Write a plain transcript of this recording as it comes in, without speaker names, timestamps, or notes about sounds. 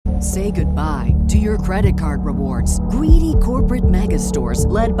Say goodbye to your credit card rewards. Greedy corporate mega stores,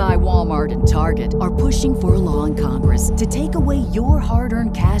 led by Walmart and Target, are pushing for a law in Congress to take away your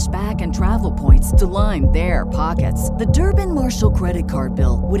hard-earned cash back and travel points to line their pockets. The Durbin-Marshall credit card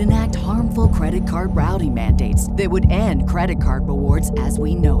bill would enact harmful credit card routing mandates that would end credit card rewards as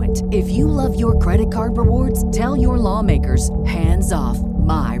we know it. If you love your credit card rewards, tell your lawmakers, hands off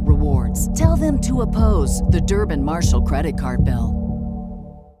my rewards. Tell them to oppose the Durbin-Marshall credit card bill.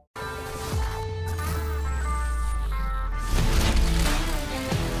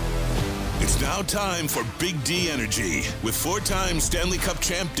 Now time for Big D Energy with four-time Stanley Cup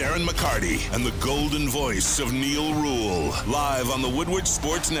champ Darren McCarty and the golden voice of Neil Rule. Live on the Woodward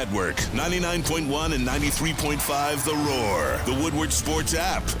Sports Network, 99.1 and 93.5 The Roar, the Woodward Sports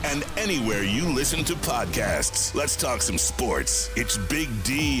app, and anywhere you listen to podcasts. Let's talk some sports. It's Big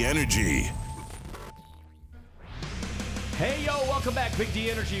D Energy. Hey, yo, welcome back. Big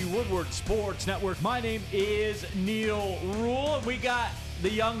D Energy, Woodward Sports Network. My name is Neil Rule, and we got the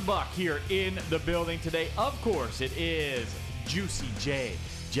Young Buck here in the building today. Of course, it is Juicy J,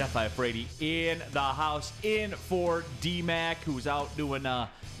 Jeff Iafrate in the house, in for D-Mac, who was out doing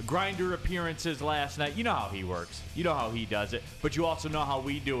grinder appearances last night. You know how he works. You know how he does it. But you also know how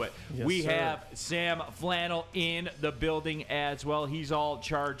we do it. Yes, we sir. have Sam Flannel in the building as well. He's all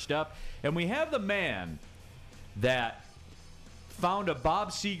charged up. And we have the man that found a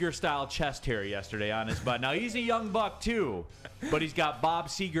Bob Seger-style chest hair yesterday on his butt. Now, he's a young buck, too, but he's got Bob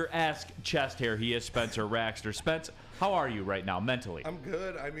Seger-esque chest hair. He is Spencer Raxter. Spence, how are you right now, mentally? I'm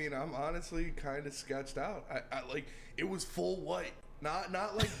good. I mean, I'm honestly kind of sketched out. I like, it was full white. Not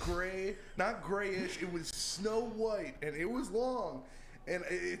like gray, not grayish. It was snow white, and it was long, and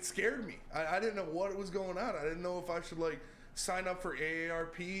it scared me. I didn't know what was going on. I didn't know if I should, like, sign up for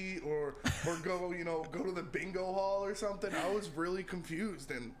AARP or go, go to the bingo hall or something. I was really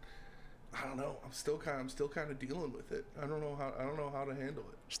confused, and I don't know. I'm still kind of dealing with it. I don't know how to handle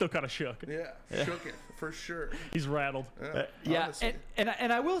it. Still kind of shook. Yeah, shook it for sure. He's rattled. Yeah,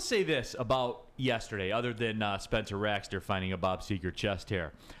 and I will say this about yesterday, other than Spencer Raxter finding a Bob Seger chest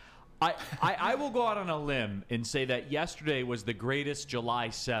hair. I will go out on a limb and say that yesterday was the greatest July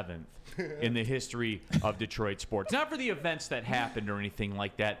 7th in the history of Detroit sports. Not for the events that happened or anything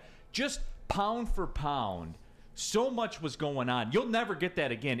like that. Just pound for pound, so much was going on. You'll never get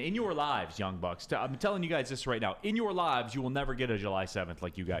that again in your lives, Young Bucks. I'm telling you guys this right now. In your lives, you will never get a July 7th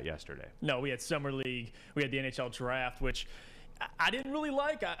like you got yesterday. No, we had Summer League. We had the NHL Draft, which I didn't really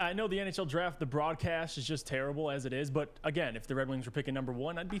like. I know the NHL Draft, the broadcast is just terrible as it is. But, again, if the Red Wings were picking number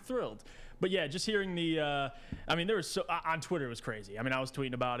one, I'd be thrilled. But, yeah, just hearing there was on Twitter, it was crazy. I mean, I was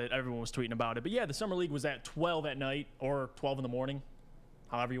tweeting about it. Everyone was tweeting about it. But, yeah, the Summer League was at 12 at night or 12 in the morning,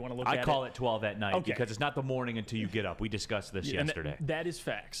 however you want to look at it. I call it 12 at night because it's not the morning until you get up. We discussed this yesterday. That is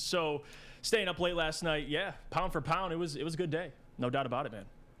facts. So, staying up late last night, yeah, pound for pound, it was a good day. No doubt about it, man.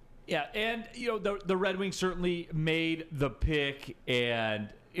 Yeah, and, the Red Wings certainly made the pick, and,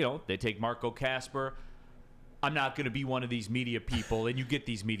 they take Marco Kasper. I'm not going to be one of these media people, and you get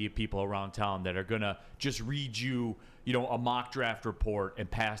these media people around town that are going to just read you, a mock draft report and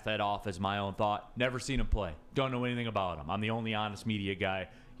pass that off as my own thought. Never seen him play. Don't know anything about him. I'm the only honest media guy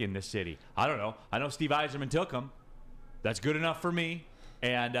in this city. I don't know. I know Steve Yzerman took him. That's good enough for me.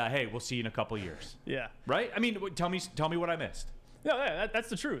 And, hey, we'll see you in a couple years. Yeah. Right? I mean, tell me what I missed. No, yeah, that's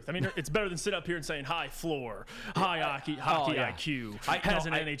the truth. I mean, it's better than sit up here and saying high floor, high hockey IQ, has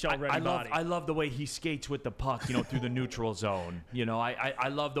an NHL ready body. I love the way he skates with the puck, through the neutral zone. I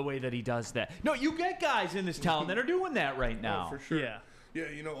love the way that he does that. No, you get guys in this town that are doing that right now. Oh, for sure. Yeah.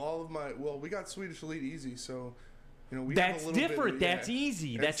 Yeah, all of we got Swedish Elite easy, so we that's have a little different. Bit, That's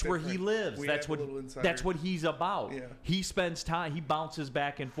easy. That's where he lives. That's what he's about. Yeah. He spends time. He bounces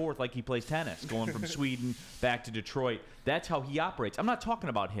back and forth like he plays tennis, going from Sweden back to Detroit. That's how he operates. I'm not talking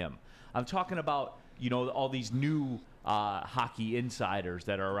about him. I'm talking about all these new hockey insiders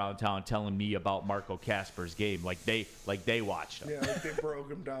that are around town telling me about Marco Kasper's game, like they watched him. Yeah, like they broke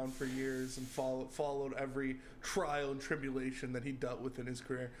him down for years and followed every trial and tribulation that he dealt with in his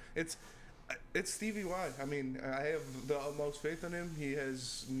career. It's Stevie Y. I mean, I have the utmost faith in him. He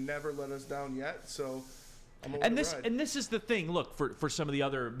has never let us down yet, so I'm and this is the thing. Look, for some of the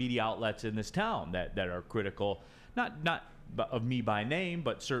other media outlets in this town that are critical, not of me by name,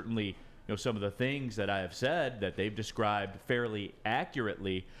 but certainly some of the things that I have said that they've described fairly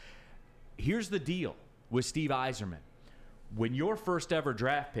accurately. Here's the deal with Steve Yzerman. When your first ever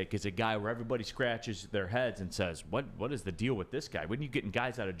draft pick is a guy where everybody scratches their heads and says, what is the deal with this guy? When are you getting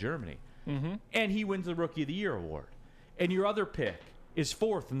guys out of Germany? Mm-hmm. And he wins the Rookie of the Year award. And your other pick is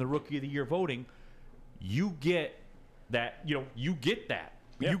fourth in the Rookie of the Year voting. You get that,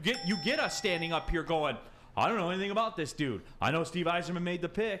 You get us standing up here going, I don't know anything about this dude. I know Steve Yzerman made the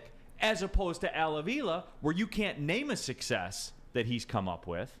pick, as opposed to Al Avila, where you can't name a success that he's come up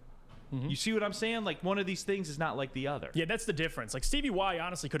with. You see what I'm saying? Like, one of these things is not like the other. Yeah, that's the difference. Like, Stevie Y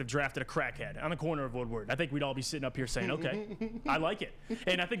honestly could have drafted a crackhead on the corner of Woodward. I think we'd all be sitting up here saying, okay, I like it.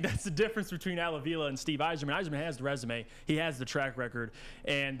 And I think that's the difference between Al Avila and Steve Yzerman. Yzerman has the resume. He has the track record.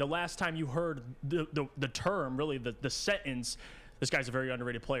 And the last time you heard the term, really the sentence, this guy's a very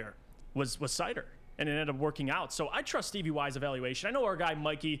underrated player, was Sider. And it ended up working out. So I trust Stevie Y's evaluation. I know our guy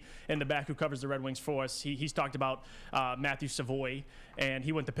Mikey in the back who covers the Red Wings for us, he's talked about Matthew Savoy, and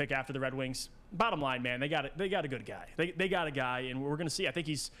he went to pick after the Red Wings. Bottom line, man, they got a good guy. They got a guy, and we're going to see. I think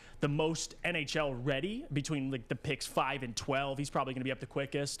he's the most NHL ready between like the picks 5 and 12. He's probably going to be up the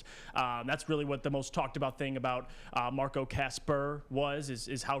quickest. That's really what the most talked about thing about Marco Kasper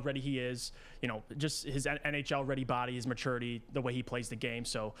is how ready he is. You know, just his NHL ready body, his maturity, the way he plays the game.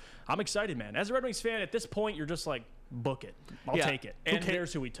 So I'm excited, man. As a Red Wings fan, at this point, you're just like, book it. I'll take it. Who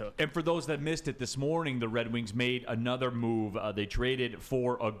cares who he took? And for those that missed it this morning, the Red Wings made another move. They traded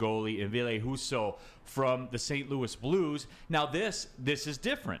for a goalie, Ville Husso, from the St. Louis Blues. Now, this is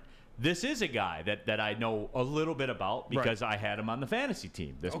different. This is a guy that I know a little bit about because I had him on the fantasy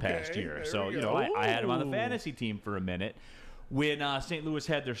team this past year. So, you know, I had him on the fantasy team for a minute. When St. Louis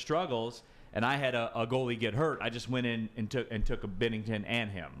had their struggles and I had a goalie get hurt, I just went in and took a Binnington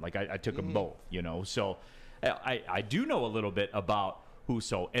and him. Like, I took them both, you know. So I do know a little bit about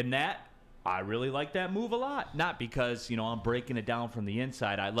Husso, and that I really like that move a lot. Not because, you know, I'm breaking it down from the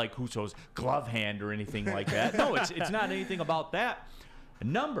inside. I like Husso's glove hand or anything like that. No, it's not anything about that.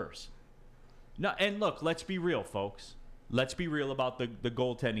 Numbers. No, and look, let's be real, folks. Let's be real about the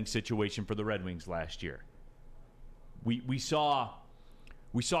goaltending situation for the Red Wings last year. We saw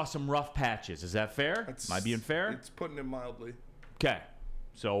some rough patches. Is that fair? Am I being fair? It's putting it mildly. Okay.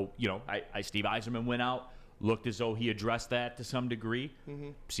 So, you know, Steve Yzerman went out. Looked as though he addressed that to some degree.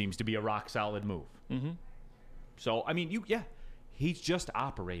 Seems to be a rock-solid move. So, I mean, he's just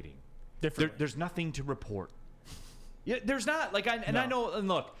operating. There's nothing to report. Yeah, there's not. Like, I know, and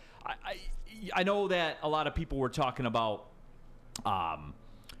look, I know that a lot of people were talking about,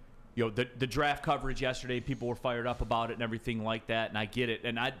 you know, the draft coverage yesterday. People were fired up about it and everything like that, and I get it.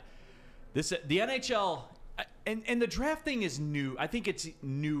 And the NHL, and the draft thing is new. I think it's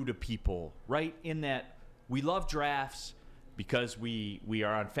new to people, right? In that we love drafts because we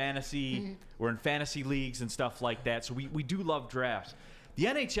are on fantasy. We're in fantasy leagues and stuff like that. So we do love drafts. The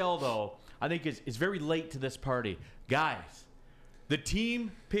NHL, though, I think is very late to this party. Guys, the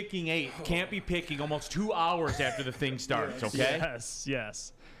team picking 8 can't be picking almost 2 hours after the thing starts, okay?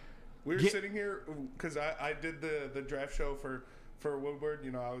 Yes. We were sitting here because I did the draft show for Woodward.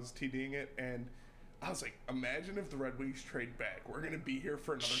 You know, I was TDing it, and I was like, imagine if the Red Wings trade back. We're going to be here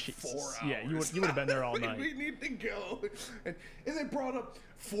for another 4 hours. Yeah, you would have been there all night. We need to go. And they brought up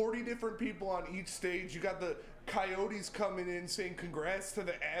 40 different people on each stage. You got the Coyotes coming in saying congrats to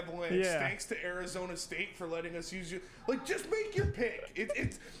the Avalanche. Yeah. Thanks to Arizona State for letting us use you. Like, just make your pick.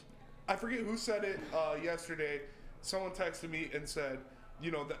 It's I forget who said it yesterday. Someone texted me and said,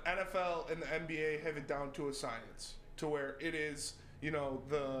 you know, the NFL and the NBA have it down to a science to where it is, you know,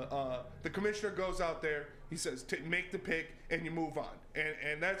 the commissioner goes out there, he says, make the pick, and you move on.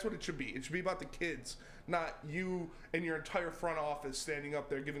 And that's what it should be. It should be about the kids, not you and your entire front office standing up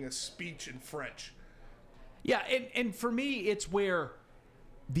there giving a speech in French. Yeah, and for me, it's where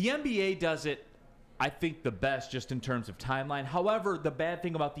the NBA does it, I think, the best just in terms of timeline. However, the bad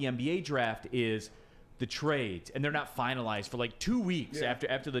thing about the NBA draft is the trades, and they're not finalized for like 2 weeks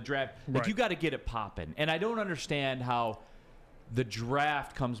after the draft. Like, you got to get it popping. And I don't understand how the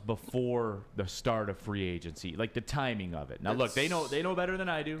draft comes before the start of free agency, like the timing of it. Now, look, they know better than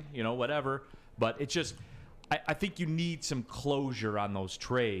I do, you know, whatever. But it's just, I think you need some closure on those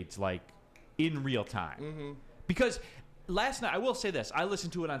trades, like, in real time. Because last night, I will say this, I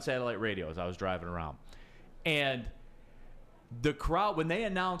listened to it on satellite radio as I was driving around. And the crowd, when they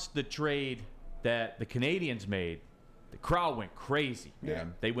announced the trade that the Canadians made, the crowd went crazy, man. Yeah.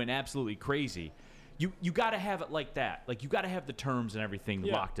 They went absolutely crazy. You got to have it like that. Like, you got to have the terms and everything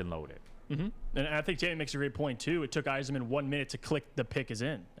locked and loaded. And I think Jamie makes a great point, too. It took Yzerman 1 minute to click the pick is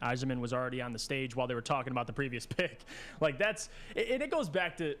in. Yzerman was already on the stage while they were talking about the previous pick. Like, it goes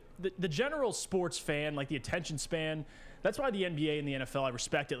back to the general sports fan, like the attention span. That's why the NBA and the NFL, I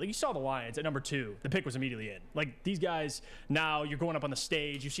respect it. Like, you saw the Lions at number 2. The pick was immediately in. Like, these guys, now you're going up on the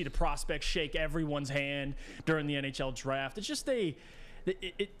stage. You see the prospects shake everyone's hand during the NHL draft. It's just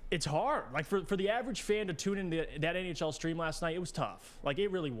it's hard. Like for the average fan to tune in that NHL stream last night, it was tough. Like it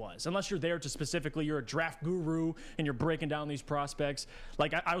really was. Unless you're there to specifically, you're a draft guru and you're breaking down these prospects.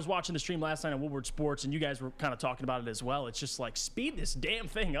 Like I was watching the stream last night on Woodward Sports, and you guys were kind of talking about it as well. It's just like speed this damn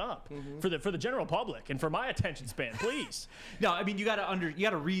thing up for the general public and for my attention span, please. No, I mean you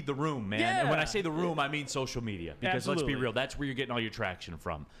gotta read the room, man. Yeah. And when I say the room, I mean social media. Because let's Absolutely. be real, that's where you're getting all your traction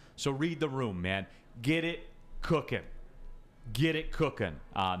from. So read the room, man. Get it cooking. Get it cooking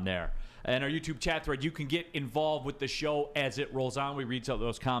on there. And our YouTube chat thread, you can get involved with the show as it rolls on. We read some of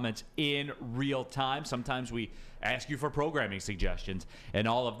those comments in real time. Sometimes we ask you for programming suggestions and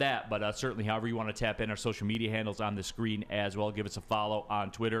all of that. But certainly, however you want to tap in, our social media handles on the screen as well. Give us a follow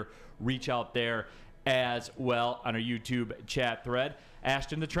on Twitter. Reach out there as well on our YouTube chat thread.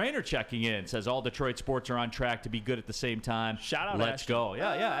 Ashton the trainer checking in, says all Detroit sports are on track to be good at the same time. Shout out, Let's Ashton. go.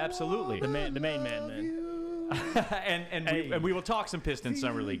 Yeah, absolutely. The main man. and we will talk some Pistons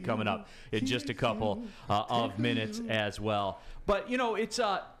Summer League coming up in just a couple of minutes as well. But you know, it's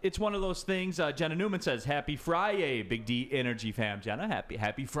one of those things. Jenna Newman says, "Happy Friday, Big D Energy fam." Jenna,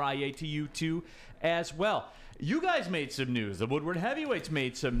 happy Friday to you too as well. You guys made some news. The Woodward Heavyweights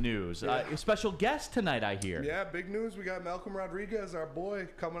made some news. A special guest tonight, I hear. Yeah, big news. We got Malcolm Rodriguez, our boy,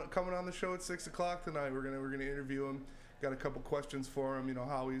 coming on the show at 6 o'clock tonight. We're gonna interview him. Got a couple questions for him. You know,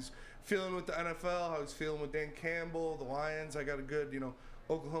 how he's feeling with the NFL, how he's feeling with Dan Campbell, the Lions. I got a good,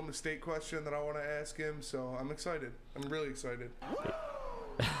 Oklahoma State question that I want to ask him. So I'm excited. I'm really excited.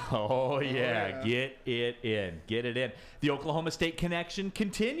 Oh yeah, get it in. The Oklahoma State connection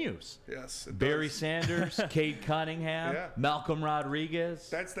continues. Yes, it Barry does. Sanders, Cade Cunningham, Yeah. Malcolm Rodriguez.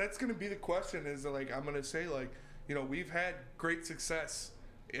 That's going to be the question. Is like I'm going to say we've had great success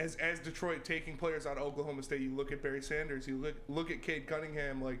as Detroit taking players out of Oklahoma State. You look at Barry Sanders. You look at Cade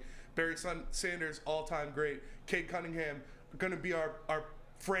Cunningham. Like Barry Sanders, all-time great. Cade Cunningham going to be our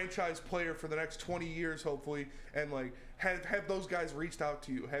franchise player for the next 20 years, hopefully. And like have those guys reached out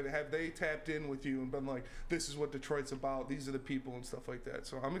to you? Have they tapped in with you and been like, this is what Detroit's about. These are the people and stuff like that.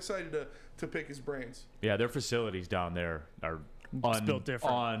 So I'm excited to pick his brains. Yeah, their facilities down there are built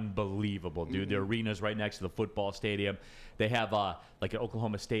different. Unbelievable, dude. The arena's right next to the football stadium. They have like an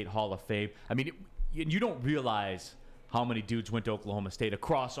Oklahoma State Hall of Fame. I mean, you don't realize how many dudes went to Oklahoma State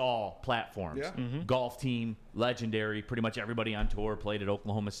across all platforms. Yeah. Golf team, legendary. Pretty much everybody on tour played at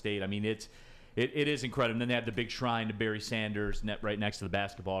Oklahoma State. I mean, it is incredible. And then they have the big shrine to Barry Sanders right next to the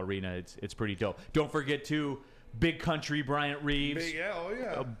basketball arena. It's pretty dope. Don't forget, too, Big Country Bryant Reeves.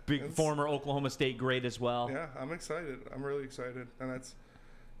 A big former Oklahoma State great as well. Yeah, I'm excited. I'm really excited. And that's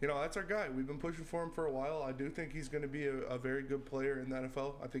our guy. We've been pushing for him for a while. I do think he's going to be a very good player in the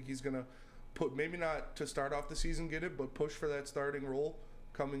NFL. I think he's going to maybe not to start off the season get it, but push for that starting role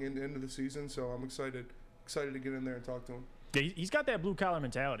coming into the season. So I'm excited to get in there and talk to him. Yeah, he's got that blue collar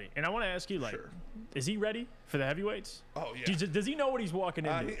mentality, and I want to ask you, like, Sure. Is he ready for the heavyweights? Oh yeah. Does he know what he's walking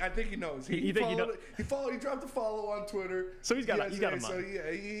into? I think he knows. You think he knows? He dropped a follow on Twitter. So he's got a mind. So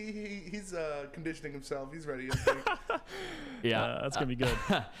yeah, he's conditioning himself. He's ready. I think. Yeah, That's gonna be good.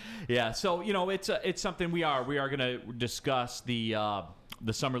 Yeah, so it's something we are going to discuss the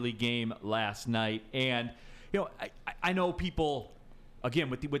summer league game last night, and I know people.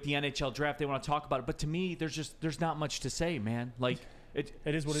 Again, with the NHL draft, they want to talk about it, but to me, there's not much to say, man. Like It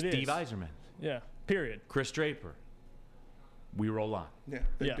is what it is. Steve Yzerman, Yeah. Period. Chris Draper, we roll on. Yeah,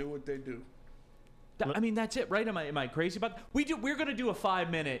 they Yeah. do what they do. I mean, that's it, right? Am I crazy about that? We're going to do a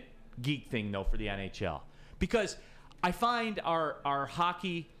 5-minute geek thing though for the NHL because I find our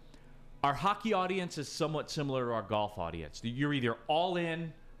hockey audience is somewhat similar to our golf audience. You're either all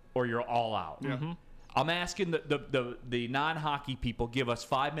in or you're all out. Yeah. I'm asking the non-hockey people, give us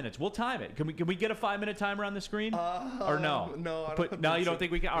 5 minutes. We'll time it. Can we get a 5-minute timer on the screen? Or no? No, I don't think you don't so.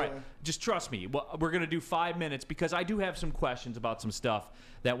 think we can? All right. Yeah. Just trust me. We're going to do 5 minutes because I do have some questions about some stuff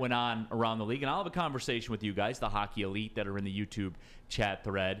that went on around the league. And I'll have a conversation with you guys, the hockey elite that are in the YouTube chat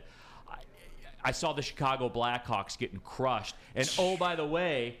thread. I saw the Chicago Blackhawks getting crushed. And, oh, by the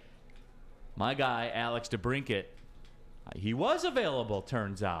way, my guy, Alex DeBrincat, he was available,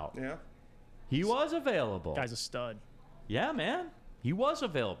 turns out. Yeah. He was available. Guy's a stud. Yeah, man. He was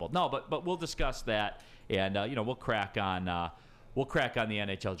available. No, but we'll discuss that, and we'll crack on the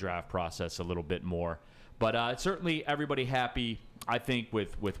NHL draft process a little bit more. But certainly everybody happy, I think,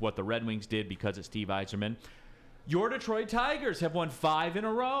 with what the Red Wings did because of Steve Yzerman. Your Detroit Tigers have won 5 in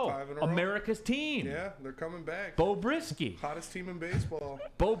a row. 5 in a row. America's team. Yeah, they're coming back. Bo Brisky. Hottest team in baseball.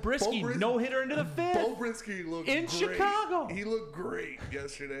 Bo Brisky, no-hitter into the fifth. Bo Brisky looked In great. Chicago. He looked great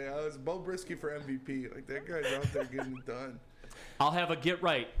yesterday. I was Bo Brisky for MVP. Like, that guy's out there getting it done. I'll have a get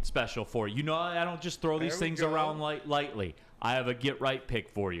right special for you. You know, I don't just throw these things around lightly. I have a get right pick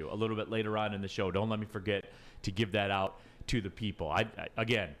for you a little bit later on in the show. Don't let me forget to give that out to the people.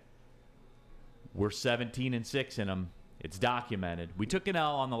 Again, we're 17-6 in them. It's documented. We took an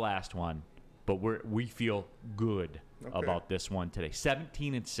L on the last one, but we feel good about this one today.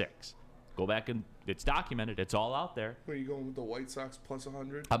 17-6. Go back and it's documented. It's all out there. Are you going with the White Sox plus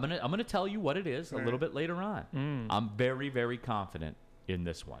 100? I'm gonna tell you what it is a little bit later on. I'm very, very confident in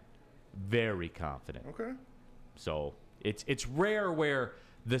this one. Very confident. Okay. So it's rare where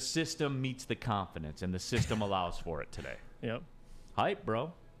the system meets the confidence and the system allows for it today. Yep. Hype,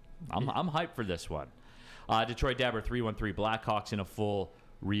 bro. I'm hyped for this one. Detroit Dabber 313 Blackhawks in a full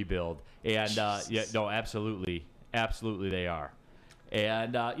rebuild, and absolutely they are,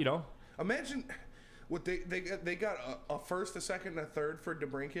 and imagine what they got a first, a second, and a third for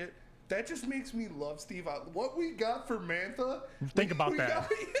DeBrincat. That just makes me love Steve. What we got for Mantha? Think about that.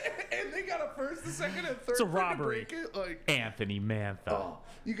 And they got a first, a second, and a third. It's a for robbery. DeBrincat. Like Anthony Mantha. Oh,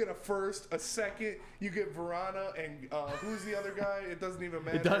 you get a first, a second. You get Verana, and who's the other guy? It doesn't even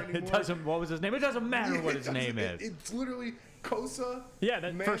matter anymore. It doesn't. What was his name? It doesn't matter what his name is. It's literally Kosa.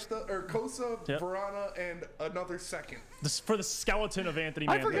 Mantha, first, or Kosa, Verana, and another second. For the skeleton of Anthony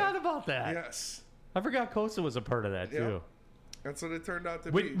Mantha. I forgot about that. Yes. I forgot Kosa was a part of that too. That's what it turned out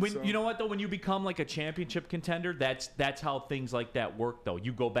to be. You know what though? When you become like a championship contender, that's how things like that work. Though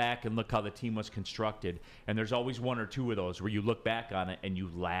you go back and look how the team was constructed, and there's always one or two of those where you look back on it and you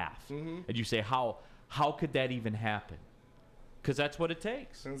laugh and you say, how could that even happen? Because that's what it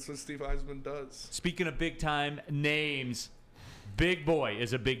takes. That's what Steve Eisman does. Speaking of big time names, Big Boy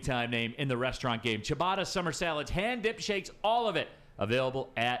is a big time name in the restaurant game. Ciabatta, summer salads, hand dip shakes, all of it available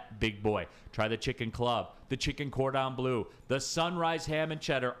at Big Boy. Try the chicken club, the chicken cordon bleu, the sunrise ham and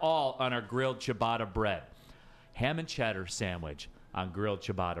cheddar, all on our grilled ciabatta bread. Ham and cheddar sandwich on grilled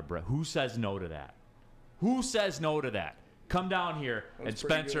ciabatta bread. Who says no to that? Who says no to that? Come down here, and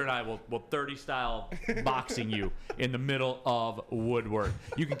Spencer and I will 30-style boxing you in the middle of Woodward.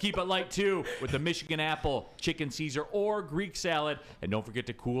 You can keep it light, too, with the Michigan apple, chicken Caesar, or Greek salad. And don't forget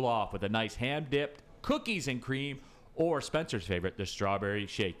to cool off with a nice ham-dipped cookies and cream, or Spencer's favorite, the strawberry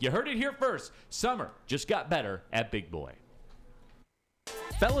shake. You heard it here first. Summer just got better at Big Boy.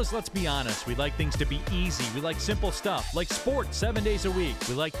 Fellas, let's be honest. We like things to be easy. We like simple stuff, like sports 7 days a week.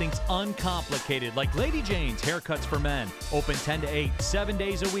 We like things uncomplicated, like Lady Jane's Haircuts for Men. Open 10 to 8, 7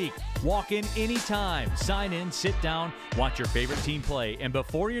 days a week. Walk in anytime. Sign in, sit down, watch your favorite team play. And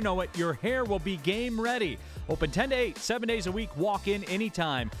before you know it, your hair will be game ready. Open 10 to 8, 7 days a week. Walk in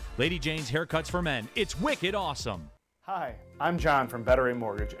anytime. Lady Jane's Haircuts for Men. It's wicked awesome. Hi, I'm John from Better Rate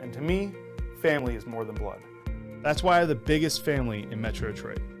Mortgage, and to me, family is more than blood. That's why I have the biggest family in Metro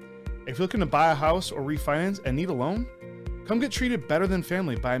Detroit. If you're looking to buy a house or refinance and need a loan, come get treated better than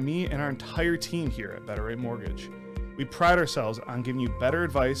family by me and our entire team here at Better Rate Mortgage. We pride ourselves on giving you better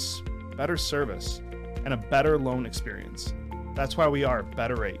advice, better service, and a better loan experience. That's why we are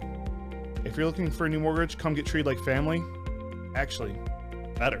Better Rate. If you're looking for a new mortgage, come get treated like family. Actually,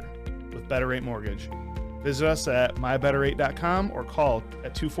 better with Better Rate Mortgage. Visit us at mybetterrate.com or call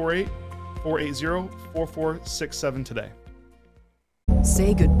at 248-480-4467 today.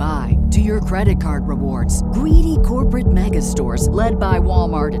 Say goodbye to your credit card rewards. Greedy corporate mega stores, led by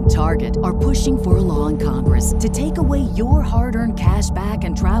Walmart and Target, are pushing for a law in Congress to take away your hard-earned cash back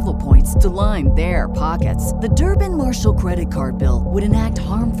and travel points to line their pockets. The Durbin-Marshall credit card bill would enact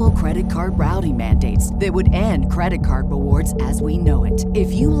harmful credit card routing mandates that would end credit card rewards as we know it.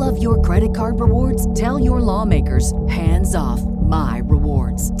 If you love your credit card rewards, tell your lawmakers, hands off my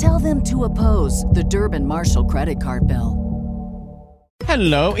rewards. Tell them to oppose the Durbin-Marshall credit card bill.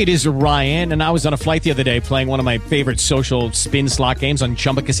 Hello, it is Ryan, and I was on a flight the other day playing one of my favorite social spin slot games on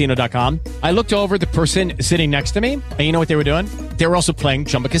ChumbaCasino.com. I looked over at the person sitting next to me, and you know what they were doing? They were also playing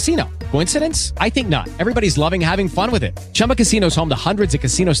Chumba Casino. Coincidence? I think not. Everybody's loving having fun with it. Chumba Casino is home to hundreds of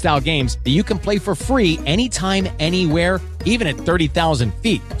casino-style games that you can play for free anytime, anywhere, even at 30,000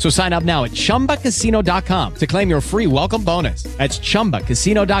 feet. So sign up now at ChumbaCasino.com to claim your free welcome bonus. That's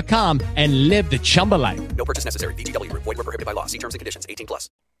ChumbaCasino.com and live the Chumba life. No purchase necessary. VGW. Void where prohibited by law. See terms and conditions. 18+.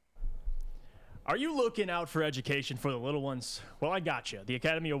 Are you looking out for education for the little ones? Well, I got you. The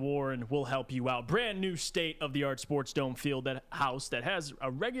Academy of Warren will help you out. Brand new state-of-the-art sports dome field house that has a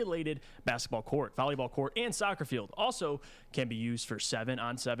regulated basketball court, volleyball court, and soccer field. Also can be used for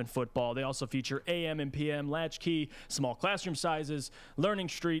 7-on-7 football. They also feature AM and PM latchkey, small classroom sizes, Learning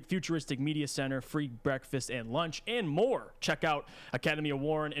Street, futuristic media center, free breakfast and lunch, and more. Check out Academy of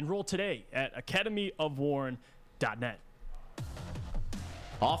Warren. Enroll today at academyofwarren.net.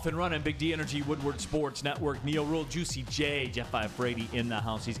 Off and running, Big D Energy, Woodward Sports Network, Neil Rule, Juicy J, Jeff Iafrate in the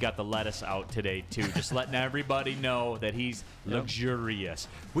house. He's got the lettuce out today, too. Just letting everybody know that he's luxurious.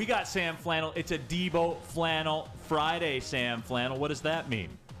 We got Sam Flannel. It's a Debo Flannel Friday, Sam Flannel. What does that mean?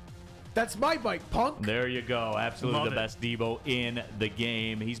 That's my bike, punk. There you go. Absolutely Love the it. best Debo in the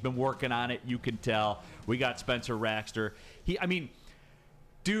game. He's been working on it. You can tell. We got Spencer Raxter.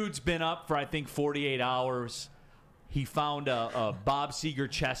 Dude's been up for, I think, 48 hours. He found a Bob Seger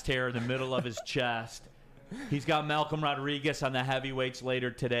chest hair in the middle of his chest. He's got Malcolm Rodriguez on the heavyweights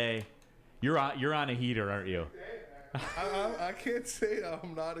later today. You're on a heater, aren't you? I can't say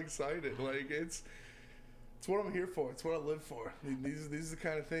I'm not excited. Like it's what I'm here for. It's what I live for. These are the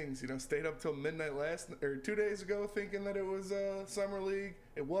kind of things. Stayed up till midnight 2 days ago thinking that it was summer league.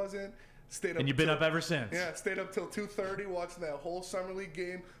 It wasn't. Stayed up. And you've been up ever since. Yeah, stayed up till 2:30 watching that whole summer league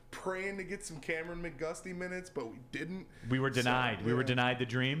game, praying to get some Cameron McGusty minutes, but we didn't. We were denied. So, We were denied the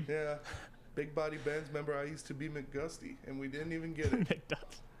dream. Yeah, big body Benz. Remember, I used to be McGusty, and we didn't even get it.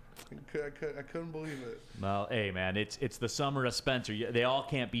 I couldn't believe it. Well, hey, man, it's the summer of Spencer. They all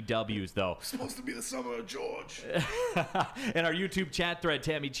can't be W's, though. It's supposed to be the summer of George. In our YouTube chat thread,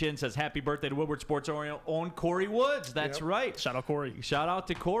 Tammy Chin says, happy birthday to Woodward Sports own Corey Woods. That's Yep. right. Shout out Corey. Shout out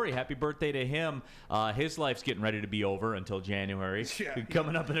to Corey. Happy birthday to him. His life's getting ready to be over until January. Yeah.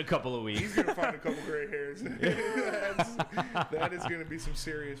 Coming up in a couple of He's weeks. going to find a couple gray hairs. That is going to be some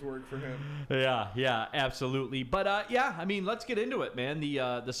serious work for him. Yeah, absolutely. But, let's get into it, man.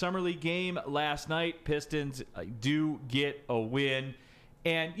 The Summer League game last night, Pistons do get a win.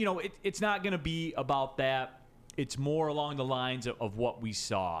 And, it's not going to be about that. It's more along the lines of what we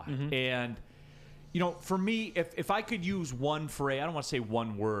saw. Mm-hmm. And, for me, if I could use one phrase, I don't want to say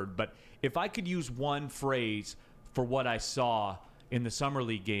one word, but if I could use one phrase for what I saw in the Summer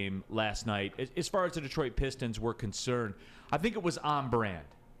League game last night, as far as the Detroit Pistons were concerned, I think it was on brand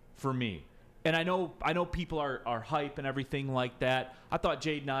for me. And I know people are hype and everything like that. I thought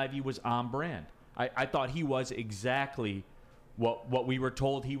Jaden Ivey was on brand. I thought he was exactly what we were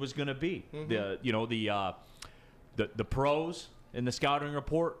told he was going to be. Mm-hmm. The pros in the scouting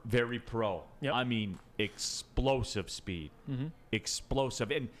report, very pro. Yep. I mean, explosive speed. Mm-hmm.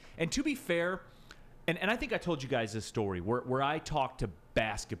 Explosive. And to be fair, and I think I told you guys this story where I talk to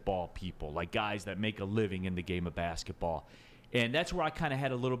basketball people, like guys that make a living in the game of basketball. And that's where I kind of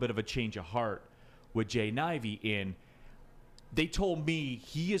had a little bit of a change of heart with Jaden Ivey in. They told me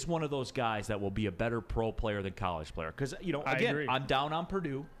he is one of those guys that will be a better pro player than college player. Because, I again, agree. I'm down on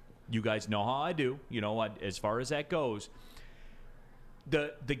Purdue. You guys know how I do, as far as that goes.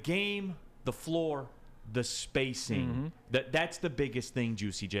 The game, the floor, the spacing, that's the biggest thing,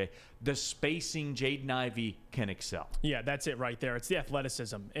 Juicy J. The spacing, Jaden Ivey can excel. Yeah, that's it right there. It's the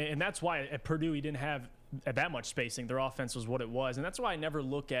athleticism. And that's why at Purdue he didn't have that much spacing. Their offense was what it was. And that's why I never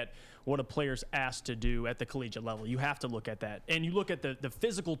look at what a player's asked to do at the collegiate level. You have to look at that. And you look at the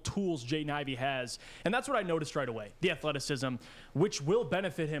physical tools Jaden Ivey has. And that's what I noticed right away. The athleticism, which will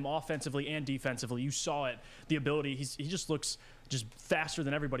benefit him offensively and defensively. You saw it. The ability. He just looks just faster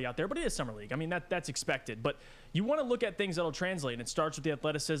than everybody out there. But it is Summer League. I mean, that's expected. But you want to look at things that'll translate. And it starts with the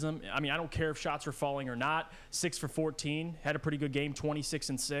athleticism. I mean, I don't care if shots are falling or not. 6 for 14. Had a pretty good game,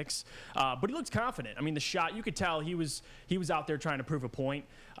 26-6. But he looks confident. I mean, the shot, you could tell he was out there trying to prove a point.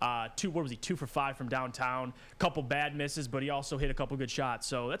 2 for 5 from downtown. Couple bad misses, but he also hit a couple good shots.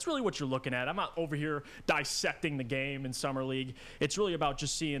 So that's really what you're looking at. I'm not over here dissecting the game in Summer League. It's really about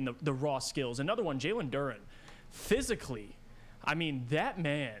just seeing the raw skills. Another one, Jalen Duren. Physically, I mean, that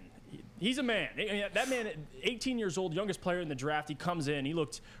man, he's a man. That man, 18 years old, youngest player in the draft, he comes in, he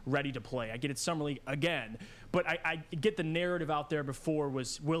looked ready to play. I get it, Summer League again. But I get the narrative out there before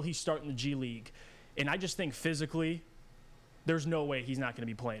was, will he start in the G League? And I just think physically, there's no way he's not going to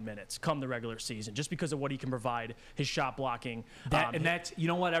be playing minutes come the regular season just because of what he can provide, his shot blocking. That's, you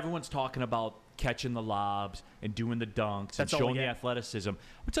know what, everyone's talking about catching the lobs and doing the dunks and showing the athleticism.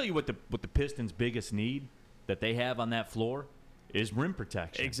 I'll tell you what the Pistons' biggest need that they have on that floor is rim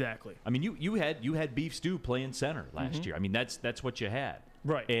protection. Exactly. I mean, you had Beef Stew playing center last year. I mean, that's what you had.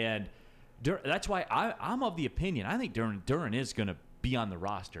 Right. And that's why I'm of the opinion. I think Duren is going to be on the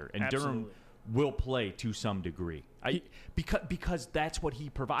roster, and Absolutely. Duren will play to some degree. Because that's what he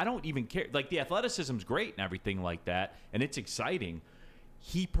provides. I don't even care. Like, the athleticism's great and everything like that, and it's exciting.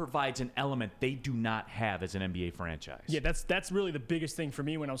 he provides an element they do not have as an NBA franchise. Yeah, that's really the biggest thing for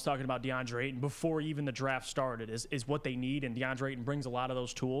me when I was talking about DeAndre Ayton before even the draft started is what they need, and DeAndre Ayton brings a lot of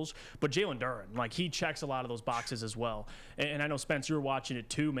those tools. But Jalen Duren, like, he checks a lot of those boxes as well. And I know, Spence, you're watching it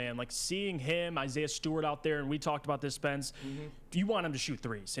too, man. Like, seeing him, Isaiah Stewart out there, and we talked about this, Spence, you want him to shoot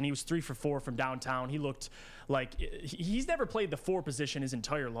threes. And he was 3 for 4 from downtown. He looked like he's never played the 4 position his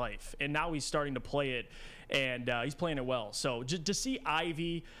entire life, and now he's starting to play it, and he's playing it well. So just to see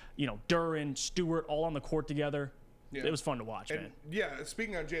Ivy, Duren, Stewart all on the court together, it was fun to watch, man. Yeah,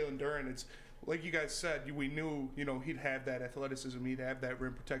 speaking on Jalen Duren, it's like you guys said, we knew, he'd have that athleticism, he'd have that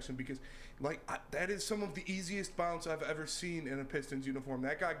rim protection, because that is some of the easiest bounce I've ever seen in a Pistons uniform.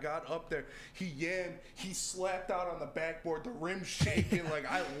 That guy got up there, he yammed, he slapped out on the backboard, the rim shaking,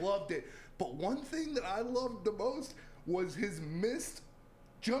 I loved it. But one thing that I loved the most was his missed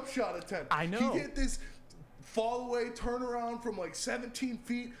jump shot attempt. I know. He hit this fall away turnaround from 17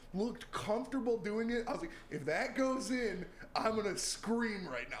 feet, looked comfortable doing it. I was like, if that goes in, I'm gonna scream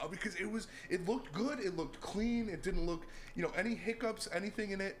right now, because it looked good, it looked clean, it didn't look any hiccups, anything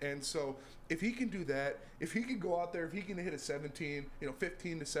in it. And so if he can do that, if he can go out there, if he can hit a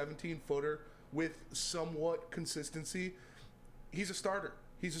 15 to 17 footer with somewhat consistency, he's a starter.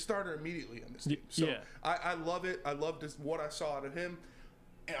 He's a starter immediately on this team. So yeah. I love it. I love what I saw out of him.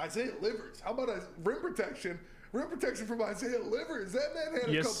 And Isaiah Livers, how about a rim protection? Rim protection from Isaiah Livers. That man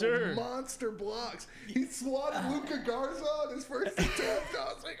had a couple monster blocks. He swatted Luka Garza on his first attempt. I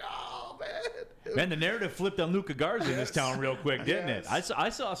was like, oh, man. Man, the narrative flipped on Luka Garza in this town real quick, didn't it? I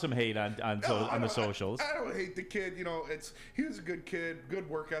saw some hate on the socials. I don't hate the kid. He was a good kid, good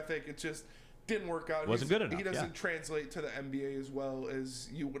work ethic. It just didn't work out. Wasn't good enough. He doesn't translate to the NBA as well as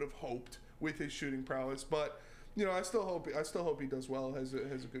you would have hoped with his shooting prowess. But I still hope he does well, has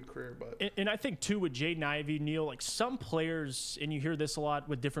a good career. But and I think too with Jaden Ivey, Neil, some players, and you hear this a lot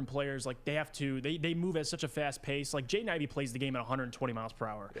with different players, they move at such a fast pace. Jaden Ivey plays the game at 120 miles per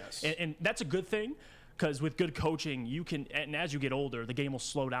hour. Yes. And that's a good thing. Because with good coaching, you can, and as you get older, the game will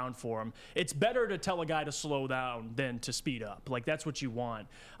slow down for him. It's better to tell a guy to slow down than to speed up. That's what you want.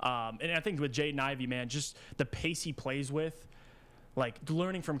 And I think with Jaden Ivey, man, just the pace he plays with,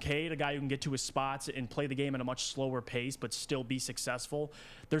 learning from Cade, a guy who can get to his spots and play the game at a much slower pace but still be successful.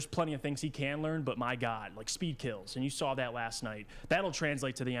 There's plenty of things he can learn, but my God, speed kills. And you saw that last night. That'll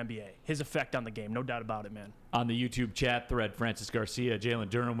translate to the NBA. His effect on the game, no doubt about it, man. On the YouTube chat thread, Francis Garcia, Jalen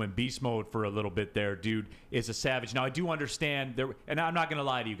Duren went beast mode for a little bit there. Dude is a savage. Now, I do understand, and I'm not going to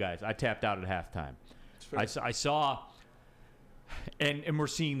lie to you guys, I tapped out at halftime. I saw... And we're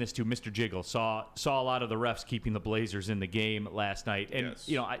seeing this too. Mr. Jiggle saw a lot of the refs keeping the Blazers in the game last night, and yes.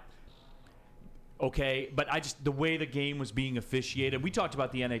 But the way the game was being officiated. We talked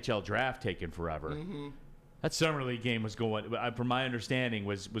about the NHL draft taking forever. Mm-hmm. That summer league game was going, from my understanding,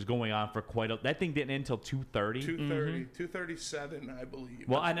 was going on for quite a. That thing didn't end until 2:30. 2:37, I believe.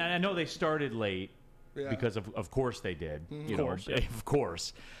 Well, I know they started late. Yeah. Because of course they did. Mm-hmm. Of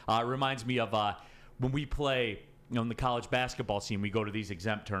course. Reminds me of when we play. In the college basketball scene, we go to these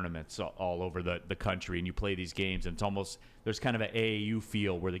exempt tournaments all over the country, and you play these games, and it's almost, there's kind of an AAU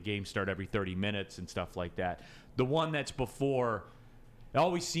feel where the games start every 30 minutes and stuff like that. The one that's before, it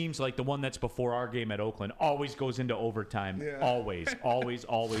always seems like the one that's before our game at Oakland always goes into overtime. Yeah. Always.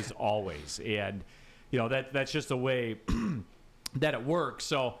 And, that's just the way that it works.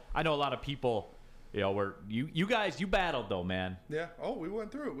 So I know a lot of people, you guys, you battled though, man. Yeah. Oh, we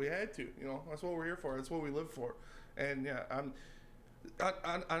went through it. We had to. That's what we're here for. That's what we live for. And yeah, I'm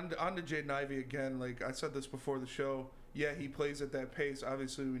on to Jaden Ivey again. I said this before the show. Yeah, he plays at that pace.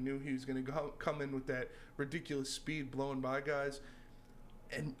 Obviously, we knew he was going to come in with that ridiculous speed, blowing by guys.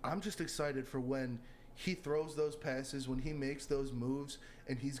 And I'm just excited for when he throws those passes, when he makes those moves,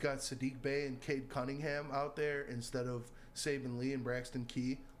 and he's got Sadiq Bey and Cade Cunningham out there instead of Saban Lee and Braxton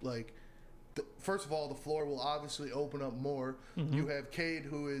Key. First of all, the floor will obviously open up more. Mm-hmm. You have Cade,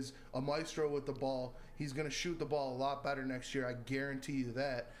 who is a maestro with the ball. He's going to shoot the ball a lot better next year. I guarantee you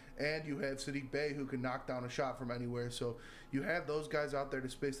that. And you have Sadiq Bey, who can knock down a shot from anywhere. So you have those guys out there to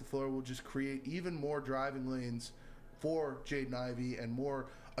space the floor. Will just create even more driving lanes for Jaden Ivey and more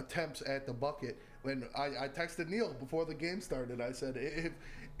attempts at the bucket. When I texted Neil before the game started, I said,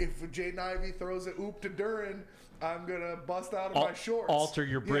 if Jaden Ivey throws an oop to Duren, I'm going to bust out of my shorts. Alter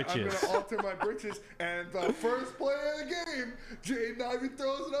your britches. I'm going to alter my britches. And the first play of the game, Jaden Ivey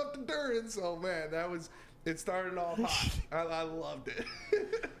throws it up to Duren. So, man, it started off hot. I loved it.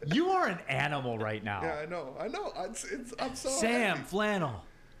 You are an animal right now. Yeah, I know. I'm so Sam happy. Flannel.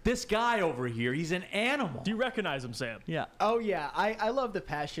 This guy over here, he's an animal. Do you recognize him, Sam? Yeah. Oh, yeah. I love the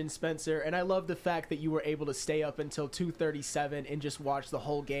passion, Spencer, and I love the fact that you were able to stay up until 2:37 and just watch the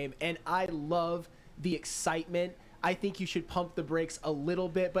whole game. And I love the excitement. I think you should pump the brakes a little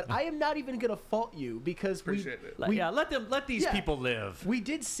bit, but I am not even going to fault you because let these people live. We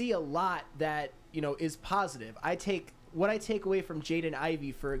did see a lot that, is positive. What I take away from Jaden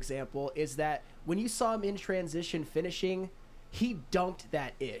Ivey, for example, is that when you saw him in transition finishing, he dunked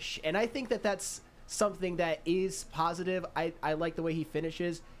that ish. And I think that that's something that is positive. I like the way he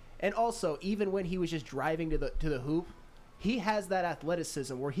finishes. And also, even when he was just driving to the hoop, he has that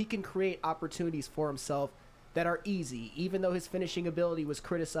athleticism where he can create opportunities for himself that are easy. Even though his finishing ability was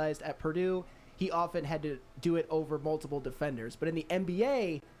criticized at Purdue, he often had to do it over multiple defenders. But in the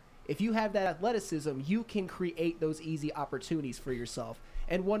NBA, if you have that athleticism, you can create those easy opportunities for yourself.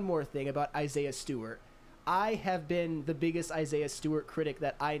 And one more thing about Isaiah Stewart. I have been the biggest Isaiah Stewart critic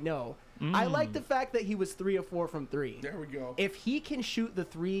that I know. I like the fact that he was 3 of 4 from 3. There we go. If he can shoot the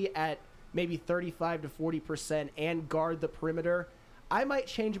 3 at maybe 35 to 40% and guard the perimeter, I might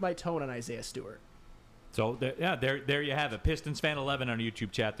change my tone on Isaiah Stewart. So, there you have it. Pistons fan 11 on our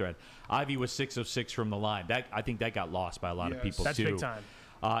YouTube chat thread. Ivy was 6 of 6 from the line. I think that got lost by a lot of people, That's too. big time.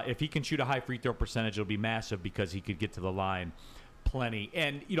 If he can shoot a high free throw percentage, it'll be massive because he could get to the line plenty.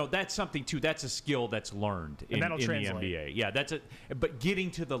 And, that's something, too. That's a skill that's learned in the NBA. Yeah, but getting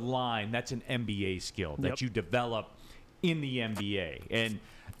to the line, that's an NBA skill that you develop in the NBA. And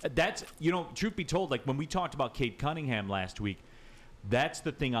that's, truth be told, like when we talked about Cade Cunningham last week, that's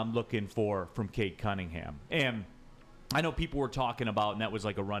the thing I'm looking for from Cade Cunningham. And I know people were talking about, and that was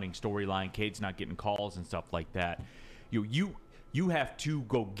like a running storyline, Cade's not getting calls and stuff like that. You have to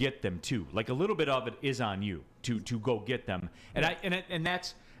go get them too. Like a little bit of it is on you to go get them. And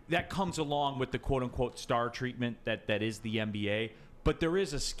that comes along with the quote unquote star treatment that is the NBA. But there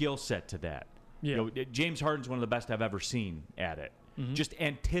is a skill set to that. Yeah. James Harden's one of the best I've ever seen at it. Just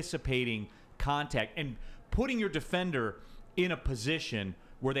anticipating contact and putting your defender in a position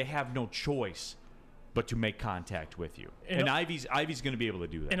where they have no choice but to make contact with you. And Ivy's going to be able to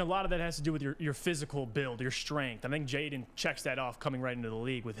do that. And a lot of that has to do with your physical build, your strength. I think Jaden checks that off coming right into the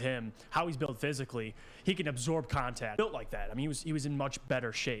league with him. How he's built physically, he can absorb contact. Built like that. I mean, he was in much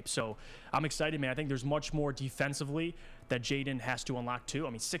better shape. So I'm excited, man. I think there's much more defensively that Jaden has to unlock too. I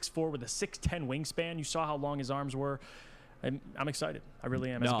mean, 6'4" with a 6'10" wingspan. You saw how long his arms were. I'm excited. I really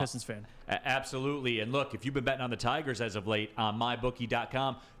am as a Pistons fan. Absolutely. And look, if you've been betting on the Tigers as of late on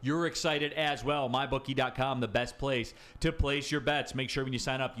MyBookie.com, you're excited as well. MyBookie.com, the best place to place your bets. Make sure when you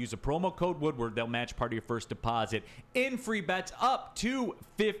sign up, use the promo code Woodward. They'll match part of your first deposit in free bets up to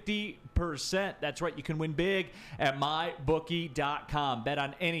 50%. That's right. You can win big at MyBookie.com. Bet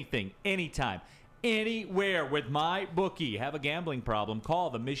on anything, anytime, anywhere with MyBookie. Have a gambling problem?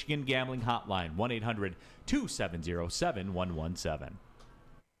 Call the Michigan Gambling Hotline, 1-800-270-7117.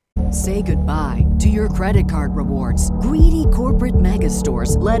 Say goodbye to your credit card rewards. Greedy corporate mega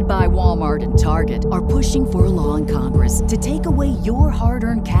stores, led by Walmart and Target, are pushing for a law in Congress to take away your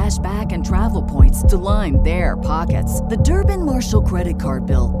hard-earned cash back and travel points to line their pockets. The Durbin-Marshall credit card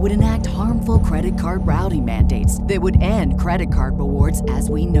bill would enact harmful credit card routing mandates that would end credit card rewards as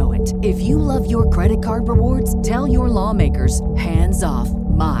we know it. If you love your credit card rewards, tell your lawmakers, hands off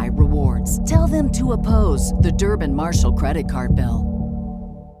my rewards. Tell them to oppose the Durbin-Marshall credit card bill.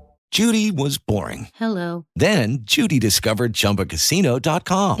 Judy was boring. Hello. Then Judy discovered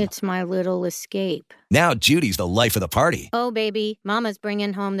ChumbaCasino.com. It's my little escape. Now Judy's the life of the party. Oh, baby, mama's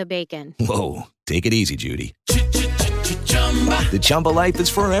bringing home the bacon. Whoa, take it easy, Judy. The Chumba life is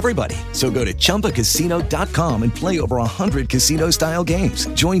for everybody. So go to ChumbaCasino.com and play over 100 casino-style games.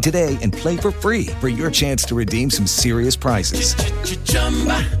 Join today and play for free for your chance to redeem some serious prizes.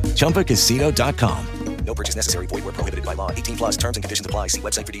 ChumbaCasino.com. No purchase necessary. Void where prohibited by law. 18 plus terms and conditions apply. See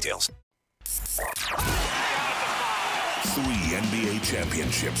website for details. 3 NBA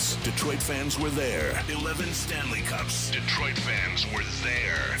championships. Detroit fans were there. 11 Stanley Cups. Detroit fans were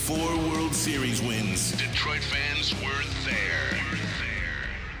there. 4 World Series wins. Detroit fans were there.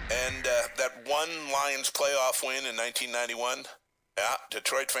 And that one Lions playoff win in 1991. Yeah,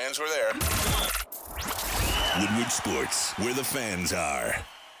 Detroit fans were there. Woodward Sports, where the fans are.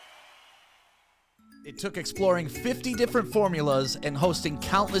 It took exploring 50 different formulas and hosting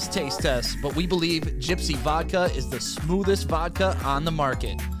countless taste tests, but we believe Gypsy Vodka is the smoothest vodka on the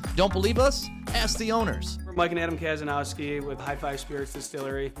market. Don't believe us? Ask the owners. We're Mike and Adam Kazanowski with High Five Spirits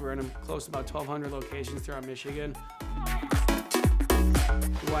Distillery. We're in close to about 1,200 locations throughout Michigan.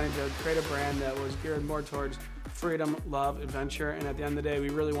 We wanted to create a brand that was geared more towards freedom, love, adventure, and at the end of the day, we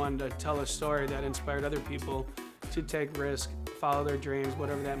really wanted to tell a story that inspired other people to take risks, follow their dreams,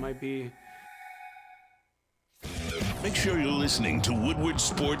 whatever that might be. Make sure you're listening to Woodward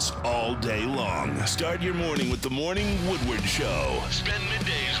Sports all day long. Start your morning with the Morning Woodward Show. Spend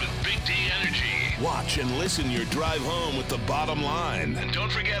middays with Big D Energy. Watch and listen your drive home with the Bottom Line. And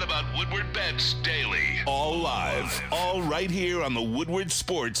don't forget about Woodward Bets Daily. All live, all right here on the Woodward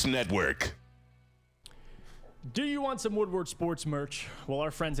Sports Network. Do you want some Woodward Sports merch? Well,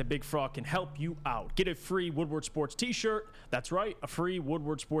 our friends at Big Frog can help you out. Get a free Woodward Sports t-shirt. That's right, a free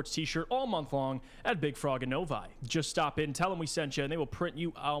Woodward Sports t-shirt all month long at Big Frog in Novi. Just stop in, tell them we sent you, and they will print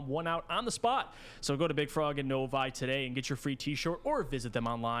you one out on the spot. So go to Big Frog in Novi today and get your free t-shirt, or visit them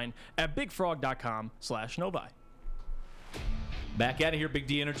online at bigfrog.com/Novi. Back out of here, Big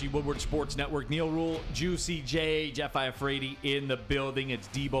D Energy, Woodward Sports Network. Neil Rule, Juicy J, Jeff Iafrate in the building. It's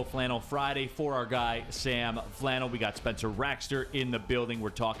Debo Flannel Friday for our guy, Sam Flannel. We got Spencer Raxter in the building. We're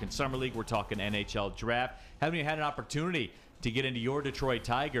talking Summer League. We're talking NHL Draft. Haven't you had an opportunity to get into your Detroit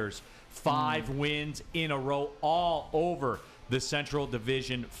Tigers? 5 wins in a row all over the Central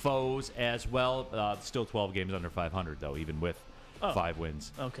Division foes as well. Still 12 games under 500, though, even with 5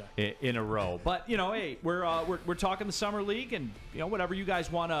 wins in a row. But, you know, hey, we're talking the Summer League and, you know, whatever you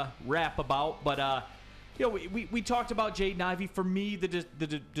guys want to rap about. But, you know, we talked about Jaden Ivey. For me,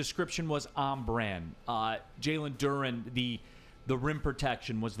 the description was on brand. Jalen Duren, the rim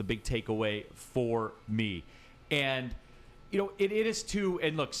protection was the big takeaway for me. And, you know, it is too,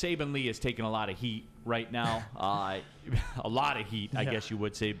 and look, Saban Lee is taking a lot of heat right now. A lot of heat, I guess you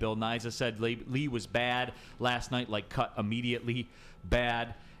would say. Bill Niza said Lee was bad last night, like cut immediately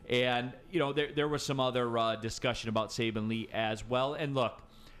bad. And, you know, there was some other discussion about Saban Lee as well. And look,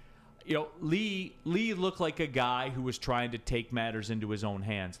 you know, Lee looked like a guy who was trying to take matters into his own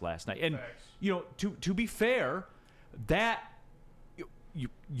hands last night. And, you know, to be fair, that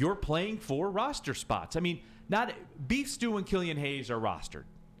you're playing for roster spots. I mean, not Beef Stew and Killian Hayes are rostered.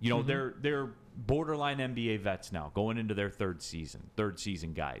 You know, they're borderline NBA vets now, going into their third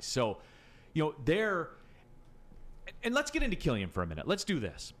season guys. So, you know, and let's get into Killian for a minute. Let's do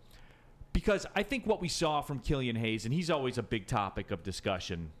this. Because I think what we saw from Killian Hayes, and he's always a big topic of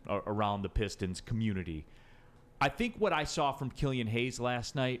discussion around the Pistons community. I think what I saw from Killian Hayes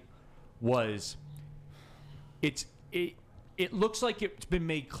last night was it looks like it's been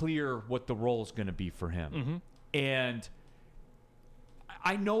made clear what the role is going to be for him. And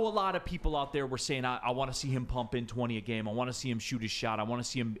I know a lot of people out there were saying, I want to see him pump in 20 a game. I want to see him shoot his shot. I want to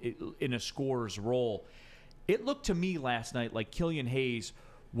see him in a scorer's role. It looked to me last night like Killian Hayes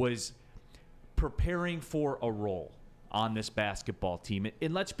was preparing for a role on this basketball team.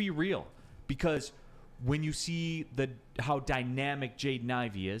 And let's be real, because when you see how dynamic Jaden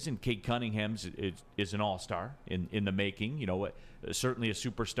Ivey is, and Cade Cunningham is an all-star in the making, you know, certainly a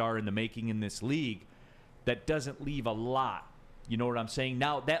superstar in the making in this league, that doesn't leave a lot. You know what I'm saying?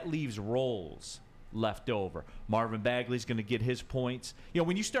 Now that leaves roles left over. Marvin Bagley's going to get his points. You know,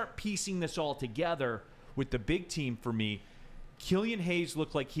 when you start piecing this all together with the big team, for me, Killian Hayes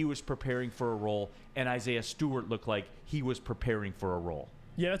looked like he was preparing for a role, and Isaiah Stewart looked like he was preparing for a role.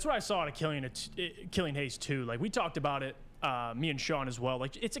 Yeah, that's what I saw out of Killian Hayes too. Like, we talked about it, me and Sean as well.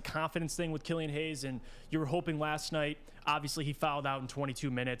 Like, it's a confidence thing with Killian Hayes, and you were hoping last night. Obviously, he fouled out in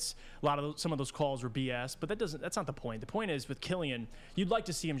 22 minutes. Some of those calls were BS, but that's not the point. The point is, with Killian, you'd like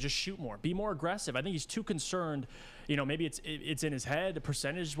to see him just shoot more, be more aggressive. I think he's too concerned. You know, maybe it's in his head,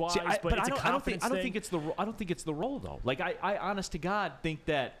 percentage-wise, but it's a confidence thing. I don't think it's the role though. Like, I honest to God think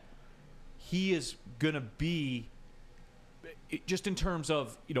that he is gonna be, just in terms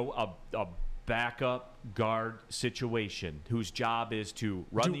of, you know, a backup guard situation whose job is to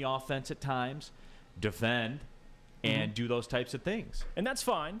run the offense at times, defend, and do those types of things. And that's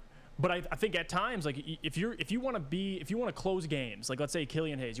fine. But I think at times, like, if you want to close games, like let's say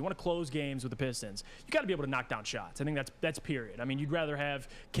Killian Hayes, you want to close games with the Pistons, you got to be able to knock down shots. I think that's period. I mean, you'd rather have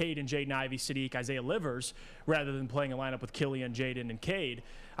Cade and Jaden Ivey, Sadiq, Isaiah Livers, rather than playing a lineup with Killian, Jaden, and Cade.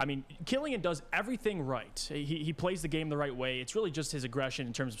 I mean, Killian does everything right. He plays the game the right way. It's really just his aggression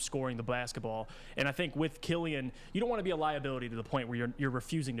in terms of scoring the basketball. And I think with Killian, you don't want to be a liability to the point where you're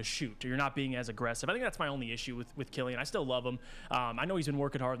refusing to shoot or you're not being as aggressive. I think that's my only issue with Killian. I still love him. I know he's been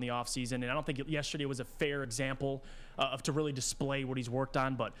working hard in the offseason, and I don't think yesterday was a fair example to really display what he's worked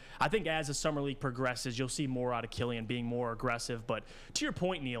on. But I think as the Summer League progresses, you'll see more out of Killian being more aggressive. But to your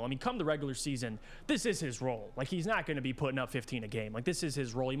point, Neil, I mean, come the regular season, this is his role. Like, he's not going to be putting up 15 a game. Like, this is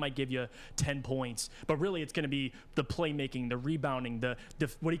his role. He might give you 10 points, but really it's going to be the playmaking, the rebounding,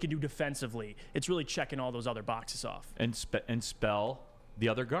 what he can do defensively. It's really checking all those other boxes off. And spell the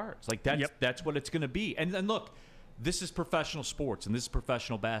other guards. Like, that's what it's going to be. And then look, this is professional sports and this is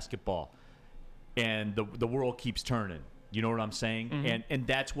professional basketball, and the world keeps turning. You know what I'm saying? Mm-hmm. And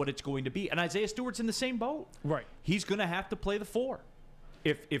that's what it's going to be. And Isaiah Stewart's in the same boat. Right. He's going to have to play the 4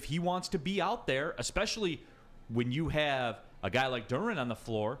 if he wants to be out there, especially when you have a guy like Duren on the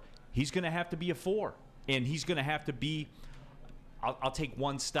floor. He's going to have to be a 4, and he's going to have to be. I'll take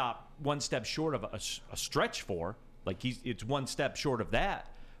one step short of a stretch 4. Like it's one step short of that,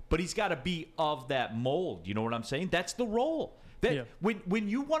 but he's got to be of that mold. You know what I'm saying? That's the role. When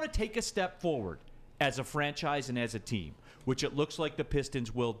you want to take a step forward as a franchise and as a team, which it looks like the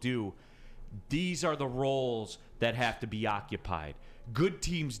Pistons will do, these are the roles that have to be occupied. Good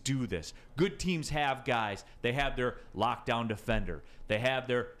teams do this. Good teams have guys. They have their lockdown defender. They have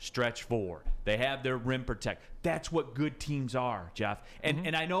their stretch 4. They have their rim protect. That's what good teams are, Jeff.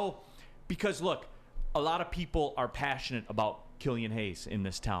 And I know, because look, a lot of people are passionate about Killian Hayes in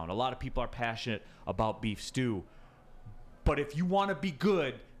this town. A lot of people are passionate about Beef Stew. But if you want to be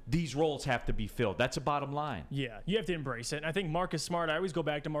good, these roles have to be filled. That's a bottom line. Yeah, you have to embrace it. And I think Marcus Smart, I always go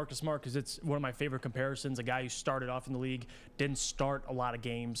back to Marcus Smart because it's one of my favorite comparisons. A guy who started off in the league, didn't start a lot of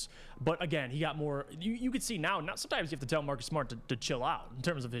games. But again, he got more. You could see now, sometimes you have to tell Marcus Smart to chill out in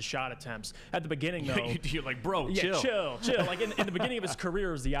terms of his shot attempts. At the beginning, though. You're like, bro, chill. Like in the beginning of his career,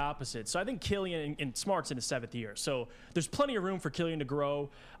 it was the opposite. So I think Killian and Smart's in his 7th year. So there's plenty of room for Killian to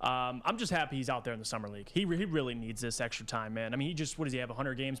grow. I'm just happy he's out there in the summer league. He really needs this extra time, man. I mean, what does he have,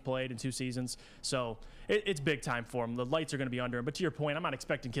 100 games played in 2 seasons? So it's big time for him. The lights are going to be under him. But to your point, I'm not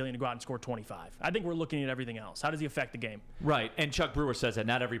expecting Killian to go out and score 25. I think we're looking at everything else. How does he affect the game? Right. And Chuck Brewer says that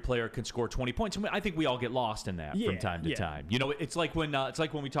not every player can score 20 points. I think we all get lost in that from time to time. You know, it's like when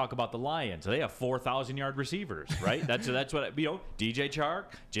we talk about the Lions. They have 4,000-yard receivers, right? That's what DJ Chark,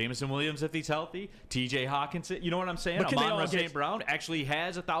 Jameson Williams if he's healthy, TJ Hawkinson. You know what I'm saying? Amon-Ra St. Brown actually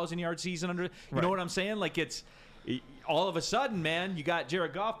has a 1,000-yard season under. You know what I'm saying? Like it's all of a sudden, man, you got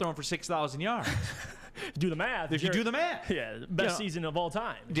Jared Goff throwing for 6,000 yards. Do the math. If you do the math, best season of all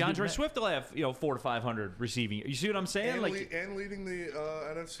time. DeAndre Swift will have 400 to 500 receiving. You see what I'm saying? And leading the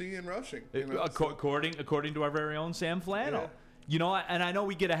NFC in rushing. According to our very own Sam Flannel. Yeah. And I know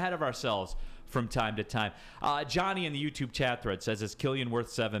we get ahead of ourselves from time to time. Johnny in the YouTube chat thread says, "Is Killian worth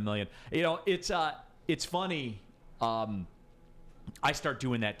 $7 million?" It's funny. I start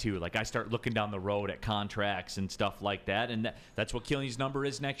doing that too. Like I start looking down the road at contracts and stuff like that, and that's what Killian's number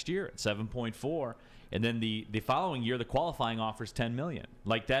is next year at 7.4. And then the following year, the qualifying offer is $10 million.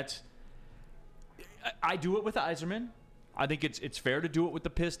 Like that's, I do it with Yzerman. I think it's fair to do it with the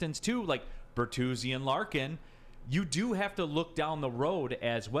Pistons too. Like Bertuzzi and Larkin, you do have to look down the road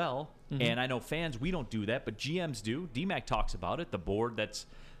as well. Mm-hmm. And I know fans, we don't do that, but GMs do. DMAC talks about it. The board that's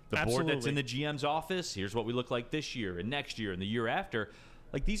in the GM's office. Here's what we look like this year and next year and the year after.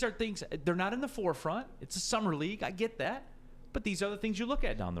 Like these are things, they're not in the forefront. It's a summer league. I get that. But these are the things you look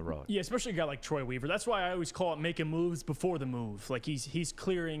at down the road. Yeah, especially a guy like Troy Weaver. That's why I always call it making moves before the move. Like he's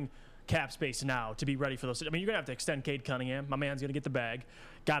clearing cap space now to be ready for those. I mean, you're going to have to extend Cade Cunningham. My man's going to get the bag.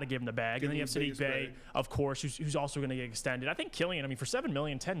 Got to give him the bag. And then you have Sadiq Bey, of course, who's also going to get extended. I think Killian, for $7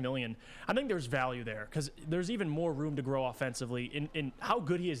 million, $10 million, I think there's value there because there's even more room to grow offensively in how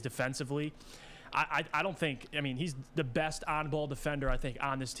good he is defensively. I don't think, he's the best on-ball defender, I think,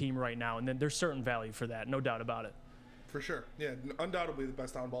 on this team right now. And then there's certain value for that, no doubt about it. For sure. Yeah, undoubtedly the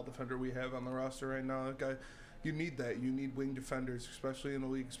best on-ball defender we have on the roster right now. That guy, you need that. You need wing defenders, especially in the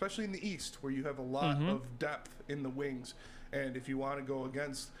league, especially in the East, where you have a lot of depth in the wings. And if you want to go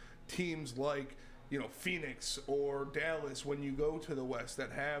against teams like, Phoenix or Dallas, when you go to the West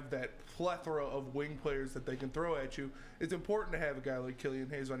that have that plethora of wing players that they can throw at you, it's important to have a guy like Killian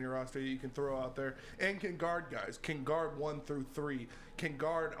Hayes on your roster that you can throw out there and can guard guys, can guard 1 through 3, can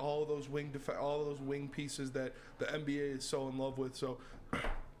guard all of those wing pieces that the NBA is so in love with. So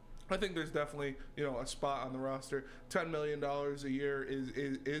I think there's definitely a spot on the roster. $10 million a year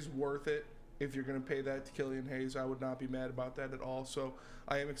is worth it. If you're going to pay that to Killian Hayes, I would not be mad about that at all. So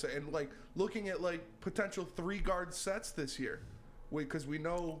I am excited. And looking at potential 3-guard sets this year, because we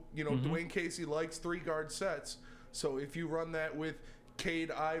know Dwayne Casey likes 3-guard sets. So if you run that with Cade,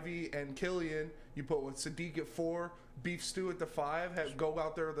 Ivy, and Killian, you put with Sadiq at 4, Beef Stew at the 5, go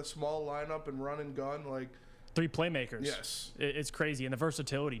out there with a small lineup and run and gun 3 playmakers. Yes, it's crazy, and the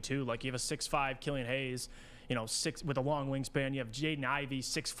versatility too. Like you have a 6'5" Killian Hayes. with a long wingspan. You have Jaden Ivey,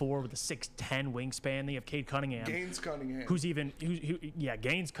 6'4", with a 6'10" wingspan. Then you have Cade Cunningham. Gaines Cunningham.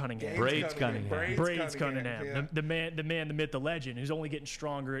 Gaines Cunningham. Braids Cunningham. Braids Cunningham. Yeah. The man, the myth, the legend, who's only getting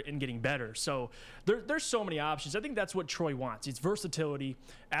stronger and getting better. So there's so many options. I think that's what Troy wants. It's versatility,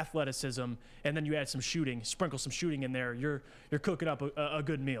 athleticism, and then you add some shooting, sprinkle some shooting in there. You're cooking up a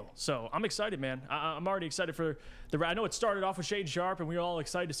good meal. So I'm excited, man. I'm already excited for I know it started off with Shaedon Sharpe, and we were all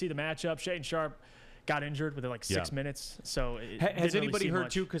excited to see the matchup. Shaedon Sharpe got injured within 6 minutes. So has anybody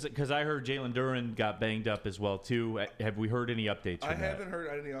heard too? Because I heard Jalen Duren got banged up as well too. Have we heard any updates? I haven't heard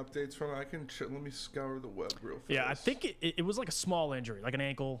any updates from it. Let me scour the web real fast. Yeah, I think it was like a small injury, like an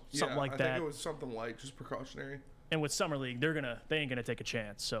ankle, something like that. I think it was something light, just precautionary. And with Summer League, they ain't gonna take a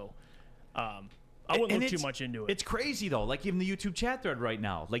chance. So I wouldn't look too much into it. It's crazy though. Like even the YouTube chat thread right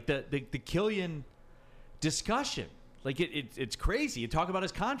now, like the Killian discussion. Like it's crazy. You talk about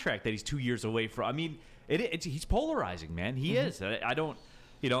his contract that he's 2 years away from. I mean, he's polarizing, man. He is. I don't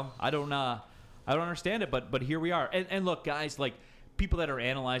understand it, but here we are. And look, guys, like people that are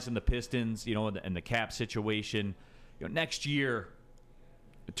analyzing the Pistons, and the cap situation, next year,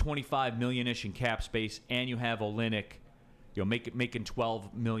 $25 million-ish in cap space, and you have Olynyk, making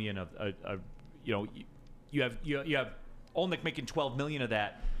 $12 million of you have Olynyk making $12 million of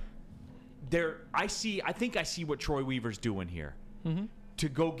that. I think I see what Troy Weaver's doing here. Mm-hmm. To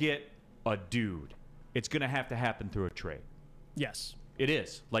go get a dude, it's going to have to happen through a trade. Yes. It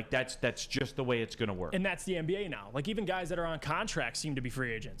is. Like, that's just the way it's going to work. And that's the NBA now. Like, even guys that are on contract seem to be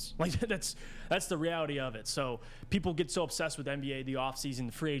free agents. Like, that's the reality of it. So people get so obsessed with NBA, the offseason,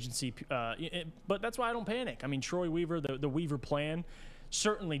 the free agency. But that's why I don't panic. I mean, Troy Weaver, the Weaver plan,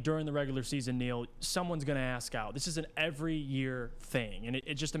 certainly during the regular season, Neil, someone's going to ask out. This is an every-year thing, and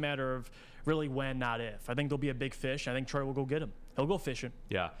it's just a matter of really when, not if. I think there'll be a big fish. I think Troy will go get him. He'll go fishing.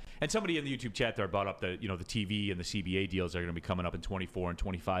 Yeah. And somebody in the YouTube chat there brought up the TV and the CBA deals that are going to be coming up in 24 and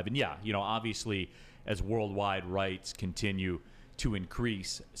 25. And, yeah, obviously as worldwide rights continue to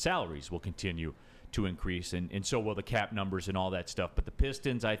increase, salaries will continue to increase, and so will the cap numbers and all that stuff. But the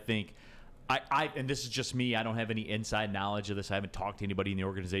Pistons, I think – and this is just me. I don't have any inside knowledge of this. I haven't talked to anybody in the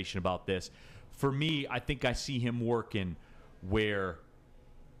organization about this. For me, I think I see him working where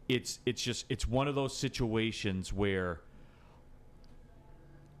it's one of those situations where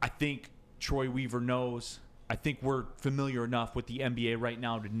I think Troy Weaver knows. I think we're familiar enough with the NBA right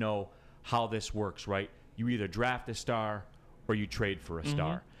now to know how this works, right? You either draft a star or you trade for a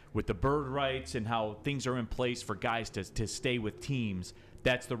star. Mm-hmm. With the bird rights and how things are in place for guys to stay with teams,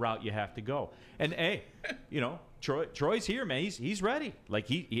 that's the route you have to go. And hey, Troy's here, man. He's ready. Like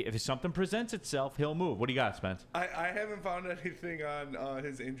if something presents itself, he'll move. What do you got, Spence? I haven't found anything on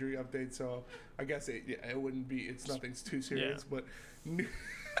his injury update, so I guess it wouldn't be. It's nothing too serious, but.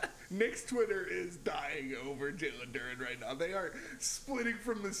 Nick's Twitter is dying over Jalen Duren right now. They are splitting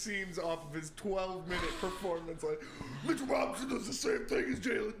from the seams off of his 12-minute performance. Like, Mitchell Robinson does the same thing as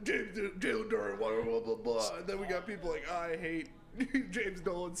Jalen Duren, blah, blah, blah, blah. And then we got people like, I hate James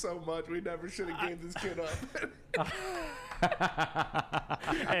Dolan so much. We never should have gave this kid up.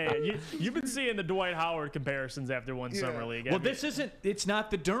 Hey, you've been seeing the Dwight Howard comparisons after one summer league. Well, it's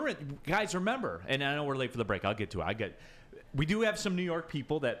not the Duren. Guys, remember, and I know we're late for the break. I'll get to it. We do have some New York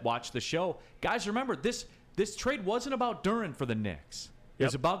people that watch the show. Guys, remember, this trade wasn't about Duren for the Knicks. It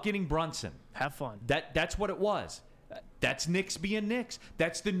was about getting Brunson. Have fun. That's what it was. That's Knicks being Knicks.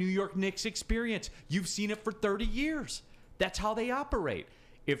 That's the New York Knicks experience. You've seen it for 30 years. That's how they operate.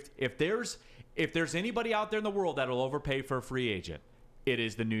 If there's anybody out there in the world that'll overpay for a free agent, it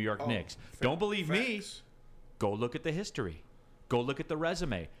is the New York Knicks. Don't believe me? Go look at the history. Go look at the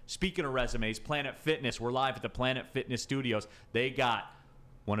resume. Speaking of resumes, Planet Fitness. We're live at the Planet Fitness studios. They got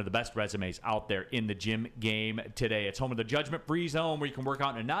one of the best resumes out there in the gym game today. It's home of the judgment-free zone where you can work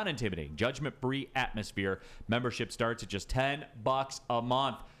out in a non-intimidating, judgment-free atmosphere. Membership starts at just $10 a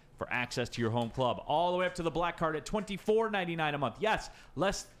month for access to your home club. All the way up to the black card at $24.99 a month. Yes,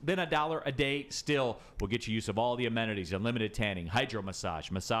 less than $1 a day still will get you use of all the amenities, unlimited tanning, hydro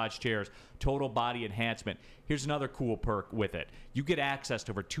massage chairs, total body enhancement. Here's another cool perk with it. You get access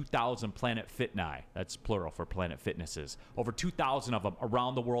to over 2,000 Planet Fitni. That's plural for Planet Fitnesses. Over 2,000 of them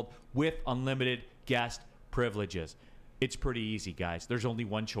around the world with unlimited guest privileges. It's pretty easy, guys. There's only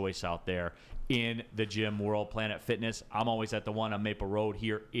one choice out there in the gym world, Planet Fitness. I'm always at the one on Maple Road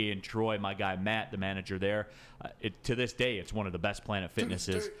here in Troy. My guy, Matt, the manager there. To this day, it's one of the best Planet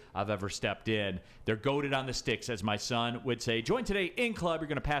Fitnesses I've ever stepped in. They're goated on the sticks, as my son would say. Join today in club. You're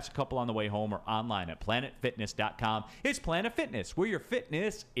going to pass a couple on the way home or online at planetfitness.com. It's Planet Fitness, where your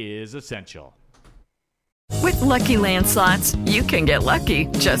fitness is essential. With Lucky Land Slots, you can get lucky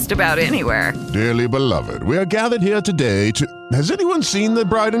just about anywhere. Dearly beloved, we are gathered here today to... Has anyone seen the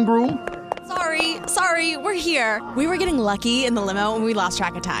bride and groom? Sorry, we're here. We were getting lucky in the limo and we lost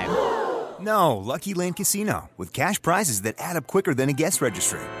track of time. No, Lucky Land Casino, with cash prizes that add up quicker than a guest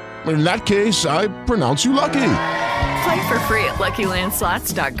registry. In that case, I pronounce you lucky. Play for free at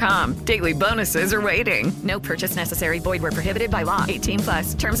LuckyLandSlots.com. Daily bonuses are waiting. No purchase necessary. Void where prohibited by law.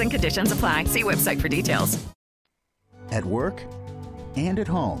 18+. Terms and conditions apply. See website for details. At work and at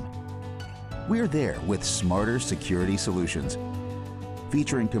home, we're there with smarter security solutions.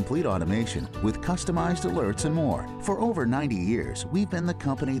 Featuring complete automation with customized alerts and more. For over 90 years, we've been the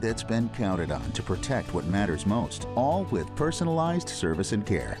company that's been counted on to protect what matters most, all with personalized service and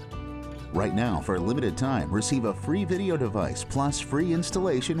care. Right now, for a limited time, receive a free video device plus free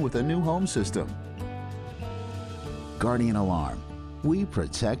installation with a new home system. Guardian Alarm. We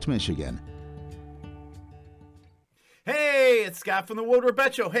protect Michigan. Hey, it's Scott from the Woodward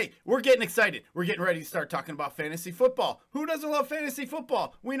Bet Show. Hey, we're getting excited. We're getting ready to start talking about fantasy football. Who doesn't love fantasy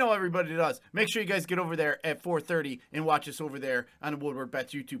football? We know everybody does. Make sure you guys get over there at 4:30 and watch us over there on the Woodward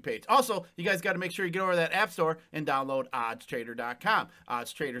Bets YouTube page. Also, you guys got to make sure you get over to that app store and download oddstrader.com.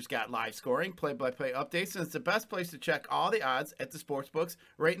 Odds Trader's got live scoring, play-by-play updates, and it's the best place to check all the odds at the sports books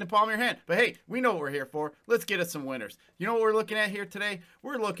right in the palm of your hand. But hey, we know what we're here for. Let's get us some winners. You know what we're looking at here today?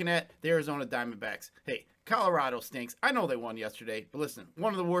 We're looking at the Arizona Diamondbacks. Hey, Colorado stinks. I know they won yesterday, but listen,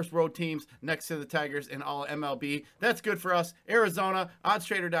 one of the worst road teams next to the Tigers in all MLB. That's good for us. Arizona,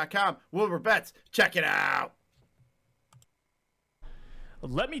 oddstrader.com, Woodward Bets. Check it out.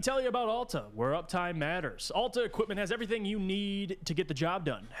 Let me tell you about Alta, where uptime matters. Alta Equipment has everything you need to get the job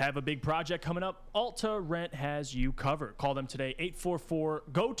done. Have a big project coming up? Alta Rent has you covered. Call them today,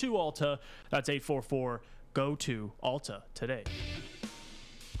 844-GO-TO-ALTA. That's 844-GO-TO-ALTA today.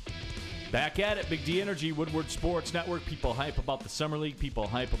 Back at it, Big D Energy, Woodward Sports Network. People hype about the Summer League. People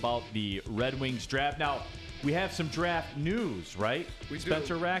hype about the Red Wings draft. Now, we have some draft news, right? We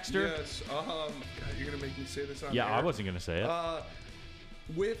Spencer do. Raxter? Yes. God, you're going to make me say this on Yeah, air. I wasn't going to say it.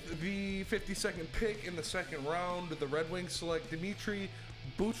 With the 52nd pick in the second round, the Red Wings select Dmitry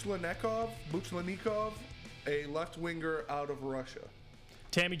Buchlenikov, a left winger out of Russia.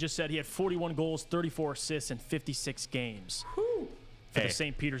 Tammy just said he had 41 goals, 34 assists in 56 games. Whew. For the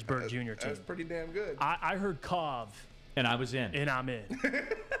St. Petersburg Junior team. That's pretty damn good. I heard Kov. And I was in. And I'm in.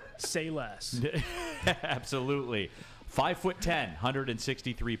 Say less. Absolutely. 5'10",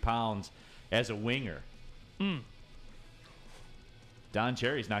 163 pounds as a winger. Don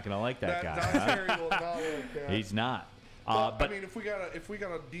Cherry's not going to like that guy. Don Cherry will not like that. He's not. But I mean, if we got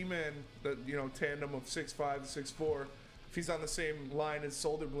a D-man that tandem of 6'5" to 6'4", if he's on the same line as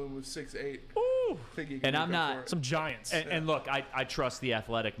Soderblom with 6'8", and I'm not some giants. And look, I trust the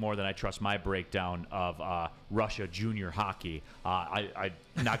Athletic more than I trust my breakdown of Russia junior hockey. I'm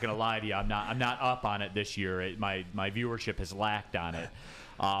not gonna lie to you, I'm not up on it this year. My viewership has lacked on it.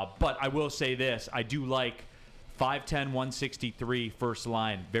 But I will say this: I do like 5'10", 163 first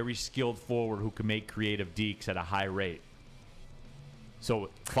line, very skilled forward who can make creative dekes at a high rate. So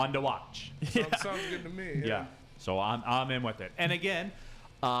fun to watch. Sounds good to me. Yeah. So I'm in with it. And again,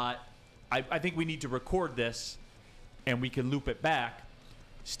 I think we need to record this, and we can loop it back.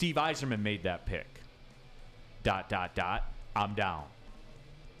 Steve Yzerman made that pick. ... I'm down.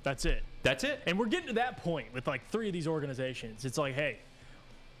 That's it. That's it. And we're getting to that point with like 3 of these organizations. It's like, hey,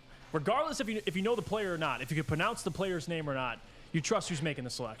 regardless if you know the player or not, if you can pronounce the player's name or not, you trust who's making the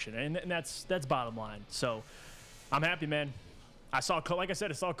selection, and that's bottom line. So I'm happy, man. Like I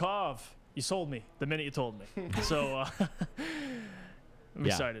said, I saw Kov. You sold me the minute you told me. So I'm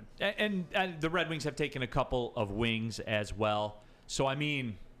excited. And the Red Wings have taken a couple of wings as well. So, I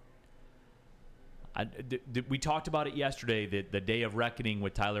mean, we talked about it yesterday that the day of reckoning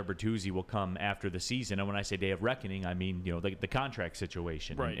with Tyler Bertuzzi will come after the season. And when I say day of reckoning, I mean, the contract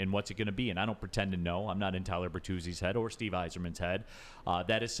situation, right, and what's it going to be. And I don't pretend to know. I'm not in Tyler Bertuzzi's head or Steve Yzerman's head.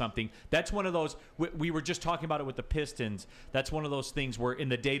 That is something. That's one of those. We were just talking about it with the Pistons. That's one of those things where in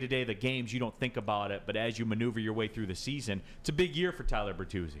the day-to-day of the games, you don't think about it. But as you maneuver your way through the season, it's a big year for Tyler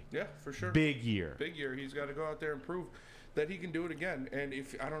Bertuzzi. Yeah, for sure. Big year. Big year. He's got to go out there and prove that he can do it again. And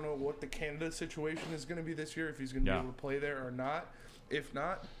if I don't know what the Canada situation is going to be this year, if he's going to be able to play there or not. If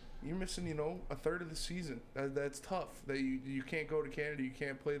not, you're missing, a third of the season. That's tough. That you can't go to Canada, you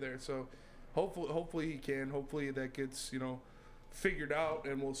can't play there. So hopefully he can. Hopefully that gets figured out,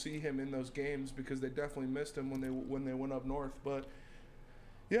 and we'll see him in those games because they definitely missed him when they went up north. But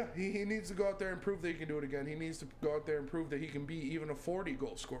yeah, he needs to go out there and prove that he can do it again. He needs to go out there and prove that he can be even a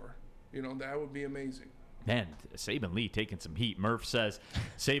 40-goal scorer. That would be amazing. Man, Saban Lee taking some heat. Murph says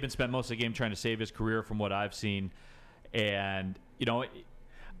Saban spent most of the game trying to save his career from what I've seen. And, you know,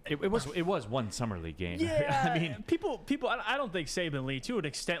 it was one summer league game. Yeah, I mean, people. I don't think Saban Lee, to an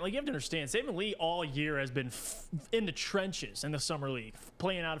extent, like you have to understand, Saban Lee all year has been in the trenches in the summer league,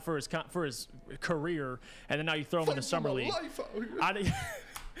 playing out for his career, and then now you throw him in the summer league.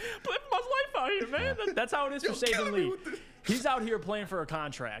 Put my life out here, man. That's how it is for Saban Lee. He's out here playing for a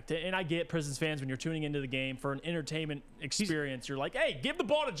contract, and I get Pistons fans when you're tuning into the game for an entertainment experience. You're like, hey, give the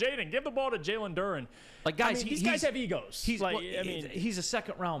ball to Jaden, give the ball to Jalen Duren. Like, guys, these guys have egos. He's a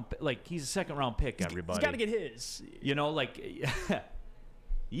second round pick. Everybody, he's got to get his. You know, like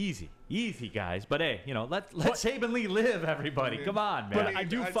easy, guys. But hey, you know, let Saban Lee live. Everybody, come on, man. But I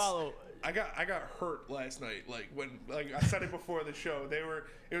do follow. I got hurt last night. Like I said it before the show.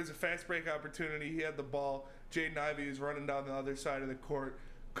 It was a fast break opportunity. He had the ball. Jaden Ivey was running down the other side of the court.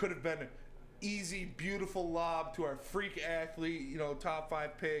 Could have been an easy, beautiful lob to our freak athlete, you know, top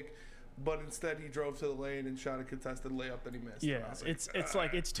 5 pick. But instead, he drove to the lane and shot a contested layup that he missed. Yeah,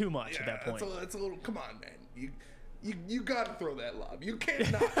 it's too much at that point. It's a little. Come on, man. You got to throw that lob. You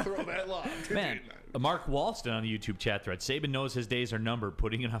cannot throw that lob. Man, Mark Walston on the YouTube chat thread. Saban knows his days are numbered,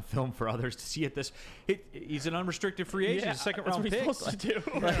 putting it on film for others to see at this. He's an unrestricted free agent, yeah, second round pick. That's what he's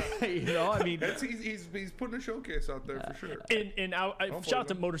supposed to do. You know, I mean, he's putting a showcase out there for sure. And shout out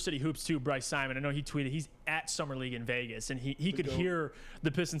to Motor City Hoops too, Bryce Simon. I know he tweeted he's at Summer League in Vegas, and he could hear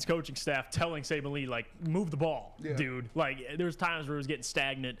the Pistons coaching staff telling Saban Lee, like, move the ball, dude. Like, there was times where it was getting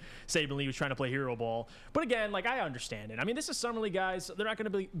stagnant. Saban Lee was trying to play hero ball. But again, like, I understand it. I mean, this is Summer League guys. They're not going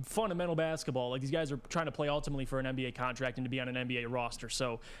to be fundamental basketball. Like, these guys are trying to play ultimately for an NBA contract and to be on an NBA roster.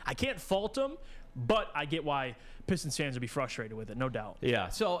 So I can't fault them, but I get why Pistons fans would be frustrated with it, no doubt. Yeah.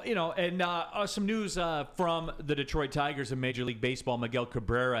 So, you know, and some news from the Detroit Tigers in Major League Baseball. Miguel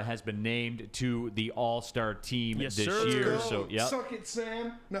Cabrera has been named to the All-Star team this year. So, yeah. Suck it,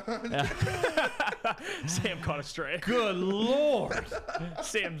 Sam. No. Sam caught a stray. Good Lord.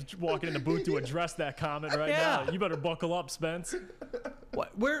 Sam's walking in the booth to address that comment right now. You better buckle up, Spence.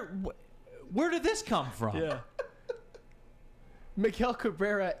 Where did this come from? Yeah. Miguel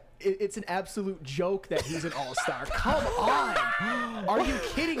Cabrera, it's an absolute joke that he's an all-star. Come on. Are you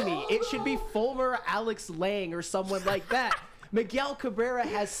kidding me? It should be Fulmer, Alex Lang, or someone like that. Miguel Cabrera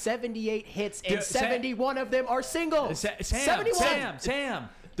has 78 hits, and 71 of them are singles. Sam.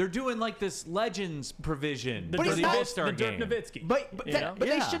 They're doing like this Legends provision for the All-Star game. Dirk Nowitzki. But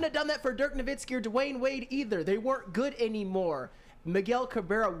they shouldn't have done that for Dirk Nowitzki or Dwayne Wade either. They weren't good anymore. Miguel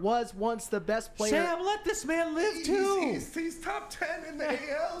Cabrera was once the best player. Sam, let this man live too. He's top 10 in the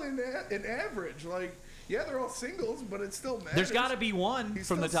AL in average. Like, yeah, they're all singles, but it still matters. There's got to be one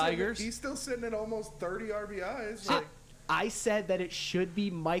from the Tigers. He's still sitting at almost 30 RBIs. Like, I said that it should be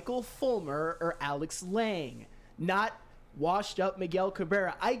Michael Fulmer or Alex Lang, not washed up Miguel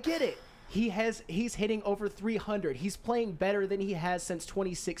Cabrera. I get it. He's hitting over 300. He's playing better than he has since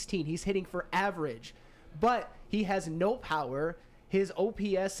 2016. He's hitting for average, but he has no power. His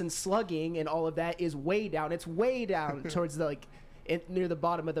OPS and slugging and all of that is way down. It's way down towards the near the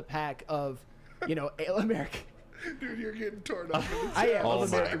bottom of the pack of, you know, American. Dude, you're getting torn up. I am. Oh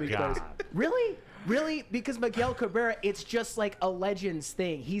my God. Really? Because Miguel Cabrera, it's just like a Legends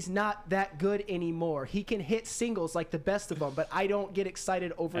thing. He's not that good anymore. He can hit singles like the best of them, but I don't get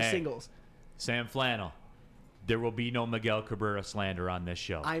excited over singles. Sam Flannel. There will be no Miguel Cabrera slander on this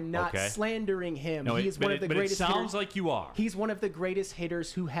show. I'm not slandering him. No, he is one of the greatest hitters. It sounds hitters. like you are. He's one of the greatest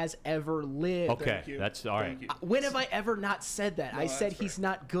hitters who has ever lived. Okay, that's all right. When have I ever not said that? I said he's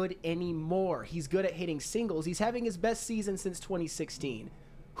not good anymore. He's good at hitting singles. He's having his best season since 2016.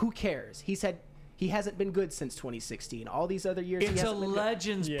 Who cares? He hasn't been good since 2016. All these other years, it's a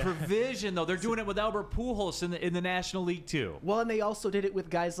Legends provision, though. They're doing it with Albert Pujols in the National League too. Well, and they also did it with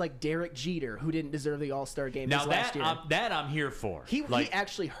guys like Derek Jeter, who didn't deserve the All-Star game last year. That I'm here for. He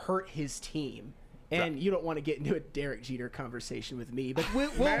actually hurt his team. And you don't want to get into a Derek Jeter conversation with me, but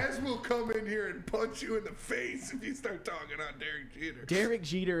Maz will come in here and punch you in the face if you start talking on Derek Jeter. Derek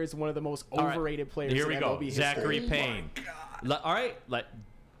Jeter is one of the most overrated players. Here we in go. MLB Zachary history. Payne. All right,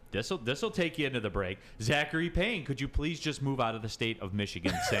 This will take you into the break. Zachary Payne, could you please just move out of the state of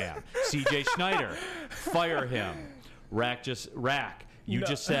Michigan, Sam? C.J. Schneider, fire him. Rack. You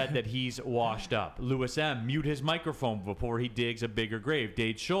just said that he's washed up. Lewis M., mute his microphone before he digs a bigger grave.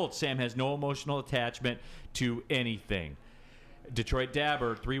 Dade Schultz, Sam has no emotional attachment to anything. Detroit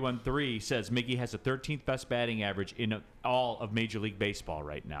Dabber 313 says Miggy has the 13th best batting average in all of Major League Baseball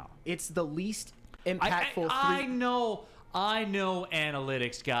right now. It's the least impactful. I know. I know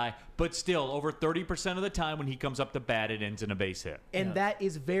analytics, guy, but still, over 30% of the time when he comes up to bat, it ends in a base hit. And that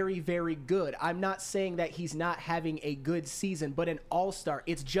is very, very good. I'm not saying that he's not having a good season, but an all-star,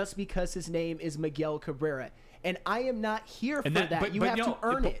 it's just because his name is Miguel Cabrera. And I am not here for that. You have to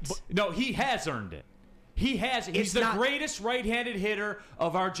earn it. No, he has earned it. He has. He's the greatest right-handed hitter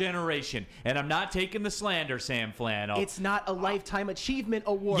of our generation. And I'm not taking the slander, Sam Flannel. It's not a lifetime achievement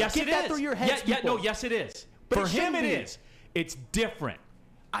award. Yes, Get that through your heads, people. Yes, it is. But for him, it is. It's different.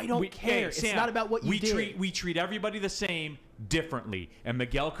 I don't care. It's not about what you did. We treat everybody the same differently. And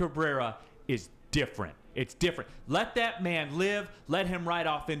Miguel Cabrera is different. It's different. Let that man live. Let him ride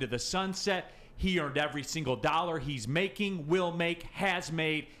off into the sunset. He earned every single dollar he's making, will make, has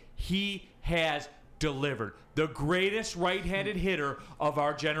made. He has delivered. The greatest right-handed hitter of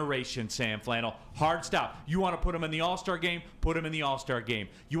our generation, Sam Flannel. Hard stop. You want to put him in the All-Star game? Put him in the All-Star game.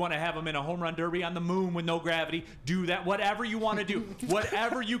 You want to have him in a home run derby on the moon with no gravity? Do that. Whatever you want to do.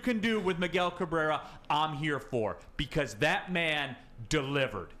 Whatever you can do with Miguel Cabrera, I'm here for. Because that man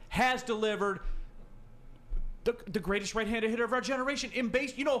delivered. Has delivered. The greatest right-handed hitter of our generation. In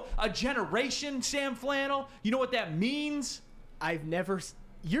base, a generation, Sam Flannel. You know what that means?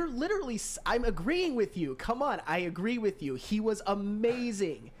 You're literally, I'm agreeing with you. Come on, I agree with you. He was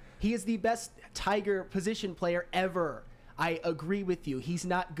amazing. He is the best Tiger position player ever. I agree with you. He's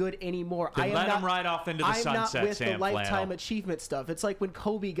not good anymore. Then let him ride off into the sunset, Sam Flannel. I'm not with the lifetime achievement stuff. It's like when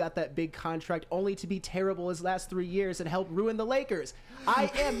Kobe got that big contract only to be terrible his last 3 years and help ruin the Lakers.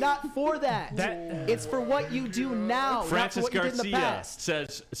 I am not for that. It's for what you do now, Francis not for what you did in the Garcia past.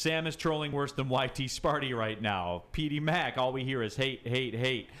 says Sam is trolling worse than YT Sparty right now. PD Mac, all we hear is hate, hate,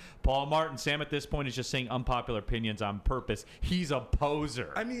 hate. Paul Martin, Sam at this point is just saying unpopular opinions on purpose. He's a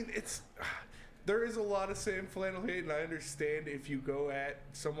poser. I mean, there is a lot of Sam Flannel hate, and I understand if you go at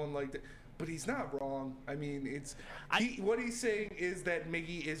someone like that, but he's not wrong. I mean, what he's saying is that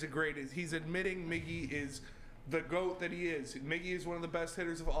Miggy is he's admitting Miggy is the GOAT that he is. Miggy is one of the best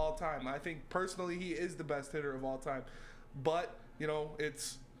hitters of all time. I think personally he is the best hitter of all time. But,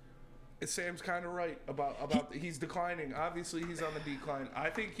 Sam's kind of right about he's declining. Obviously, he's on the decline.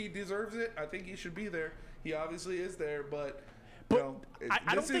 I think he deserves it. I think he should be there. He obviously is there, but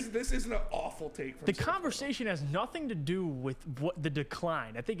I don't think this isn't an awful take from the conversation has nothing to do with what the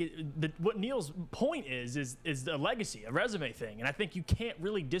decline. I think what Neil's point is a legacy, a resume thing, and I think you can't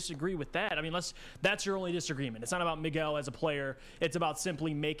really disagree with that. I mean, that's your only disagreement. It's not about Miguel as a player. It's about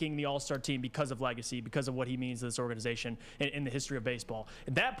simply making the All-Star team because of legacy, because of what he means to this organization in the history of baseball.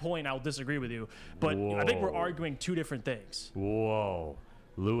 At that point, I'll disagree with you, but I think we're arguing two different things. Whoa.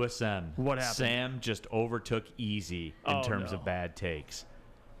 Lewis M. What happened? Sam just overtook Easy in terms of bad takes.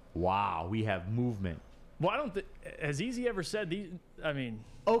 Wow, we have movement. Well, has Easy ever said these? I mean,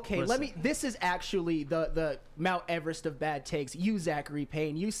 okay, this is actually the Mount Everest of bad takes. You, Zachary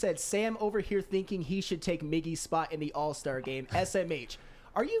Payne, you said Sam over here thinking he should take Miggy's spot in the All-Star game. SMH,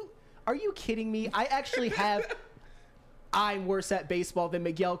 are you kidding me? I actually have. I'm worse at baseball than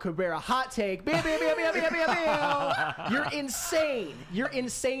Miguel Cabrera. Hot take. You're insane. You're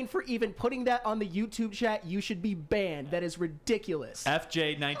insane for even putting that on the YouTube chat. You should be banned. That is ridiculous.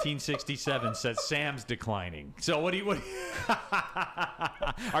 FJ 1967 says Sam's declining. So what do you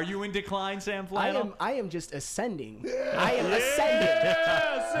are you in decline, Sam Flannel? I am just ascending. I am ascending.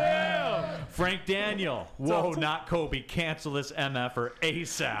 Yeah, Sam. Frank Daniel. Whoa, not Kobe. Cancel this MF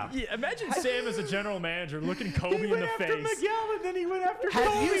ASAP. Yeah, imagine Sam as a general manager looking Kobe in the face. Miguel, and then he went after Kobe.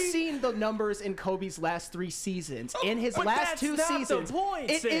 Have you seen the numbers in Kobe's last 3 seasons? In his last 2 seasons,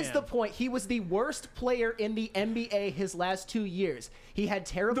 it is the point. He was the worst player in the NBA his last 2 years. He had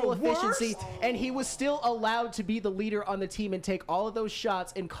terrible efficiency, and he was still allowed to be the leader on the team and take all of those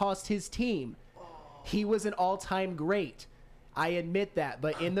shots and cost his team. He was an all-time great. I admit that,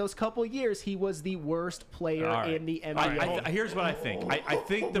 but in those couple years, he was the worst player in the NBA. Here's what I think. I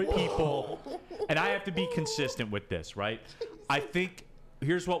think the people, and I have to be consistent with this, right? I think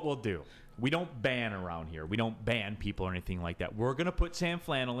here's what we'll do. We don't ban around here. We don't ban people or anything like that. We're going to put Sam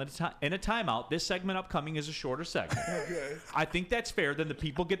Flannel in a timeout. This segment upcoming is a shorter segment. Okay. I think that's fair. Then the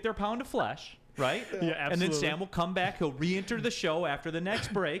people get their pound of flesh, right? Yeah, absolutely. And then Sam will come back. He'll re-enter the show after the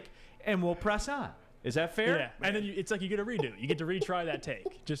next break, and we'll press on. Is that fair? Yeah, and then it's like you get a redo. You get to retry that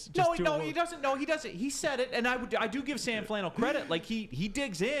take. Just no, he doesn't. No, he doesn't. He said it, and I do give Sam Flannel credit. Like he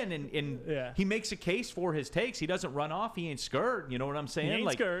digs in and he makes a case for his takes. He doesn't run off. He ain't scared. You know what I'm saying? He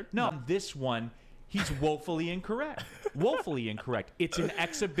ain't scared. No, this one, He's woefully incorrect. Woefully incorrect. It's an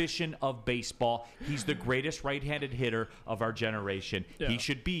exhibition of baseball. He's the greatest right-handed hitter of our generation. Yeah. He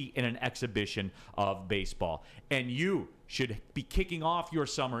should be in an exhibition of baseball. And you should be kicking off your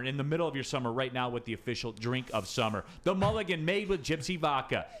summer and in the middle of your summer right now with the official drink of summer, the Mulligan made with Gypsy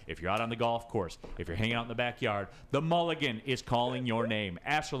Vodka. If you're out on the golf course, if you're hanging out in the backyard, the Mulligan is calling your name.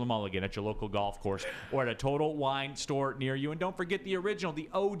 Ask for the Mulligan at your local golf course or at a Total Wine store near you. And don't forget the original, the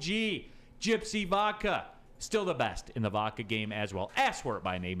OG Gypsy Vodka. Still the best in the vodka game as well. Ask for it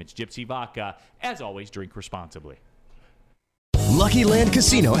by name. It's Gypsy Vodka. As always, drink responsibly. Lucky Land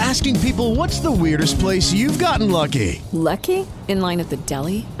Casino, asking people, what's the weirdest place you've gotten lucky? Lucky? In line at the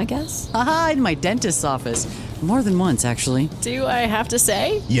deli, I guess? Aha, in my dentist's office. More than once, actually. Do I have to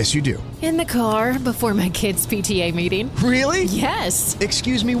say? Yes, you do. In the car before my kids' PTA meeting. Really? Yes.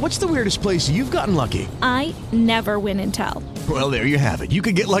 Excuse me, what's the weirdest place you've gotten lucky? I never win and tell. Well, there you have it. You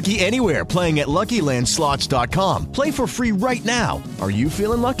can get lucky anywhere, playing at LuckyLandSlots.com. Play for free right now. Are you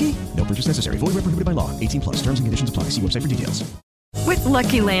feeling lucky? No purchase necessary. Void where prohibited by law. 18+. Terms and conditions apply. See website for details. With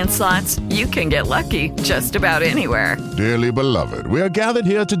Lucky Land Slots, you can get lucky just about anywhere. Dearly beloved, we are gathered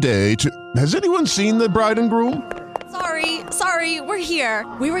here today to... Has anyone seen the bride and groom? Sorry, we're here.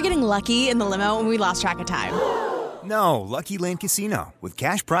 We were getting lucky in the limo and we lost track of time. No, Lucky Land Casino, with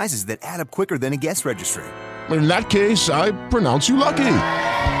cash prizes that add up quicker than a guest registry. In that case, I pronounce you lucky.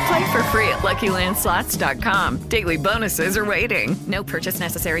 Play for free at LuckyLandSlots.com. Daily bonuses are waiting. No purchase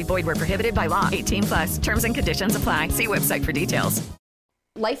necessary. Void where prohibited by law. 18+. Terms and conditions apply. See website for details.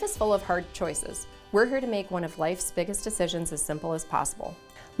 Life is full of hard choices. We're here to make one of life's biggest decisions as simple as possible.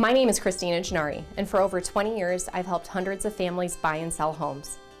 My name is Christina Gennari, and for over 20 years, I've helped hundreds of families buy and sell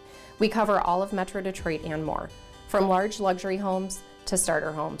homes. We cover all of Metro Detroit and more, from large luxury homes to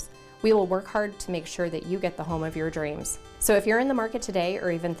starter homes. We will work hard to make sure that you get the home of your dreams. So if you're in the market today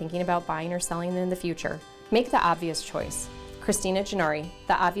or even thinking about buying or selling in the future, make the obvious choice. Christina Gennari,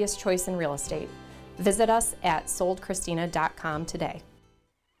 the obvious choice in real estate. Visit us at soldchristina.com today.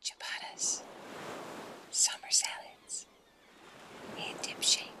 Ciabattas, summer salads, and dip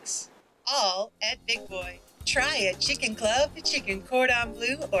shakes. All at Big Boy. Try a chicken club, chicken cordon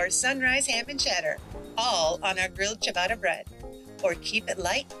bleu, or sunrise ham and cheddar. All on our grilled ciabatta bread. Or keep it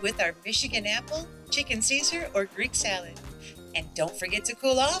light with our Michigan apple, chicken Caesar, or Greek salad. And don't forget to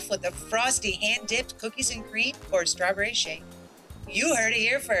cool off with a frosty hand-dipped cookies and cream or strawberry shake. You heard it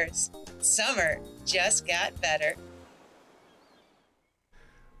here first. Summer just got better.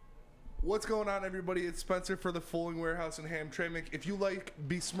 What's going on, everybody? It's Spencer for the Fulling Warehouse in Hamtramck. If you like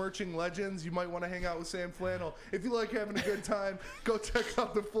besmirching legends, you might want to hang out with Sam Flannel. If you like having a good time, go check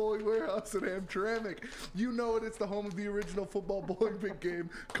out the Fulling Warehouse in Hamtramck. You know it. It's the home of the original football bowling big game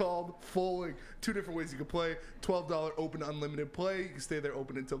called Fulling. 2 different ways you can play. $12 open unlimited play. You can stay there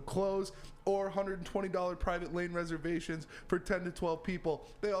open until close. Or $120 private lane reservations for 10 to 12 people.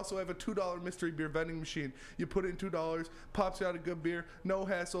 They also have a $2 mystery beer vending machine. You put in $2, pops you out a good beer. No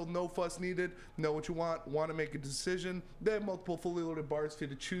hassle, no fuss needed. Know what you want to make a decision. They have multiple fully loaded bars for you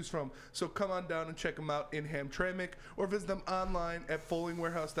to choose from. So come on down and check them out in Hamtramck or visit them online at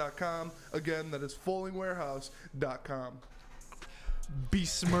FullingWarehouse.com. Again, that is FullingWarehouse.com.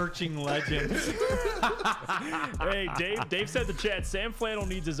 Besmirching legends. Hey, Dave said in the chat, Sam Flannel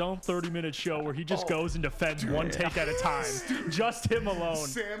needs his own 30-minute show where he just goes and defends one take at a time. Just him alone.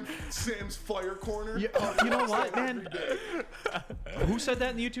 Sam's fire corner. You know what, man? Who said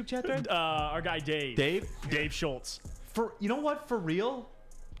that in the YouTube chat thread? Our guy Dave. Dave Schultz. You know what? For real?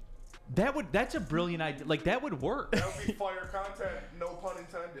 That's a brilliant idea. Like, that would work. That would be fire content, no pun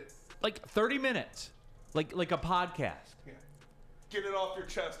intended. Like 30 minutes. Like a podcast. Yeah. Get it off your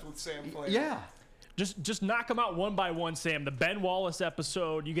chest with Sam Flannel. Yeah. Just knock them out one by one, Sam. The Ben Wallace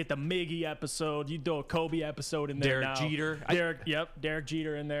episode, you get the Miggy episode, you do a Kobe episode in there Derek now. Jeter. Derek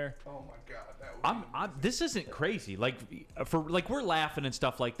Jeter in there. Oh my God, this isn't crazy. Like we're laughing and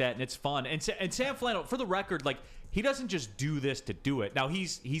stuff like that, and it's fun. And Sam Flannel, for the record, like, he doesn't just do this to do it. Now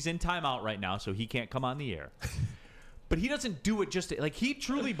he's in timeout right now, so he can't come on the air. But he doesn't do it just to, like, he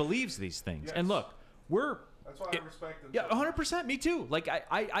truly believes these things. Yes. And look, that's why I respect him. Yeah, 100%. Me too. Like,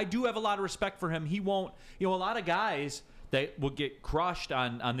 I do have a lot of respect for him. He won't, a lot of guys that will get crushed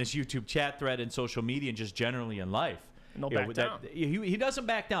on this YouTube chat thread and social media and just generally in life. And they'll back down. He doesn't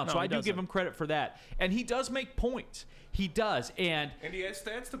back down, No, so I do doesn't. give him credit for that. And he does make points. He does. And he has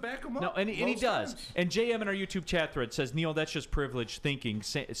stats to back him up. No, and he does. And JM in our YouTube chat thread says, Neil, that's just privileged thinking.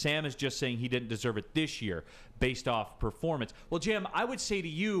 Sam is just saying he didn't deserve it this year based off performance. Well, JM, I would say to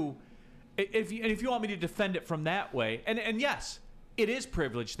you, if you want me to defend it from that way, and yes, it is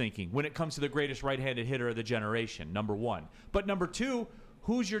privileged thinking when it comes to the greatest right-handed hitter of the generation, number one. But number two,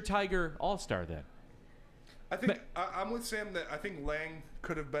 who's your Tiger All-Star then? I think I'm with Sam that I think Lang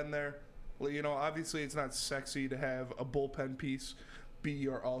could have been there. Well, you know, obviously it's not sexy to have a bullpen piece be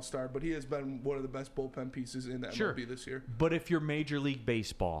your all-star, but he has been one of the best bullpen pieces in the MLB this year. But if you're Major League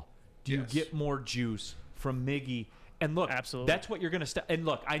Baseball, do you get more juice from Miggy? And look, that's what you're going to and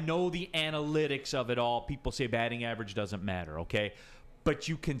look, I know the analytics of it all. People say batting average doesn't matter, okay? But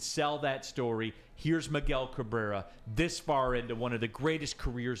you can sell that story. Here's Miguel Cabrera, this far into one of the greatest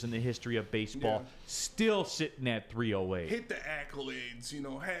careers in the history of baseball, still sitting at 308. Hit the accolades, you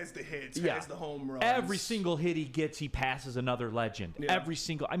know, has the hits, has the home runs. Every single hit he gets, he passes another legend. Yeah. Every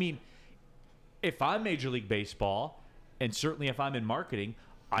single, I mean, if I'm Major League Baseball, and certainly if I'm in marketing,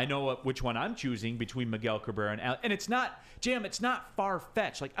 I know which one I'm choosing between Miguel Cabrera and it's not, Jam, it's not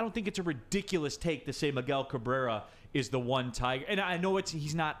far-fetched. Like, I don't think it's a ridiculous take to say Miguel Cabrera is the one Tiger. And I know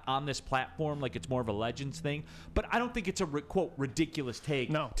he's not on this platform, like it's more of a Legends thing, but I don't think it's a, quote, ridiculous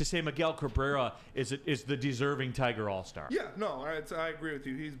take to say Miguel Cabrera is the deserving Tiger All-Star. Yeah, no, I agree with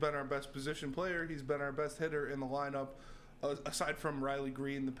you. He's been our best position player. He's been our best hitter in the lineup, aside from Riley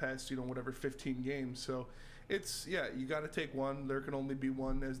Green the past, 15 games. So it's, you got to take one. There can only be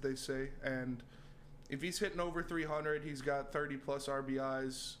one, as they say. And if he's hitting over 300, he's got 30-plus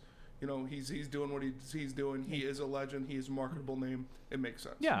RBIs. You know, he's doing what he's doing. He is a legend. He is a marketable name. It makes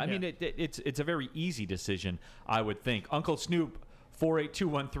sense. Yeah, I mean, it's a very easy decision, I would think. Uncle Snoop,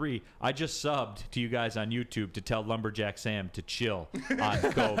 48213, I just subbed to you guys on YouTube to tell Lumberjack Sam to chill on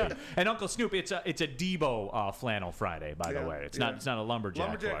Kobe. And Uncle Snoop, it's a Debo flannel Friday, by the way. It's not a Lumberjack.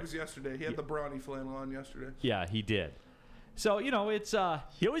 Lumberjack was yesterday. He had the Brawny flannel on yesterday. Yeah, he did. So, it's...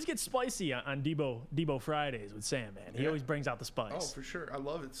 he always gets spicy on Debo Fridays with Sam, man. He always brings out the spice. Oh, for sure. I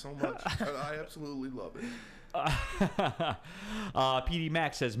love it so much. I absolutely love it. PD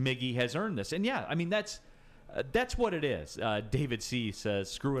Max says Miggy has earned this. And, yeah, I mean, that's what it is. David C. says,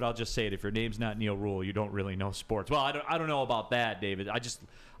 screw it, I'll just say it. If your name's not Neil Rule, you don't really know sports. Well, I don't know about that, David. I just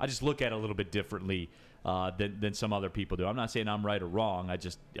look at it a little bit differently than some other people do. I'm not saying I'm right or wrong. I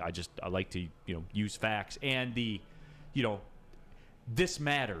like to, use facts. And this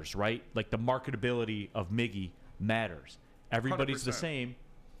matters, right? Like the marketability of Miggy matters. Everybody's 100%. the same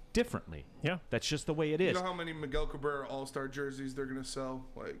differently. Yeah. That's just the way it is. You know how many Miguel Cabrera All-Star jerseys they're going to sell?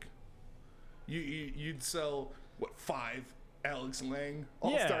 Like, you'd sell, 5 Alex Lang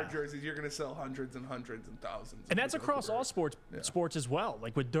All-Star jerseys. You're going to sell hundreds and hundreds and thousands. And that's across all sports as well.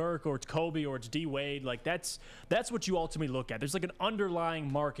 Like with Dirk or it's Kobe or it's D Wade. Like that's what you ultimately look at. There's like an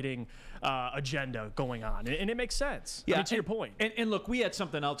underlying marketing agenda going on, and it makes sense. Yeah, to your point. And look, we had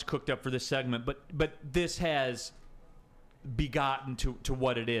something else cooked up for this segment, but this has begotten to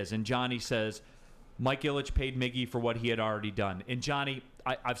what it is. And Johnny says Mike Ilitch paid Miggy for what he had already done. And Johnny,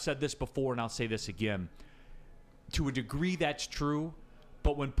 I've said this before, and I'll say this again. To a degree, that's true.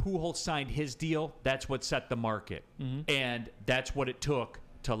 But when Pujols signed his deal, that's what set the market. Mm-hmm. And that's what it took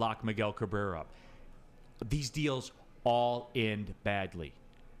to lock Miguel Cabrera up. These deals all end badly.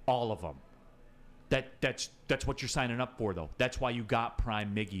 All of them. That's what you're signing up for, though. That's why you got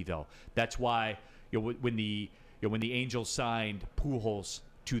Prime Miggy, though. That's why when the Angels signed Pujols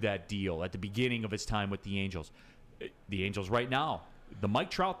to that deal at the beginning of his time with the Angels right now, the Mike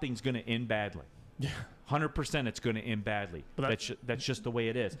Trout thing's going to end badly. Yeah. 100% it's going to end badly. That's just the way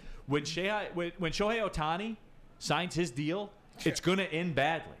it is. When Shohei Ohtani signs his deal, it's going to end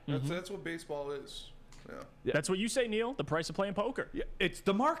badly. That's what baseball is. Yeah. That's what you say, Neil. The price of playing poker. Yeah, it's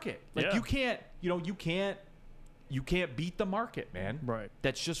the market. Like you can't beat the market, man. Right.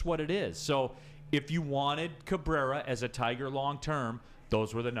 That's just what it is. So if you wanted Cabrera as a Tiger long term,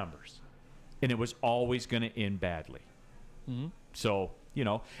 those were the numbers, and it was always going to end badly. Mm-hmm. So.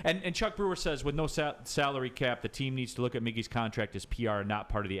 And Chuck Brewer says, with no salary cap, the team needs to look at Miggy's contract as PR and not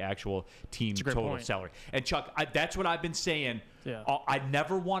part of the actual team total salary. And Chuck, that's what I've been saying. Yeah. I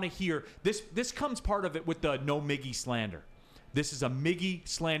never want to hear this. This comes part of it with the no Miggy slander. This is a Miggy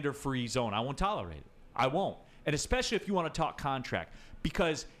slander-free zone. I won't tolerate it. I won't. And especially if you want to talk contract.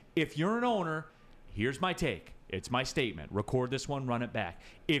 Because if you're an owner, here's my take. It's my statement. Record this one, run it back.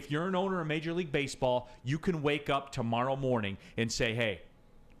 If you're an owner of Major League Baseball, you can wake up tomorrow morning and say, hey,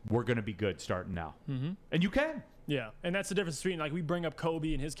 we're going to be good starting now. Mm-hmm. And you can. Yeah, and that's the difference between, like, we bring up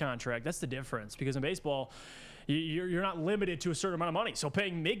Kobe and his contract. That's the difference, because in baseball, you're not limited to a certain amount of money. So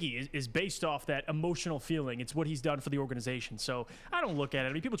paying Miggy is based off that emotional feeling. It's what he's done for the organization. So I don't look at it.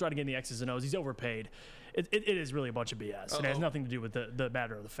 I mean, people try to get in the X's and O's. He's overpaid. It is really a bunch of BS. And it has nothing to do with the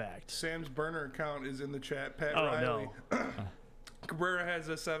matter of the fact. Sam's burner account is in the chat. Pat Riley. No. Cabrera has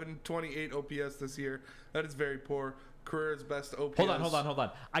a 728 OPS this year. That is very poor. Cabrera's best OPS. Hold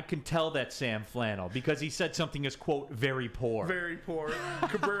on. I can tell that's Sam Flannel because he said something as, quote, very poor. Very poor.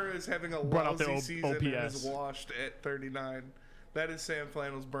 Cabrera is having a Brought up the lousy season and OPS. is washed at 39. That is Sam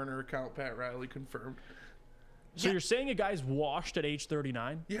Flannel's burner account, Pat Riley confirmed. So you're saying a guy's washed at age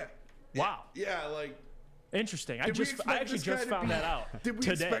 39? Yeah. Wow. Yeah, like... Interesting. I Did we actually expect this guy just to found be- that out Did we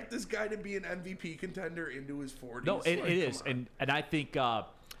today. expect this guy to be an MVP contender into his 40s? No, it Like, is. come on. And I think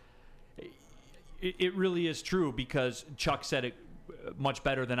it really is true because Chuck said it much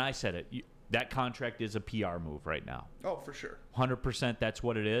better than I said it. That contract is a PR move right now. Oh, for sure. 100% that's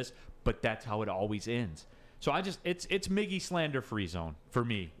what it is, but that's how it always ends. So it's Miggy slander free zone for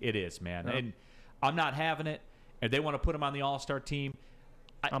me. It is, man. Yep. And I'm not having it. And they want to put him on the All-Star team.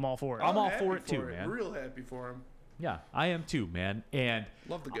 I'm all for it. I'm all happy for it too, man. Real happy for him. Yeah, I am too, man. And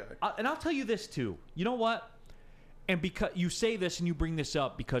Love the guy. and I'll tell you this too. You know what? And because you say this and you bring this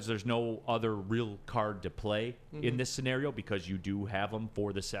up because there's no other real card to play in this scenario because you do have him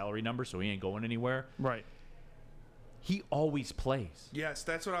for the salary number, so he ain't going anywhere. Right. He always plays. Yes,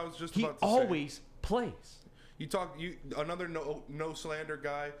 that's what I was just He about to say. always plays. Another no slander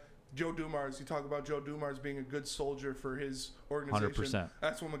guy, Joe Dumars. You talk about Joe Dumars being a good soldier for his organization. 100%.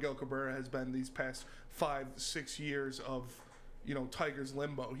 That's what Miguel Cabrera has been these past 5-6 years of, Tigers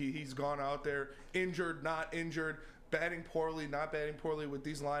limbo. He's gone out there injured, not injured, batting poorly, not batting poorly with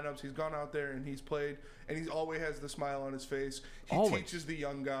these lineups. He's gone out there and he's played, and he always has the smile on his face. He Always. teaches the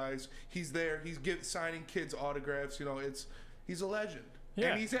young guys. He's there. He's signing kids autographs. He's a legend.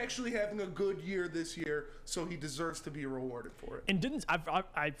 Yeah. And he's actually having a good year this year, so he deserves to be rewarded for it. And didn't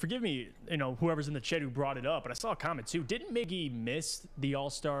I forgive me, whoever's in the chat who brought it up, but I saw a comment too. Didn't Miggy miss the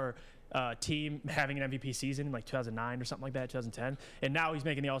All-Star team having an MVP season in like 2009 or something like that, 2010? And now he's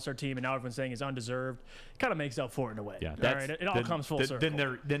making the All-Star team, and now everyone's saying he's undeserved. Kind of makes up for it in a way. Yeah, all right? It all comes full circle.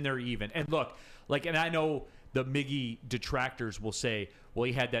 Then they're even. And look, and I know the Miggy detractors will say, well,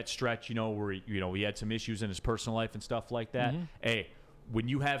 he had that stretch, where he had some issues in his personal life and stuff like that. Mm-hmm. Hey, when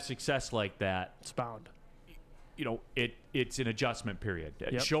you have success like that, it's bound. It's an adjustment period.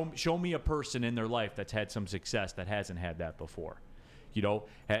 Yep. Show me a person in their life that's had some success that hasn't had that before.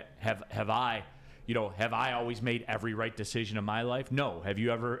 Have I always made every right decision in my life? No. Have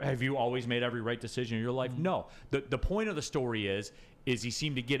you always made every right decision in your life? No. The point of the story is he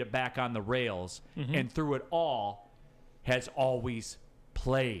seemed to get it back on the rails, and through it all has always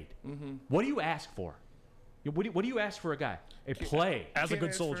played. What do you ask for? What do you ask for a guy? Play. As a good Can't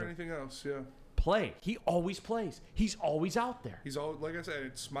ask for soldier. anything else, yeah. Play. He always plays. He's always out there. He's all, like I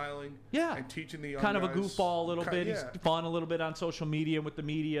said, smiling. Yeah. And teaching the young Kind of a guys. goofball a little bit. Yeah. He's fun a little bit on social media with the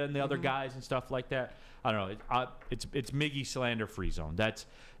media and the other guys and stuff like that. I don't know. It's Miggy slander free zone. That's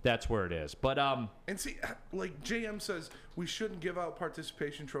where it is. But And see, like JM says, we shouldn't give out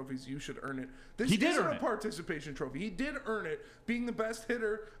participation trophies. You should earn it. This He did isn't earn a it. participation trophy. He did earn it, being the best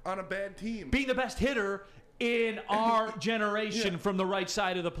hitter on a bad team. being the best hitter in our generation from the right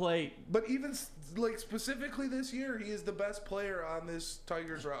side of the plate. But even like specifically this year, he is the best player on this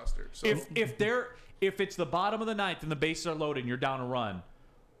Tigers roster. So If it's the bottom of the ninth and the bases are loaded and you're down a run,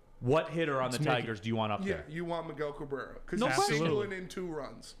 what hitter on the Tigers do you want up there? you want Miguel Cabrera because No he's question. singling in 2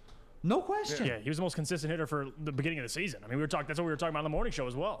 runs. No question. Yeah, he was the most consistent hitter for the beginning of the season. I mean, that's what we were talking about on the morning show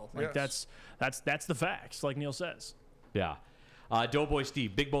as well. Like Yes. that's the facts, like Neil says. Yeah. Doughboy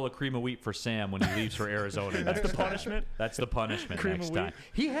Steve, big bowl of cream of wheat for Sam when he leaves for Arizona. That's next the time. punishment? That's the punishment Cream next of time. wheat?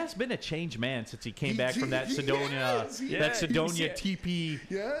 He has been a changed man since he came back from that he Sedona, has. He that has. Sedona TP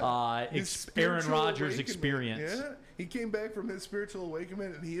His Aaron spiritual Rodgers awakening. experience. Yeah, he came back from his spiritual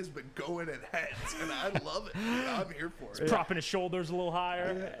awakening and he has been going at heads, and I love it. I'm here for it. Propping his shoulders a little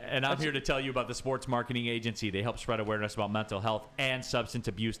higher. And I'm here to tell you about the Sports Marketing Agency. They help spread awareness about mental health and substance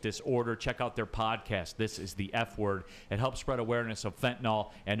abuse disorder. Check out their podcast, This is the F Word. It helps spread awareness of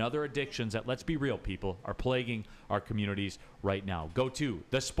fentanyl and other addictions that, let's be real, people, are plaguing our communities right now. Go to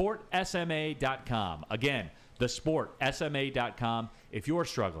thesportsma.com. Again, thesportsma.com if you're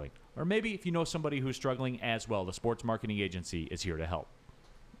struggling. Or maybe if you know somebody who's struggling as well, the Sports Marketing Agency is here to help.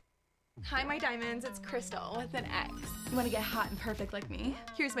 Hi, my diamonds. It's Crystal with an X. You want to get hot and perfect like me?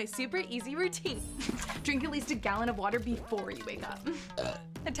 Here's my super easy routine. Drink at least a gallon of water before you wake up.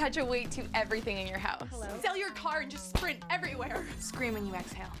 Attach a weight to everything in your house. Hello? Sell your car and just sprint everywhere. Scream when you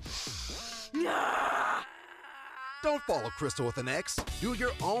exhale. Don't follow Crystal with an X. Do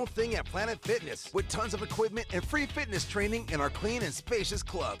your own thing at Planet Fitness with tons of equipment and free fitness training in our clean and spacious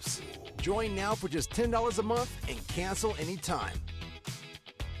clubs. Join now for just $10 a month and cancel anytime.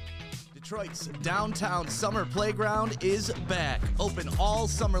 Detroit's downtown summer playground is back. Open all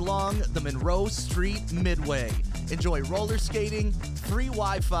summer long, the Monroe Street Midway. Enjoy roller skating, free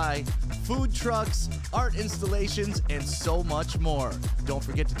Wi-Fi, food trucks, art installations, and so much more. Don't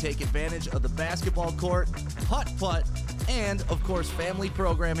forget to take advantage of the basketball court, putt-putt, and, of course, family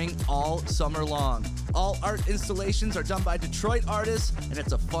programming all summer long. All art installations are done by Detroit artists, and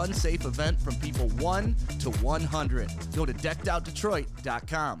it's a fun, safe event from people 1 to 100. Go to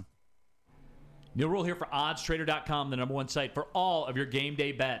deckedoutdetroit.com. Neil Rule here for OddsTrader.com, the #1 site for all of your game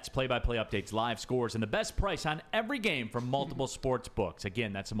day bets, play-by-play updates, live scores, and the best price on every game from multiple sports books.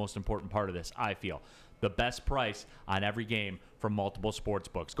 Again, that's the most important part of this, I feel. The best price on every game from multiple sports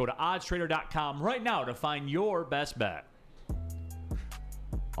books. Go to OddsTrader.com right now to find your best bet.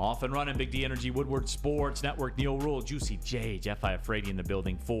 Off and running, Big D Energy, Woodward Sports Network, Neil Rule, Juicy J, Jeff Iafrate in the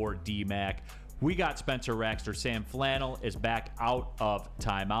building for D-Mac. We got Spencer Raxter. Sam Flannel is back out of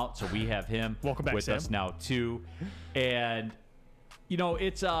timeout, so we have him back, with Sam. us now too. And you know,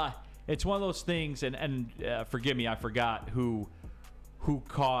 it's one of those things. And forgive me, I forgot who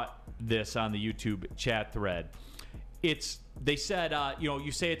caught this on the YouTube chat thread. They said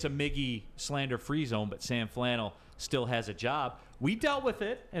you say it's a Miggy slander-free zone, but Sam Flannel still has a job. We dealt with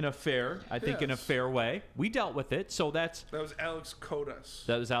it in a fair way. We dealt with it, so that was Alex Kodas.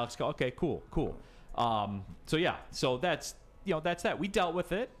 That was Alex. Okay, cool. So that's that. We dealt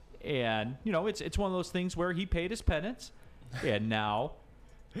with it, and it's one of those things where he paid his penance, and now,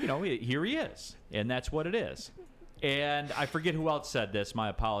 here he is, and that's what it is. And I forget who else said this. My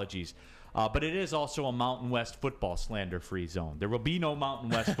apologies. But it is also a Mountain West football slander-free zone. There will be no Mountain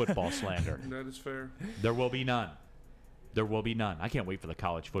West football slander. That is fair. There will be none. There will be none. I can't wait for the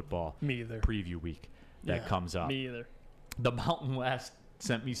college football preview week that comes up. Me either. The Mountain West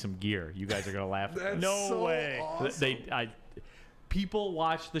sent me some gear. You guys are going to laugh. That's no so way. Awesome. People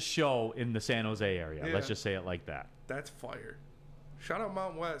watch the show in the San Jose area. Yeah. Let's just say it like that. That's fire. Shout out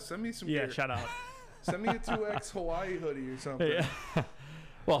Mountain West. Send me some gear. Yeah, shout out. Send me a 2X Hawaii hoodie or something. Yeah.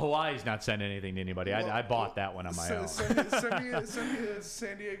 Well, Hawaii's not sending anything to anybody. I bought that one on my own. Send me a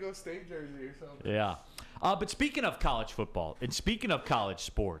San Diego State jersey or something. Yeah. But speaking of college football and speaking of college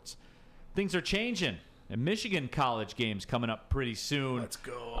sports, things are changing. And Michigan college games coming up pretty soon. Let's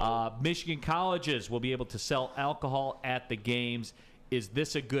go. Michigan colleges will be able to sell alcohol at the games. Is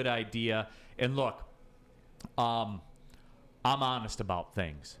this a good idea? And look, I'm honest about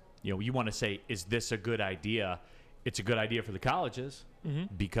things. You want to say, is this a good idea? It's a good idea for the colleges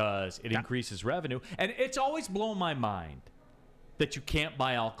because it increases revenue. And it's always blown my mind that you can't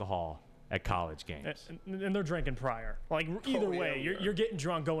buy alcohol at college games. And they're drinking prior. Like, either way, you're getting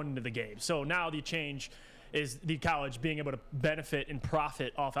drunk going into the game. So now the change is the college being able to benefit and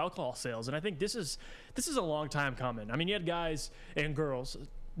profit off alcohol sales. And I think this is a long time coming. I mean, you had guys and girls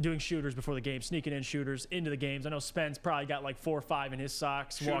doing shooters before the game, sneaking in shooters into the games. I know Spence probably got like 4 or 5 in his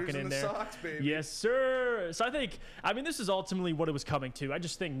socks, shooters walking in there. Socks, baby. Yes, sir. So I mean, this is ultimately what it was coming to. I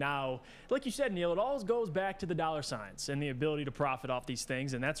just think now, like you said, Neil, it all goes back to the dollar signs and the ability to profit off these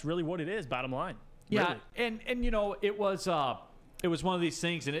things, and that's really what it is, bottom line. Yeah, really. and it was one of these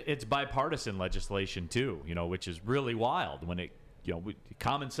things, and it's bipartisan legislation too, which is really wild when it,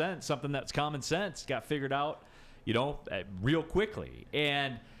 common sense, something that's common sense got figured out, real quickly.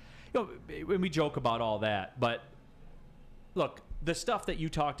 And, when we joke about all that, but look, the stuff that you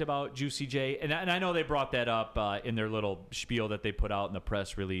talked about, Juicy J, and I know they brought that up in their little spiel that they put out in the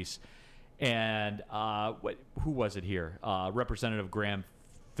press release. And who was it here? Representative Graham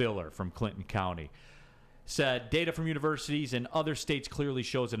Filler from Clinton County said data from universities and other states clearly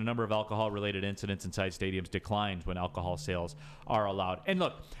shows that a number of alcohol-related incidents inside stadiums declines when alcohol sales are allowed. And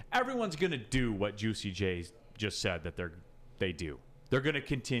look, everyone's going to do what Juicy J just said that they do. They're going to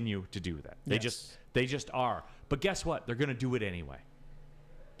continue to do that. They just are. But guess what? They're going to do it anyway.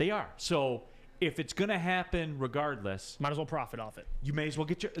 They are. So if it's going to happen regardless, might as well profit off it. You may as well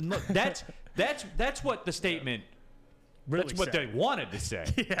get your. And look, that's what the statement. Really that's what said. they wanted to say.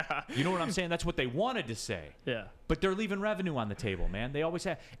 Yeah. You know what I'm saying? That's what they wanted to say. Yeah. But they're leaving revenue on the table, man. They always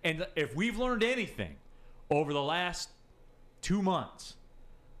have. And if we've learned anything over the last 2 months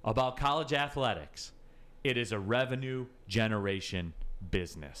about college athletics, it is a revenue generation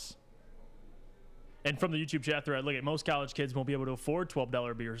business. And from the YouTube chat thread, look at most college kids won't be able to afford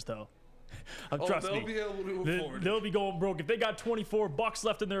 $12 beers, though. Trust they'll me. be able to afford They'll be going broke. If they got $24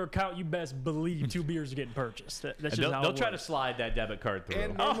 left in their account, you best believe 2 beers are getting purchased. That's just how they'll it try to works. slide that debit card through.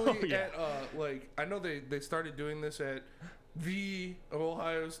 And normally at I know they started doing this at the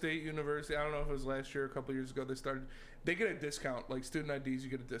Ohio State University. I don't know if it was last year or a couple years ago. They get a discount, like student IDs. You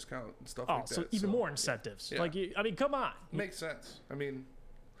get a discount and stuff like that. So even more incentives. Yeah. Like, I mean, come on. Makes sense. I mean,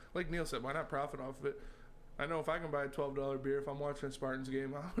 like Neil said, why not profit off of it? I know if I can buy a $12 beer if I'm watching a Spartans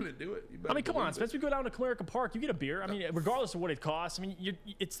game, I'm going to do it. I mean, come on, Spence. We go down to Comerica Park, you get a beer. I mean, regardless of what it costs. I mean,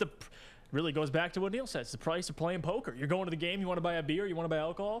 really goes back to what Neil says. It's the price of playing poker. You're going to the game, you want to buy a beer, you want to buy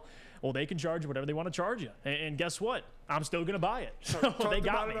alcohol, well, they can charge you whatever they want to charge you. And guess what? I'm still going to buy it. So they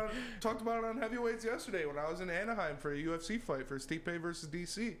got me. Talked about it on Heavyweights yesterday when I was in Anaheim for a UFC fight for Stipe versus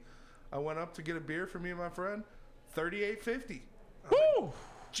DC. I went up to get a beer for me and my friend, $38.50. Woo!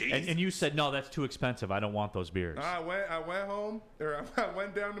 Jeez. And you said, no, that's too expensive. I don't want those beers. I went home, or I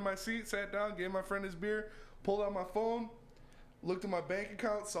went down to my seat, sat down, gave my friend his beer, pulled out my phone, looked at my bank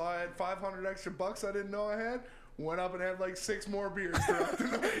account, saw I had $500 extra bucks I didn't know I had. Went up and had like 6 more beers throughout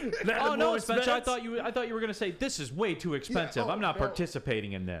the night. Oh no, Spencer! I thought you were going to say this is way too expensive. I'm not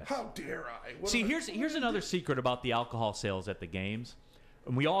participating in this. How dare I? See, here's another secret about the alcohol sales at the games,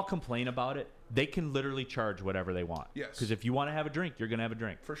 and we all complain about it. They can literally charge whatever they want. Yes. Because if you want to have a drink, you're going to have a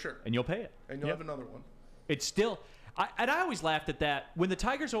drink for sure, and you'll pay it, and you'll have another one. It's still, I always laughed at that when the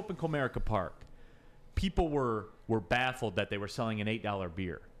Tigers opened Comerica Park. People were baffled that they were selling an $8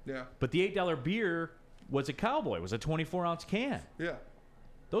 beer. Yeah. But the $8 beer was a Cowboy. It was a 24-ounce can. Yeah.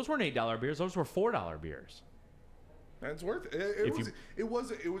 Those weren't $8 beers. Those were $4 beers. That's worth it. It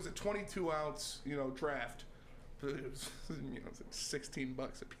was a 22-ounce, draft. It was, it's like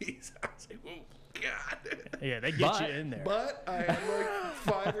 $16 a piece. I was like, oh God. Yeah, they get you in there. But I had like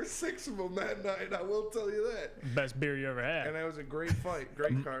 5 or 6 of them that night. I will tell you that. Best beer you ever had. And that was a great fight.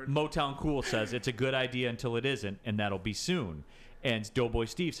 Great card. Motown Cool says it's a good idea until it isn't, and that'll be soon. And Doughboy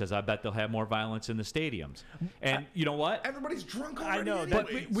Steve says, I bet they'll have more violence in the stadiums. And you know what? Everybody's drunk already. I know. But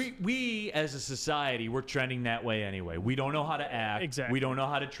we as a society, we're trending that way anyway. We don't know how to act. Exactly. We don't know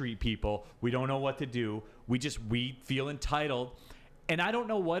how to treat people. We don't know what to do. We feel entitled. And I don't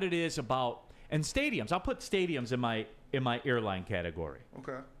know what it is about. And stadiums, I'll put stadiums in my airline category.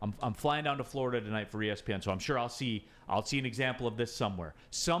 Okay. I'm flying down to Florida tonight for ESPN, so I'm sure I'll see an example of this somewhere.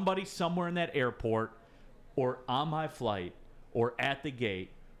 Somebody somewhere in that airport or on my flight or at the gate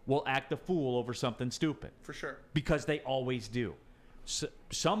will act a fool over something stupid. For sure. Because they always do.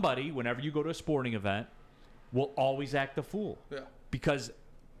 Somebody, whenever you go to a sporting event, will always act the fool. Yeah. Because,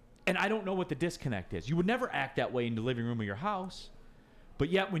 and I don't know what the disconnect is. You would never act that way in the living room of your house. But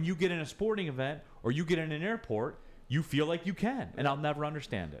yet when you get in a sporting event or you get in an airport, you feel like you can. And I'll never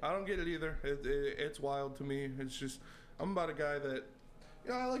understand it. I don't get it either. It's wild to me. It's just, I'm about a guy that,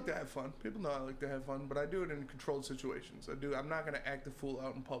 I like to have fun. People know I like to have fun, but I do it in controlled situations. I'm not going to act a fool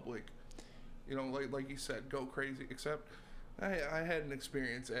out in public. Like you said, go crazy. Except I had an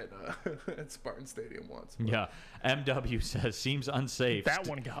experience at Spartan Stadium once. But. Yeah. MW says, seems unsafe. That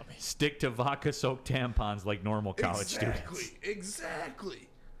one got me. Stick to vodka-soaked tampons like normal college students. Exactly.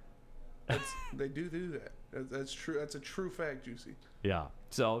 They do that. That's true. That's a true fact, Juicy. Yeah.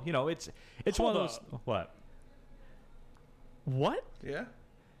 So, it's Hold one of those. up. What? What? Yeah.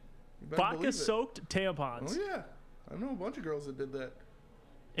 Vodka-soaked tampons. Oh, yeah. I know a bunch of girls that did that.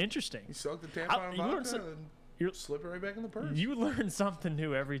 Interesting. You soak the tampon in vodka and slip it right back in the purse. You learn something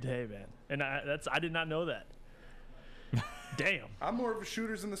new every day, man. And I did not know that. Damn. I'm more of a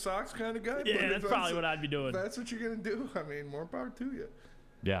shooters in the socks kind of guy. Yeah, that's probably what I'd be doing. If that's what you're going to do, more power to you.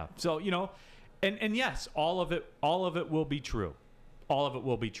 Yeah. So, and yes, all of it will be true. All of it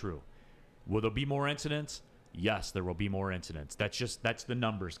will be true. Will there be more incidents? Yes, there will be more incidents. That's the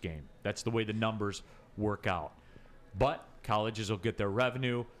numbers game. That's the way the numbers work out. But colleges will get their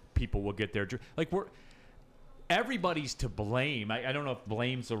revenue. People will get their everybody's to blame. I don't know if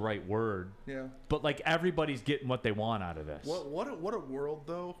blame's the right word. Yeah. But everybody's getting what they want out of this. What a world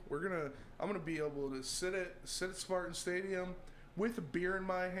though. I'm gonna be able to sit at Spartan Stadium with a beer in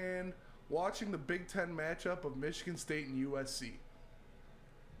my hand, watching the Big Ten matchup of Michigan State and USC.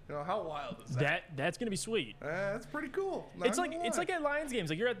 How wild is that? That's gonna be sweet. That's pretty cool. It's like at Lions games.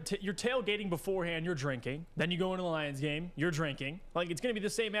 Like you're tailgating beforehand. You're drinking. Then you go into the Lions game. You're drinking. It's gonna be the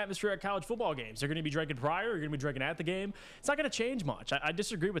same atmosphere at college football games. They're gonna be drinking prior. You're gonna be drinking at the game. It's not gonna change much. I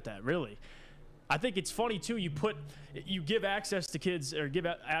disagree with that. Really. I think it's funny too. You give access to kids or give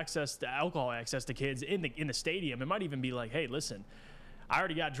alcohol access to kids in the stadium. It might even be like, hey, listen. I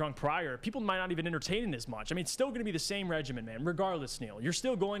already got drunk prior. People might not even entertain it as much. It's still going to be the same regimen, man. Regardless, Neil, you're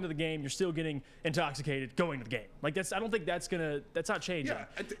still going to the game. You're still getting intoxicated going to the game. I don't think that's not changing.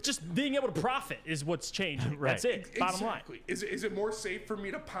 Yeah, just being able to profit is what's changing. Right. That's it. Bottom line. Is it more safe for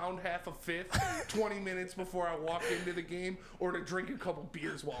me to pound half a fifth 20 minutes before I walk into the game, or to drink a couple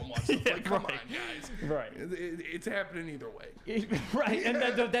beers while I'm watching? Come on, guys. Right. It's happening either way. Right. And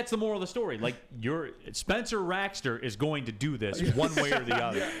that's the moral of the story. Spencer Raxter is going to do this one way or the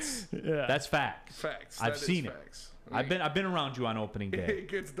other. Yes. Yeah. That's facts. Facts. I've seen it. Facts. I've been around you on opening day. It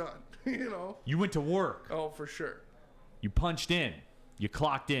gets done. You went to work. Oh, for sure. You punched in. You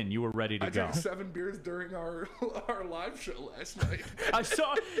clocked in. You were ready to go. I drank 7 beers during our live show last night. I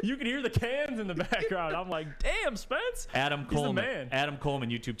saw you could hear the cans in the background. I'm like, damn, Spence. Adam He's Coleman. the man. Adam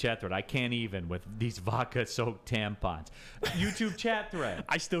Coleman, YouTube chat thread. I can't even with these vodka-soaked tampons. YouTube chat thread.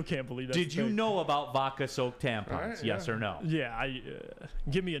 I still can't believe that. Did you know about vodka-soaked tampons? Right, yes or no? Yeah,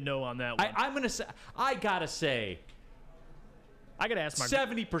 give me a no on that one. I'm gonna say. I gotta say. I gotta ask my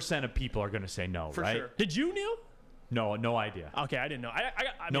 70% of people are gonna say no. for right? sure. Did you, Neil? No idea. Okay, I didn't know.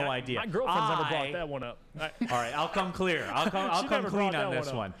 No idea. My girlfriend's never brought that one up. All right, I'll come clear. I'll come never clean brought on that this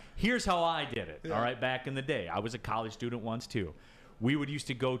one up. one. Here's how I did it. All right, back in the day, I was a college student once too. We would used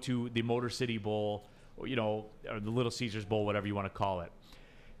to go to the Motor City Bowl, or the Little Caesars Bowl, whatever you want to call it.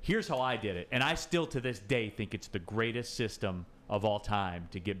 Here's how I did it, and I still to this day think it's the greatest system of all time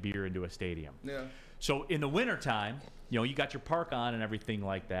to get beer into a stadium. Yeah. So in the wintertime, you got your park on and everything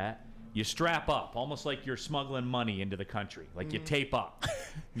like that. You strap up, almost like you're smuggling money into the country. Like you tape up,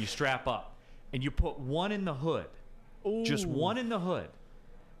 you strap up, and you put one in the hood, just one in the hood,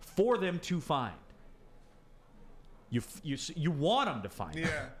 for them to find. You want them to find it.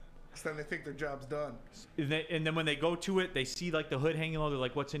 Yeah, because then they think their job's done. And then when they go to it, they see like the hood hanging low. They're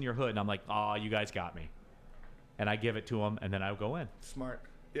like, "What's in your hood?" And I'm like, "Oh, you guys got me." And I give it to them, and then I go in. Smart.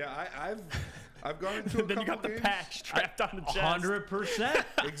 Yeah, I've gone into a then couple you got the games. patch strapped on the chest. 100%.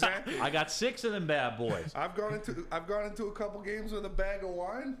 Exactly. I got 6 of them bad boys. I've gone into a couple games with a bag of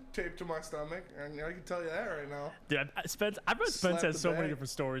wine taped to my stomach, and I can tell you that right now. Dude, I bet Spence Slap has the so many bag. different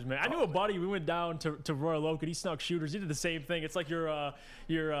stories, man. I knew a buddy. We went down to Royal Oak, and he snuck shooters. He did the same thing. It's like your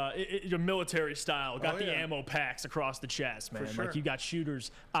military style. Got the ammo packs across the chest, man. sure. Like you got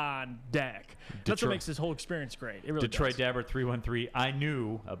shooters on deck. That's what makes this whole experience great. It really Detroit does. Dabber 313. I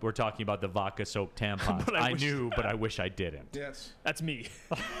knew we're talking about the vodka soaked tampons. But I knew, but I wish I didn't. Yes. That's me.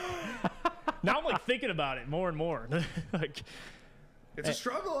 Now I'm like thinking about it more and more. Like It's a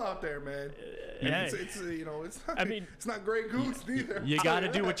struggle out there, man. Yeah. It's not Grey Goose neither. You got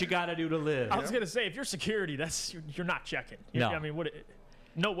to do what you got to do to live. I was gonna say, if you're security, you're not checking. No. I mean,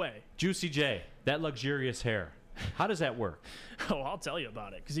 no way. Juicy J, that luxurious hair. How does that work? Oh, I'll tell you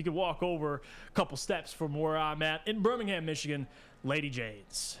about it. Because you can walk over a couple steps from where I'm at in Birmingham, Michigan. Lady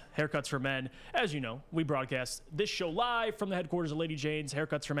Jane's Haircuts for Men. As you know, we broadcast this show live from the headquarters of Lady Jane's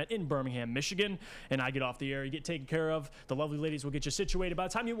Haircuts for Men in Birmingham, Michigan. And I get off the air, you get taken care of. The lovely ladies will get you situated. By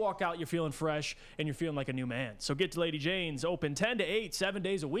the time you walk out, you're feeling fresh and you're feeling like a new man. So get to Lady Jane's, open 10 to 8, 7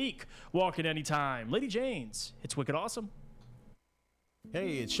 days a week. Walk in anytime. Lady Jane's, it's wicked awesome.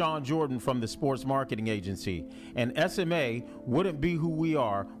 Hey, it's Sean Jordan from the Sports Marketing Agency, and SMA wouldn't be who we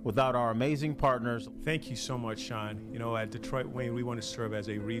are without our amazing partners. Thank you so much, Sean. At Detroit Wayne, we want to serve as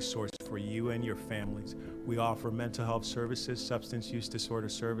a resource for you and your families. We offer mental health services, substance use disorder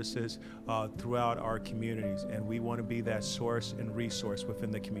services throughout our communities, and we want to be that source and resource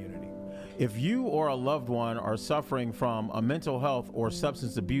within the community. If you or a loved one are suffering from a mental health or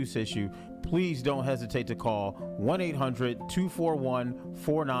substance abuse issue, please don't hesitate to call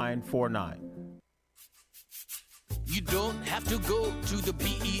 1-800-241-4949. You don't have to go to the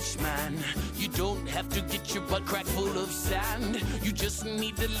beach, man. You don't have to get your butt crack full of sand. You just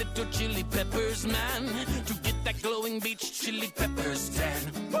need a little chili peppers, man, to get that glowing beach chili peppers tan.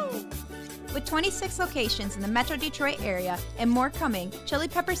 Woo! With 26 locations in the Metro Detroit area and more coming, Chili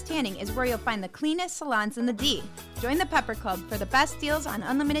Peppers Tanning is where you'll find the cleanest salons in the D. Join the Pepper Club for the best deals on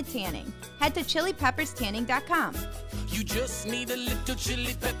unlimited tanning. Head to chilipepperstanning.com. You just need a little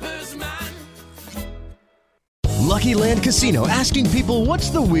chili peppers, man. Lucky Land Casino, asking people, what's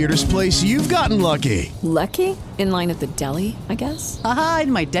the weirdest place you've gotten lucky? Lucky? In line at the deli, I guess? Aha,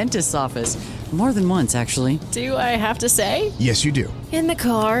 in my dentist's office. More than once, actually. Do I have to say? Yes, you do. In the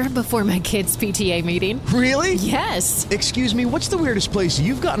car before my kids' PTA meeting. Really? Yes. Excuse me, what's the weirdest place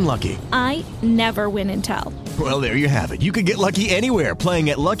you've gotten lucky? I never win and tell. Well, there you have it. You can get lucky anywhere, playing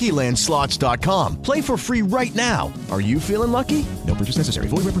at LuckyLandSlots.com. Play for free right now. Are you feeling lucky? No purchase necessary.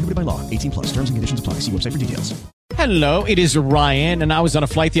 Void where prohibited by law. 18+. Terms and conditions apply. See website for details. Hello, it is Ryan, and I was on a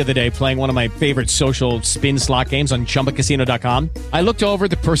flight the other day playing one of my favorite social spin slot games on ChumbaCasino.com. I looked over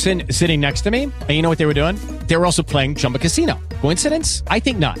at the person sitting next to me, and you know what they were doing? They were also playing Chumba Casino. Coincidence? I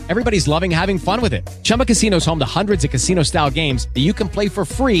think not. Everybody's loving having fun with it. Chumba Casino is home to hundreds of casino-style games that you can play for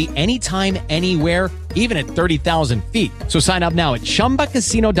free anytime, anywhere, even at 30,000 feet. So sign up now at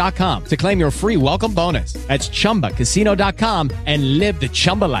ChumbaCasino.com to claim your free welcome bonus. That's ChumbaCasino.com and live the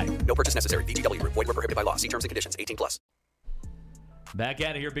Chumba life. No purchase necessary. VGW. Void where prohibited by law. See terms and conditions. 18+. Back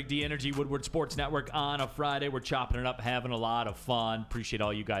at it here, Big D Energy, Woodward Sports Network on a Friday. We're chopping it up, having a lot of fun. Appreciate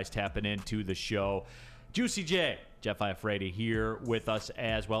all you guys tapping into the show. Juicy J, Jeff Iafredi here with us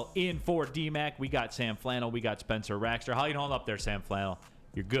as well. In for DMAC, we got Sam Flannel, we got Spencer Raxter. How you holding up there, Sam Flannel?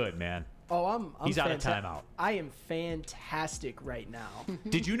 You're good, man. Oh, I'm He's out of timeout. I am fantastic right now.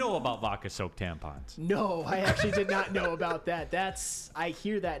 Did you know about vodka soaked tampons? No, I actually did not know about that. I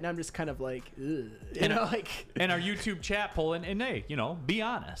hear that and I'm just kind of like, ugh. And our YouTube chat poll, and hey, be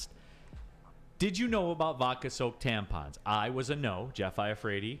honest. Did you know about vodka soaked tampons? I was a no. Jeff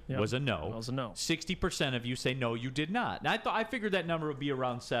Iafredi was a no. I was a no. 60% of you say no, you did not. And I figured that number would be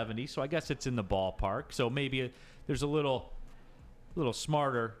around 70, so I guess it's in the ballpark. So maybe there's a little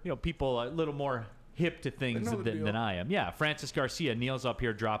smarter, people a little more hip to things than I am. Yeah, Francis Garcia, Neil's up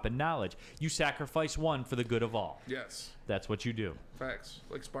here dropping knowledge. You sacrifice one for the good of all. Yes. That's what you do. Facts.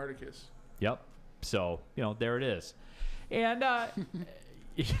 Like Spartacus. Yep. So, there it is. And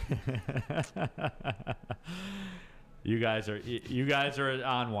you guys are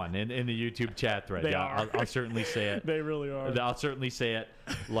on one in the YouTube chat thread. They are. I'll certainly say it. They really are. I'll certainly say it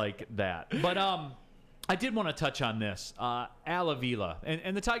like that. But I did want to touch on this. Al Avila,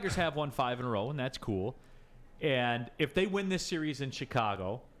 and the Tigers have won 5 in a row, and that's cool. And if they win this series in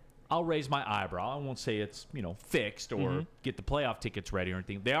Chicago, I'll raise my eyebrow. I won't say it's fixed or get the playoff tickets ready or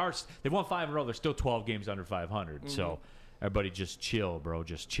anything. They've won 5 in a row. They're still 12 games under 500. So everybody just chill, bro.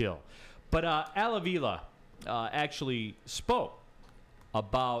 Just chill. But Al Avila actually spoke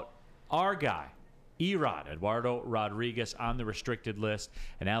about our guy, Erod, Eduardo Rodriguez, on the restricted list.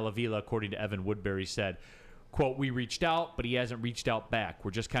 And Al Avila, according to Evan Woodbury, said, quote, "We reached out, but he hasn't reached out back.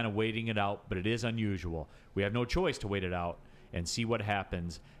 We're just kind of waiting it out, but it is unusual. We have no choice to wait it out and see what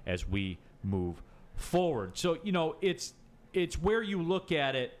happens as we move forward." So, it's where you look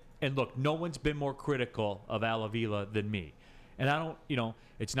at it, and look, no one's been more critical of Al Avila than me. And I don't,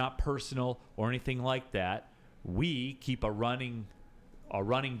 it's not personal or anything like that. We keep a running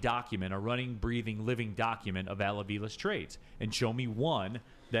document, a running, breathing, living document of Al Avila's trades. And show me one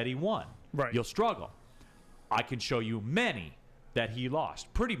that he won. Right. You'll struggle. I can show you many that he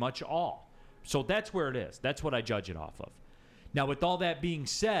lost, pretty much all. So that's where it is. That's what I judge it off of. Now, with all that being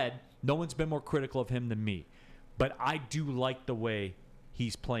said, no one's been more critical of him than me. But I do like the way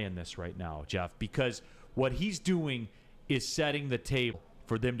he's playing this right now, Jeff, because what he's doing is setting the table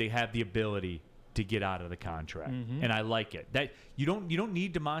for them to have the ability to get out of the contract. And I like it. That you don't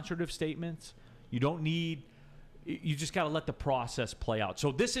need demonstrative statements. You just got to let the process play out.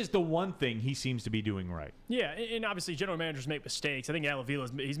 So this is the one thing he seems to be doing right. Yeah, and obviously general managers make mistakes. I think Al Avila,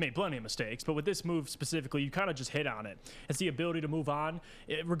 he's made plenty of mistakes. But with this move specifically, you kind of just hit on it. It's the ability to move on.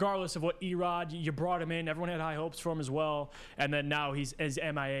 Regardless of what Erod, you brought him in. Everyone had high hopes for him as well. And then now he's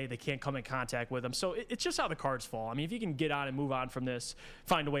MIA. They can't come in contact with him. So it's just how the cards fall. I mean, if you can get on and move on from this,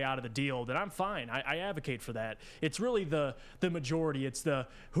 find a way out of the deal, then I'm fine. I advocate for that. It's really the majority. It's the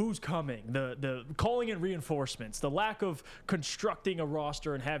who's coming, the calling in reinforcements, the lack of constructing a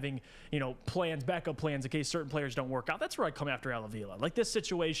roster and having, backup plans in case certain players don't work out. That's where I come after Al Avila. Like this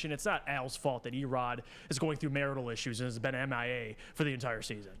situation, it's not Al's fault that Erod is going through marital issues and has been MIA for the entire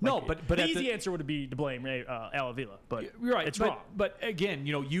season. No, but the easy answer would be to blame Al Avila, but you're right. It's wrong. But again,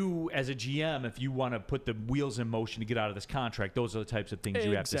 you as a GM, if you want to put the wheels in motion to get out of this contract, those are the types of things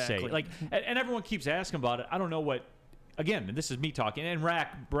you have to say. Like, and everyone keeps asking about it. I don't know what. Again, and this is me talking, and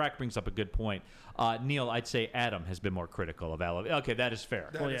Rack brings up a good point. Neil, I'd say Adam has been more critical of Al. Okay, that is fair.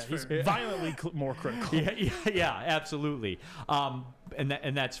 He's violently more critical. Yeah, absolutely.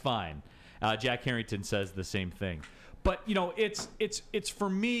 And that's fine. Jack Harrington says the same thing. But it's for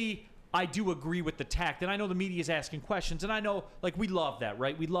me. I do agree with the tact, and I know the media is asking questions, and I know we love that,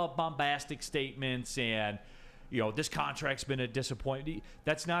 right? We love bombastic statements and. This contract's been a disappointment.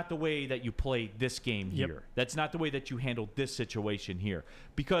 That's not the way that you play this game here. That's not the way that you handle this situation here.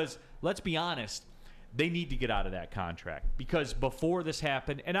 Because, let's be honest, they need to get out of that contract. Because before this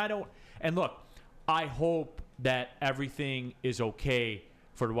happened, and look, I hope that everything is okay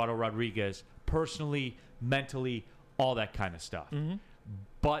for Eduardo Rodriguez, personally, mentally, all that kind of stuff.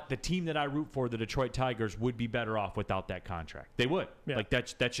 But the team that I root for, the Detroit Tigers, would be better off without that contract. They would. Yeah.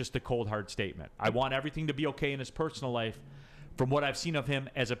 That's just the cold, hard statement. I want everything to be okay in his personal life. From what I've seen of him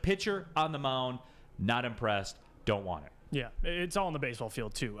as a pitcher on the mound, not impressed, don't want it. Yeah, it's all on the baseball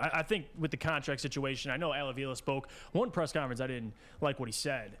field, too. I think with the contract situation, I know Al Avila spoke. One press conference, I didn't like what he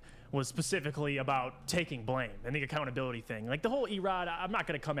said, was specifically about taking blame and the accountability thing. Like the whole Erod, I'm not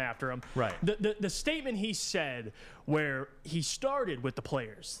going to come after him. Right. The statement he said where he started with the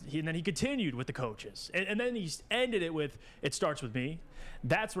players and then he continued with the coaches and then he ended it with, "It starts with me."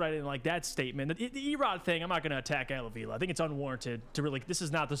 That's what I didn't like, that statement. The Erod thing, I'm not going to attack Al Avila. I think it's unwarranted to really, this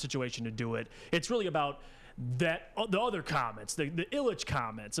is not the situation to do it. It's really about the other comments, the Illich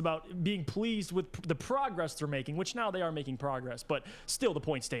comments about being pleased with the progress they're making, which now they are making progress, but still the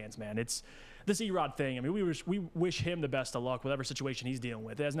point stands, man. It's this Erod thing. I mean, we wish him the best of luck, whatever situation he's dealing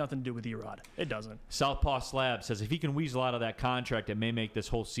with. It has nothing to do with Erod. It doesn't. Southpaw Slab says if he can weasel out of that contract, it may make this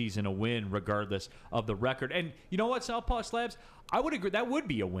whole season a win regardless of the record. And you know what, Southpaw Slabs? I would agree. That would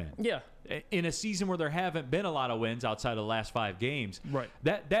be a win. Yeah. In a season where there haven't been a lot of wins outside of the last 5 games. Right.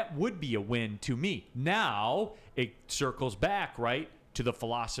 That would be a win to me. Now it circles back, right, to the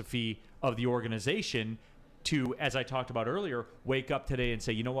philosophy of the organization to, as I talked about earlier, wake up today and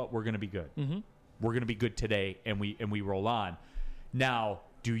say, you know what, we're going to be good. Mm-hmm. We're going to be good today, and we roll on. Now,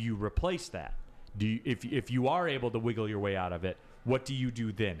 do you replace that? Do you, if you are able to wiggle your way out of it, what do you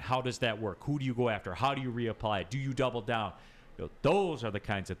do then? How does that work? Who do you go after? How do you reapply it? Do you double down? You know, those are the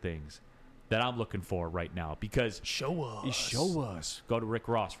kinds of things that I'm looking for right now because show us. Go to Rick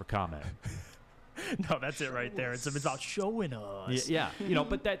Ross for comment. No, that's it right there. It's about showing us. Yeah, you know,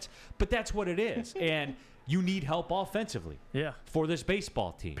 but that's what it is, and you need help offensively. Yeah, for this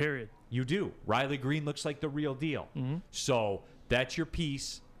baseball team. Period. You do. Riley Green looks like the real deal. Mm-hmm. So that's your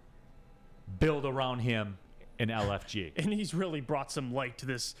piece. Build around him in LFG. And he's really brought some light to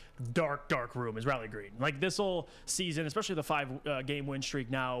this dark room, is Riley Green. Like this whole season, especially the 5-game win streak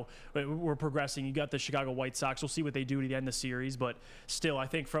now, we're progressing. You got the Chicago White Sox. We'll see what they do to the end of the series. But still, I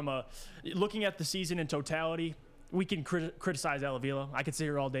think from looking at the season in totality, we can criticize Al Avila. I could sit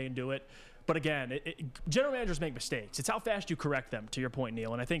here all day and do it. But again, general managers make mistakes. It's how fast you correct them, to your point,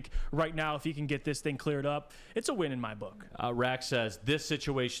 Neil. And I think right now, if he can get this thing cleared up, it's a win in my book. Rack says, this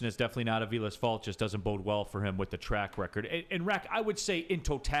situation is definitely not Avila's fault, just doesn't bode well for him with the track record. And Rack, I would say in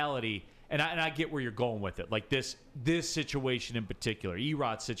totality, and I get where you're going with it, like this situation in particular,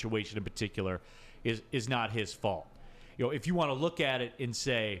 Erod's situation in particular, is not his fault. You know, if you want to look at it and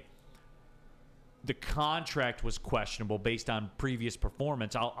say, the contract was questionable based on previous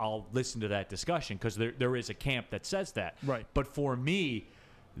performance, I'll listen to that discussion because there is a camp that says that. Right. But for me,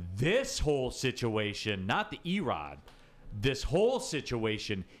 this whole situation, not the Erod, this whole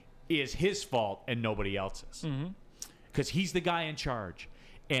situation is his fault and nobody else's. Because he's the guy in charge.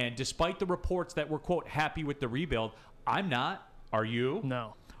 And despite the reports that we're, quote, happy with the rebuild, I'm not. Are you?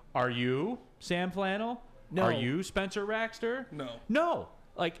 No. Are you, Sam Flannel? No. Are you, Spencer Raxter? No. No.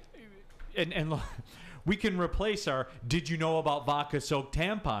 Like... And look, we can replace our "Did you know about vodka-soaked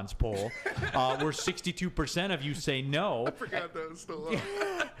tampons?" poll, where 62% of you say no. I forgot that was still up.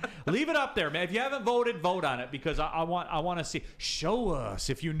 Leave it up there, man. If you haven't voted, vote on it because I want to see. Show us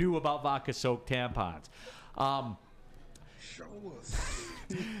if you knew about vodka-soaked tampons. Show us.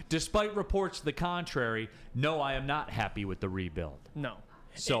 Despite reports to the contrary, no, I am not happy with the rebuild. No.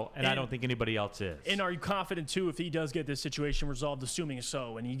 So, and I don't think anybody else is. And are you confident, too, if he does get this situation resolved, assuming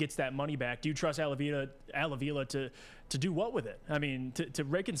so, and he gets that money back, do you trust Al Avila to do what with it? I mean, to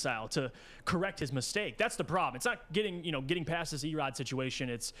reconcile, to correct his mistake. That's the problem. It's not getting past this Erod situation.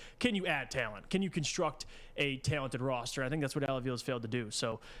 It's can you add talent? Can you construct a talented roster? I think that's what Al Avila's failed to do.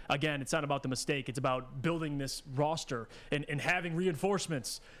 So, again, it's not about the mistake. It's about building this roster and having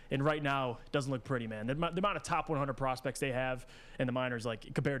reinforcements. And right now, it doesn't look pretty, man. The amount of top 100 prospects they have in the minors,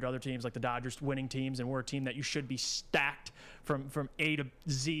 like compared to other teams like the Dodgers winning teams, and we're a team that you should be stacked from A to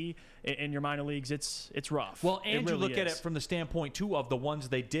Z in your minor leagues. It's rough. Well, and really you look at it from the standpoint, too, of the ones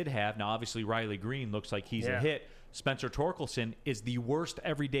they did have. Now, obviously, Riley Green looks like he's a hit. Spencer Torkelson is the worst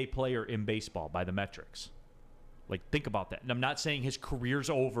everyday player in baseball by the metrics. Like, think about that. And I'm not saying his career's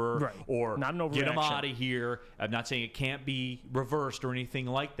over or not an get him out of here. I'm not saying it can't be reversed or anything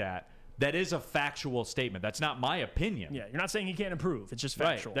like that. That is a factual statement. That's not my opinion. Yeah, you're not saying he can't improve. It's just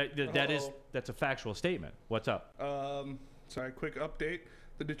factual. Right. That's a factual statement. What's up? Sorry, quick update.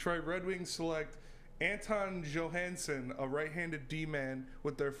 The Detroit Red Wings select Anton Johansson, a right-handed D-man,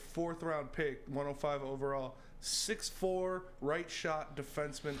 with their 4th-round pick, 105 overall. 6'4", right-shot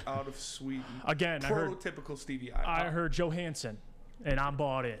defenseman out of Sweden. Again, prototypical Stevie I heard Johansson, and I'm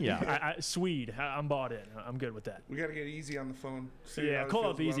bought in. Yeah. Swede, I'm bought in. I'm good with that. We got to get Easy on the phone. Call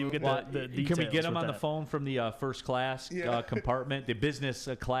up Easy. We'll get the details. Can we get him on the phone from the first class compartment, the business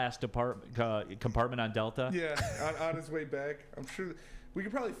class compartment on Delta? Yeah, on his way back. I'm sure we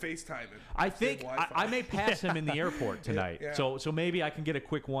could probably FaceTime him. I think I may pass him in the airport tonight. Yeah. So maybe I can get a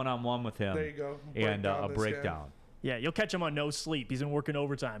quick one-on-one with him. There you go. And a breakdown. Yeah, you'll catch him on no sleep. He's been working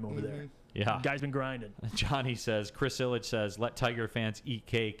overtime over there. Yeah. The guy's been grinding. Johnny says, Chris Illich says, let Tiger fans eat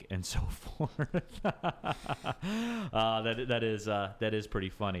cake and so forth. That is pretty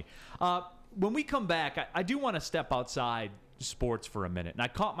funny. When we come back, I do want to step outside sports for a minute. And I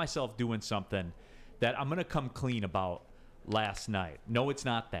caught myself doing something that I'm going to come clean about last night. No, it's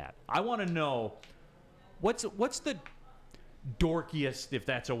not that. I want to know what's the dorkiest, if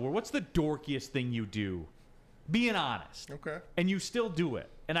that's a word, what's the dorkiest thing you do? Being honest. Okay. And you still do it.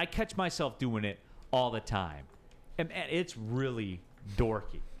 And I catch myself doing it all the time. And man, it's really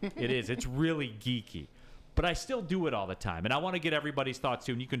dorky. It is. It's really geeky. But I still do it all the time. And I want to get everybody's thoughts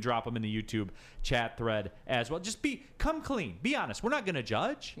too. And you can drop them in the YouTube chat thread as well. Just come clean. Be honest. We're not going to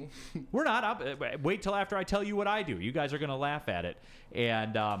judge. We're not. Wait till after I tell you what I do. You guys are going to laugh at it.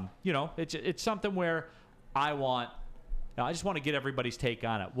 And, it's something where I just want to get everybody's take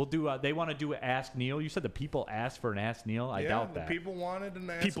on it. We'll do. They want to do Ask Neil. You said the people asked for an Ask Neil. I doubt that. People wanted an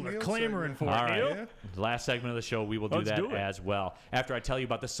Ask People Neil are clamoring segment. for All it, right. Neil. Yeah. Last segment of the show, we will do Let's that do it. as well. After I tell you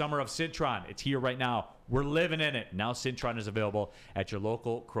about the summer of Cintron, it's here right now. We're living in it. Now Cintron is available at your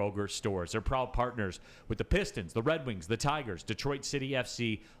local Kroger stores. They're proud partners with the Pistons, the Red Wings, the Tigers, Detroit City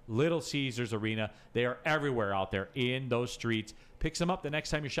FC, Little Caesars Arena. They are everywhere out there in those streets. Pick some up the next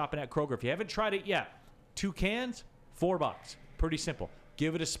time you're shopping at Kroger. If you haven't tried it yet, 2 cans, $4. Pretty simple.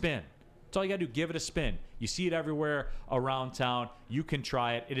 Give it a spin. That's all you got to do. Give it a spin. You see it everywhere around town. You can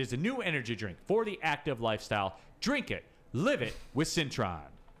try it. It is a new energy drink for the active lifestyle. Drink it. Live it with Cintron.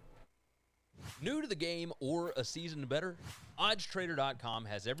 New to the game or a season better? OddsTrader.com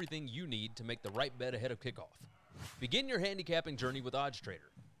has everything you need to make the right bet ahead of kickoff. Begin your handicapping journey with OddsTrader.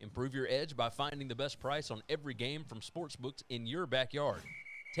 Improve your edge by finding the best price on every game from sportsbooks in your backyard.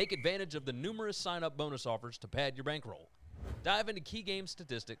 Take advantage of the numerous sign-up bonus offers to pad your bankroll. Dive into key game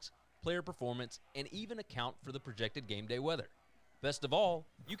statistics, player performance, and even account for the projected game day weather. Best of all,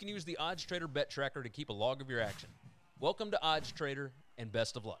 you can use the OddsTrader bet tracker to keep a log of your action. Welcome to OddsTrader, and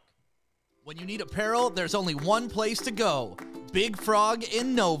best of luck. When you need apparel, there's only one place to go. Big Frog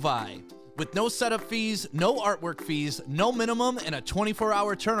in Novi. With no setup fees, no artwork fees, no minimum, and a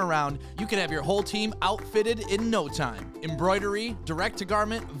 24-hour turnaround, you can have your whole team outfitted in no time. Embroidery,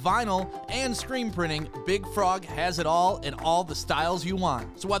 direct-to-garment, vinyl, and screen printing, Big Frog has it all in all the styles you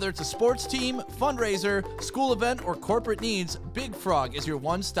want. So whether it's a sports team, fundraiser, school event, or corporate needs, Big Frog is your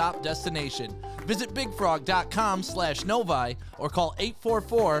one-stop destination. Visit bigfrog.com/Novi or call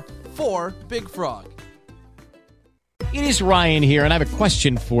 844-4BIG-FROG. It is Ryan here, and I have a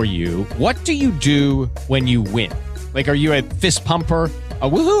question for you. What do you do when you win? Like, are you a fist pumper, a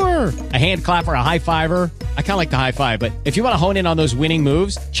woohooer, a hand clapper, a high fiver? I kind of like the high five, but if you want to hone in on those winning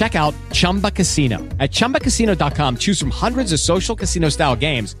moves, check out Chumba Casino. At ChumbaCasino.com, choose from hundreds of social casino-style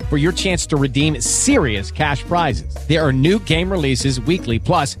games for your chance to redeem serious cash prizes. There are new game releases weekly,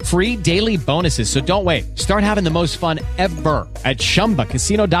 plus free daily bonuses. So don't wait. Start having the most fun ever at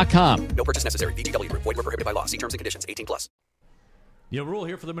ChumbaCasino.com. No purchase necessary. VGW Group. Void where prohibited by law. See terms and conditions. 18+. Neil Rule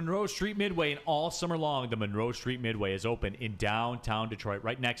here for the Monroe Street Midway, and all summer long, the Monroe Street Midway is open in downtown Detroit,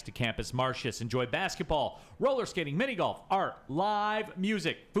 right next to Campus Martius. Enjoy basketball, roller skating, mini golf, art, live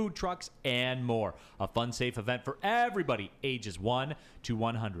music, food trucks, and more. A fun, safe event for everybody, ages 1 to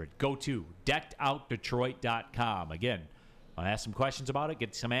 100. Go to deckedoutdetroit.com. Again, I'll ask some questions about it,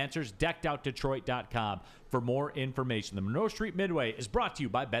 get some answers, deckedoutdetroit.com for more information. The Monroe Street Midway is brought to you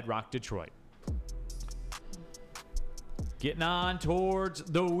by Bedrock Detroit. Getting on towards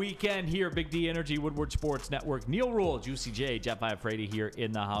the weekend here. Big D Energy, Woodward Sports Network. Neil Rule, Juicy J, Jeff Iafrady here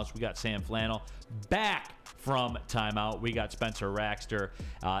in the house. We got Sam Flannel back from timeout. We got Spencer Raxter.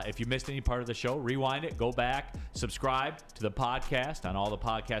 If you missed any part of the show, rewind it, go back, subscribe to the podcast on all the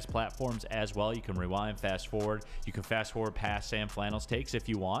podcast platforms as well. You can rewind, fast forward. You can fast forward past Sam Flannel's takes if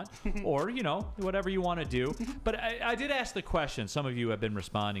you want, or, whatever you want to do. But I did ask the question. Some of you have been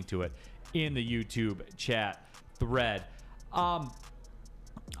responding to it in the YouTube chat thread. I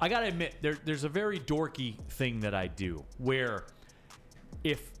gotta admit, there's a very dorky thing that I do where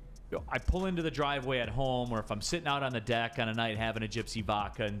if I pull into the driveway at home, or if I'm sitting out on the deck on a night having a gypsy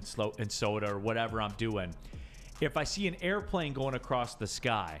vodka and soda or whatever I'm doing, if I see an airplane going across the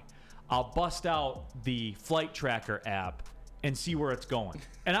sky, I'll bust out the Flight Tracker app and see where it's going.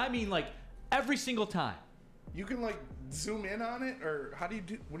 And I mean, like, every single time. You can zoom in on it, or how do you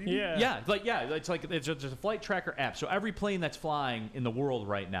do? What do you do? Yeah, it's just a Flight Tracker app. So every plane that's flying in the world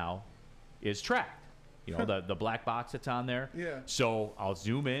right now is tracked. The black box that's on there. Yeah. So I'll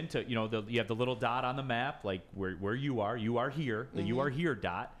zoom in to you have the little dot on the map, like where you are here, the you are here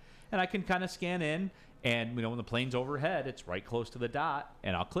dot, and I can kind of scan in, and when the plane's overhead, it's right close to the dot,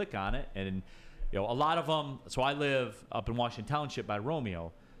 and I'll click on it, and a lot of them. So I live up in Washington Township by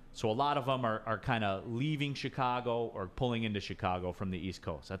Romeo. So a lot of them are kind of leaving Chicago or pulling into Chicago from the East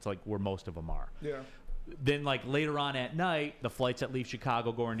Coast. That's where most of them are. Yeah. Then later on at night, the flights that leave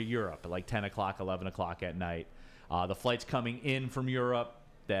Chicago going to Europe at 10 o'clock, 11 o'clock at night. The flights coming in from Europe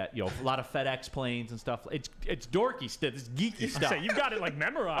that, you know, a lot of FedEx planes and stuff. It's dorky stuff. It's geeky stuff. So you've got it like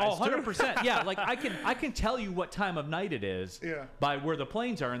memorized. Oh, 100%. Yeah, like I can tell you what time of night it is by where the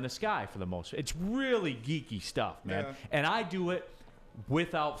planes are in the sky for the most. It's really geeky stuff, man. Yeah. And I do it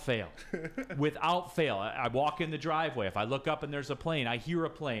without fail. Without fail. I walk in the driveway. If I look up and there's a plane, I hear a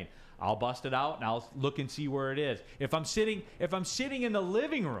plane, I'll bust it out and I'll look and see where it is. If I'm sitting in the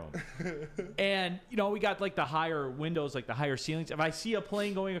living room and, you know, we got like the higher windows, like the higher ceilings. If I see a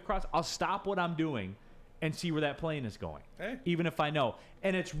plane going across, I'll stop what I'm doing and see where that plane is going. Hey. Even if I know.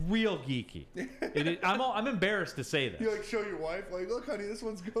 And it's real geeky. I'm embarrassed to say this. You like show your wife, like, look, honey, this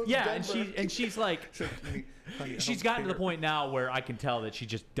one's going to Yeah, Denver. and she's like, she's gotten to the point now where I can tell that she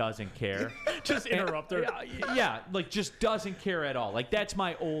just doesn't care. Just interrupt her. Yeah, like just doesn't care at all. Like that's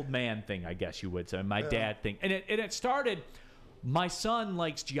my old man thing, I guess you would say, my dad thing. And it started. My son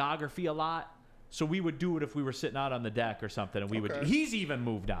likes geography a lot, so we would do it if we were sitting out on the deck or something, and we would. He's even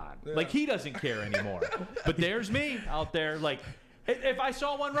moved on. Yeah. Like he doesn't care anymore. But there's me out there, like. If I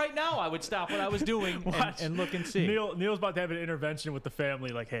saw one right now, I would stop what I was doing and look and see. Neil's about to have an intervention with the family.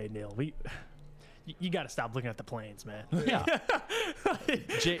 Like, hey, Neil, you got to stop looking at the planes, man. Yeah. All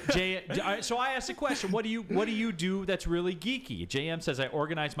right, so I asked a question. What do you do that's really geeky? JM says I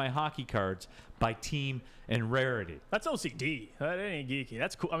organize my hockey cards by team and rarity. That's OCD. That ain't geeky.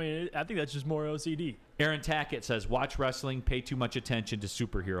 That's cool. I mean, I think that's just more OCD. Aaron Tackett says watch wrestling, pay too much attention to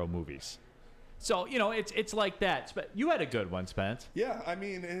superhero movies. So, you know, it's like that. You had a good one, Spence. Yeah, I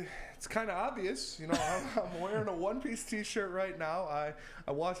mean, it's kind of obvious. You know, I'm wearing a One Piece t-shirt right now.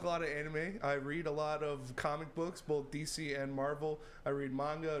 I watch a lot of anime. I read a lot of comic books, both DC and Marvel. I read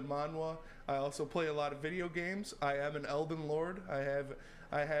manga and manhwa. I also play a lot of video games. I am an Elden Lord. I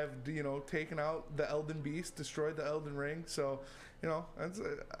have you know, taken out the Elden Beast, destroyed the Elden Ring. So, you know,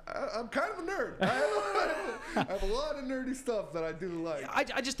 I'm kind of a nerd. I have a lot of nerdy stuff that I do like.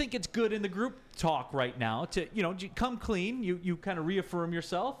 I just think it's good in the group talk right now to, you know, come clean. You kind of reaffirm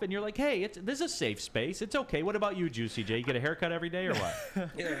yourself, and you're like, hey, this is a safe space. It's okay. What about you, Juicy J? You get a haircut every day or what?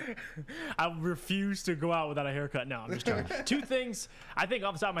 Yeah. I refuse to go out without a haircut. No, I'm just joking. Two things I think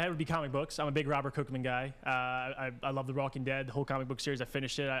off the top of my head would be comic books. I'm a big Robert Kirkman guy. I love The Walking Dead, the whole comic book series. I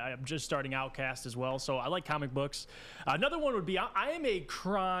finished it. I'm just starting Outcast as well, so I like comic books. Another one would be I am a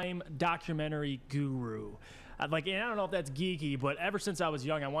crime documentary guru. And I don't know if that's geeky, but ever since I was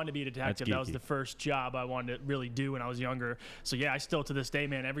young, I wanted to be a detective. That was the first job I wanted to really do when I was younger. So yeah, I still to this day,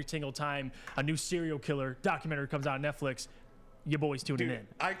 man, every single time a new serial killer documentary comes out on Netflix, your boy's tuning in.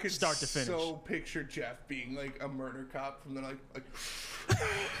 I could start to finish. So picture Jeff being like a murder cop from the like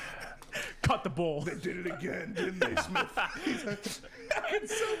cut the bull. They did it again, didn't they, Smith? I can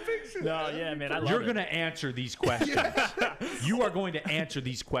so picture that. Yeah, man, I love You're it. going to answer these questions. You are going to answer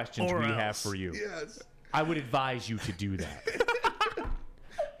these questions we have for you. Yes. I would advise you to do that.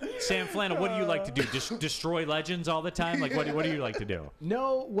 Sam Flannel, what do you like to do? Just destroy legends all the time? Like, what do you like to do?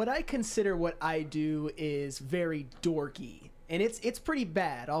 No, what I consider what I do is very dorky. And it's pretty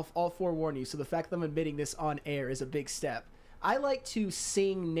bad, I'll forewarn you. So the fact that I'm admitting this on air is a big step. I like to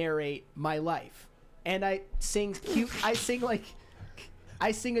narrate my life. And I sing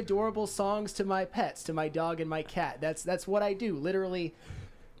adorable songs to my pets, to my dog and my cat. That's what I do. Literally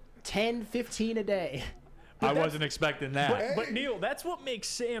 10, 15 a day. I wasn't expecting that. But Neil, that's what makes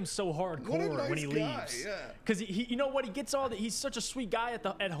Sam so hardcore when he leaves. Because he, you know what, he gets all that. He's such a sweet guy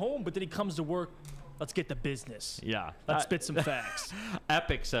at home, but then he comes to work. Let's get the business. Yeah. Let's spit some facts.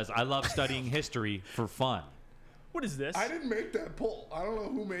 Epic says, I love studying history for fun. What is this? I didn't make that poll. I don't know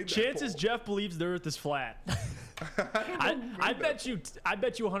who made that Chances poll. Jeff believes the Earth is flat. I bet you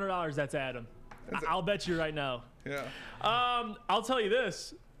 $100 that's Adam. I'll bet you right now. Yeah. I'll tell you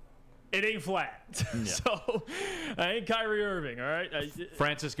this. It ain't flat. Yeah. So I ain't Kyrie Irving, all right?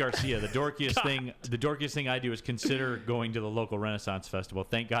 Francis Garcia, the dorkiest thing I do is consider going to the local Renaissance Festival.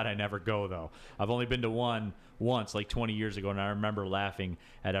 Thank God I never go, though. I've only been to one once, like 20 years ago, and I remember laughing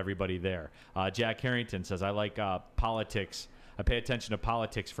at everybody there. Jack Harrington says, I like politics. I pay attention to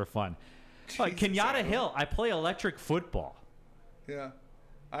politics for fun. Kenyatta Hill, I play electric football. Yeah.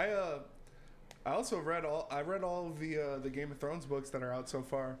 I also read all of the Game of Thrones books that are out so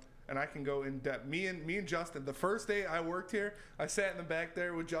far. And I can go in depth. Me and Justin, the first day I worked here, I sat in the back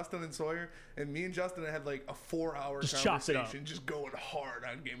there with Justin and Sawyer, and me and Justin had like a 4-hour conversation, just going hard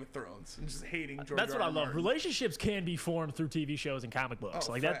on Game of Thrones and just hating George That's what I love. Martin. Relationships can be formed through TV shows and comic books.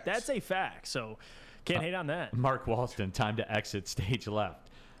 Oh, that's a fact. So can't hate on that. Mark Walston, time to exit stage left.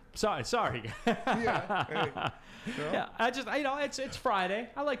 Sorry. Yeah. Hey, Yeah. It's Friday.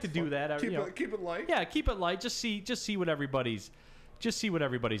 I like to do that. Keep it light. Yeah, keep it light. Just see what everybody's just see what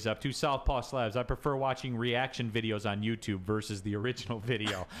everybody's up to. Southpaw Slabs, I prefer watching reaction videos on YouTube versus the original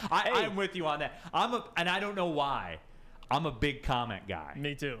video. I'm with you on that. And I don't know why. I'm a big comment guy.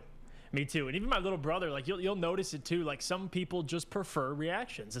 Me too. And even my little brother, like you'll notice it too. Like some people just prefer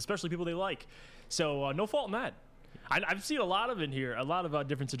reactions, especially people they like. So no fault in that. I've seen a lot of in here, a lot of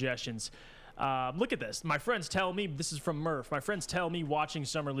different suggestions. Look at this. My friends tell me, this is from Murph. My friends tell me watching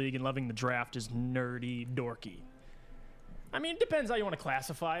Summer League and loving the draft is nerdy dorky. I mean, it depends how you want to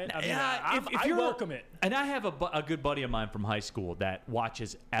classify it. I mean, I welcome it. And I have a good buddy of mine from high school that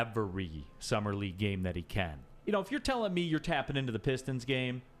watches every Summer League game that he can. You know, if you're telling me you're tapping into the Pistons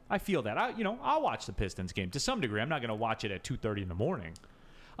game, I feel that. I'll watch the Pistons game to some degree. I'm not going to watch it at 2:30 in the morning.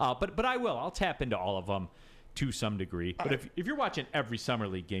 But I will. I'll tap into all of them to some degree. But if you're watching every Summer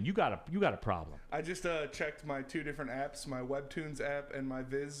League game, you got a problem. I just checked my 2 different apps, my Webtoons app and my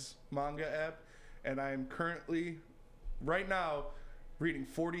Viz manga app, and I am currently, right now, reading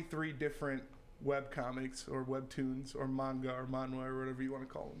 43 different webcomics or webtoons or manga or manhwa or whatever you want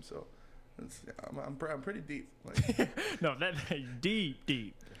to call them. So I'm pretty deep. No, that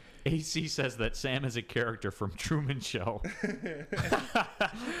deep. AC says that Sam is a character from Truman Show.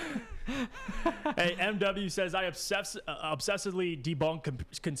 Hey, MW says I obsessively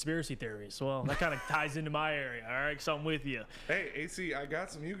debunk conspiracy theories. Well, that kind of ties into my area. All right, so I'm with you. Hey, AC, I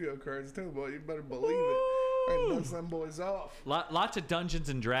got some Yu-Gi-Oh cards too, boy. You better believe it. I can dust them boys off. Lots of Dungeons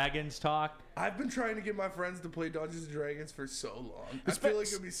and Dragons talk. I've been trying to get my friends to play Dungeons and Dragons for so long. I feel like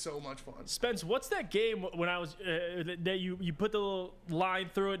it'd be so much fun. Spence, what's that game when I was that you put the little line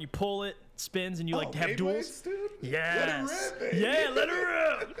through it and you pull it, spins, and you have duels? Dude? Yes. Let it rip, yeah, let it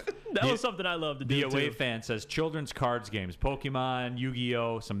rip. That was something I loved to do. The Away fan says children's cards games, Pokemon,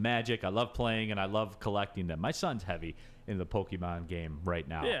 Yu-Gi-Oh, some Magic. I love playing and I love collecting them. My son's heavy in the Pokemon game right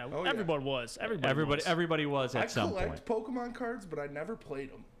now. Yeah, everybody was. Everybody was at some point. I collect Pokemon cards, but I never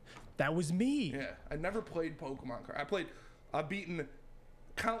played them. That was me. Yeah, I never played Pokemon cards. I've beaten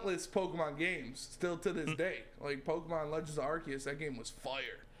countless Pokemon games still to this day. Like Pokemon Legends of Arceus, that game was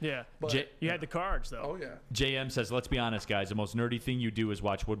fire. Yeah, but you had the cards though. Oh yeah. JM says, let's be honest, guys. The most nerdy thing you do is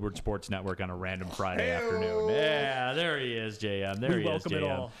watch Woodward Sports Network on a random Friday afternoon. Yeah, there he is, JM. There he is, JM. We welcome it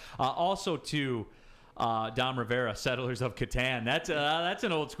all. Also, too, Dom Rivera, Settlers of Catan. That's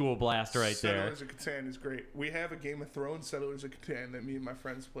an old school blast right there. Settlers of Catan is great. We have a Game of Thrones Settlers of Catan that me and my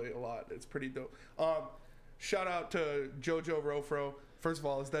friends play a lot. It's pretty dope. Shout out to Jojo Rofro. First of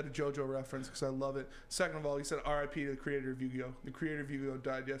all, is that a JoJo reference? Because I love it. Second of all, he said R.I.P. to the creator of Yu-Gi-Oh! The creator of Yu-Gi-Oh!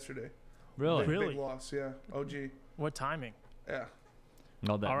 Died yesterday. Really? Big loss, yeah. OG. What timing? Yeah.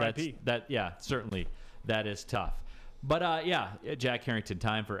 No, R.I.P. Certainly, that is tough. But Jack Harrington,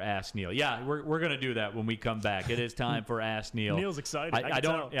 time for Ask Neil. Yeah, we're gonna do that when we come back. It is time for Ask Neil. Neil's excited. I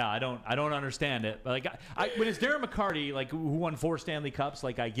don't understand it. But when it's Darren McCarty, who won 4 Stanley Cups,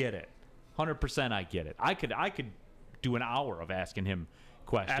 I get it. 100% I get it. I could do an hour of asking him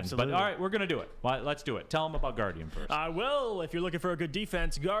questions. Absolutely. But all right, we're going to do it. Well, let's do it. Tell him about Guardian first. Well, if you're looking for a good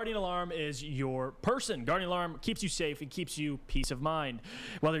defense, Guardian Alarm is your person. Guardian Alarm keeps you safe and keeps you peace of mind.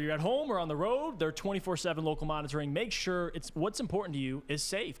 Whether you're at home or on the road, their 24/7 local monitoring makes sure what's important to you is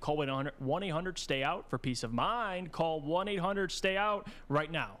safe. Call 1-800-STAY-OUT for peace of mind. Call 1-800-STAY-OUT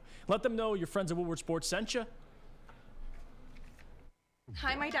right now. Let them know your friends at Woodward Sports sent you.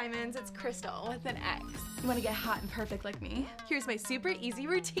 Hi, my diamonds. It's Crystal with an X. You want to get hot and perfect like me? Here's my super easy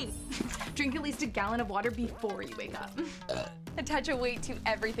routine. Drink at least a gallon of water before you wake up. Attach a weight to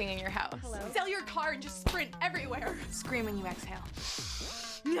everything in your house. Hello? Sell your car and just sprint everywhere. Scream when you exhale.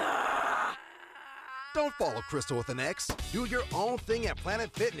 Don't follow Crystal with an X. Do your own thing at Planet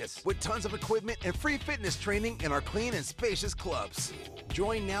Fitness with tons of equipment and free fitness training in our clean and spacious clubs.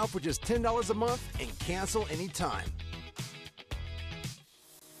 Join now for just $10 a month and cancel anytime.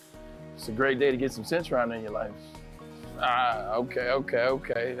 It's a great day to get some Centron in your life.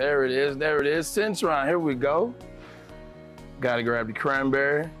 Okay. There it is. Centron, here we go. Gotta grab the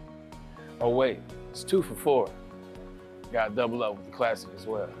cranberry. Oh wait, it's 2 for $4. Gotta double up with the classic as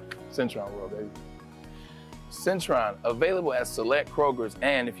well. Centron World, baby. Centron, available at select Krogers,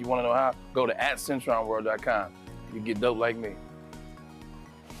 and if you wanna know how, go to @CentronWorld.com. You get dope like me.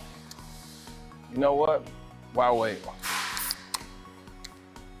 You know what? Why wait?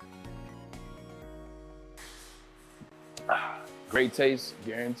 Great taste,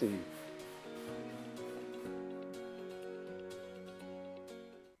 guaranteed.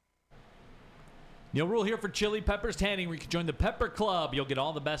 Neil Rule here for Chili Peppers Tanning, where you can join the Pepper Club. You'll get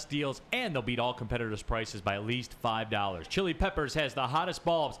all the best deals, and they'll beat all competitors' prices by at least $5. Chili Peppers has the hottest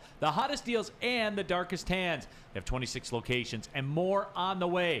bulbs, the hottest deals, and the darkest tans. They have 26 locations and more on the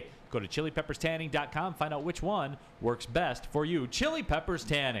way. Go to chilipepperstanning.com, find out which one works best for you. Chili Peppers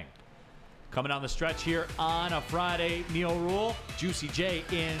Tanning. Coming on the stretch here on a Friday, Neil Rule, Juicy J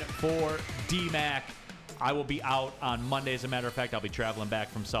in for D-Mac. I will be out on Monday. As a matter of fact, I'll be traveling back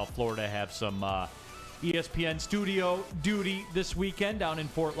from South Florida. I have some ESPN studio duty this weekend down in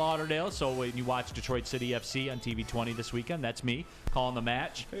Fort Lauderdale. So when you watch Detroit City FC on TV 20 this weekend, that's me calling the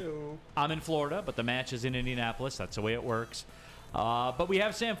match. Hey-o. I'm in Florida, but the match is in Indianapolis. That's the way it works. But we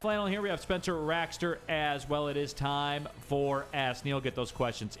have Sam Flannel here. We have Spencer Raxter as well. It is time for Ask Neil. Get those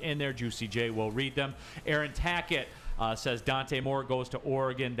questions in there. Juicy J will read them. Aaron Tackett says Dante Moore goes to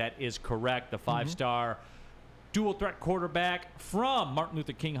Oregon. That is correct. The five-star dual threat quarterback from Martin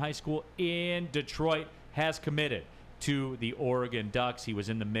Luther King High School in Detroit has committed to the Oregon Ducks. He was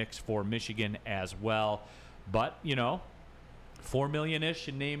in the mix for Michigan as well. But, you know, $4 million-ish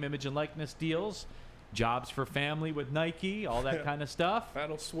in name, image, and likeness deals. Jobs for family with Nike, all that kind of stuff.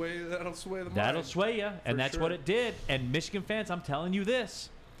 That'll sway the mind. That'll sway you, and that's sure. what it did. And Michigan fans, I'm telling you this.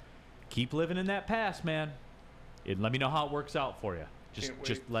 Keep living in that past, man. And let me know how it works out for you.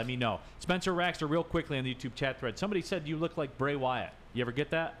 Just let me know. Spencer Raxter, real quickly on the YouTube chat thread. Somebody said you look like Bray Wyatt. You ever get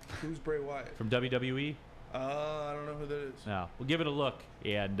that? Who's Bray Wyatt? From WWE? I don't know who that is. No. Well, give it a look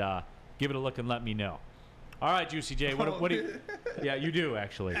and let me know. All right, Juicy J. What do you? Yeah, you do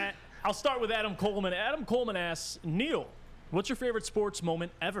actually. I'll start with Adam Coleman. Adam Coleman asks, Neil, what's your favorite sports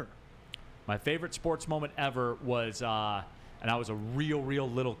moment ever? My favorite sports moment ever was, and I was a real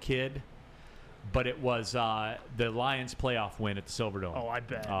little kid, but it was the Lions playoff win at the Silverdome. Oh, I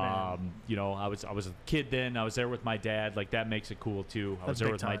bet. Man. You know, I was a kid then. I was there with my dad. Like, that makes it cool too. I was That's there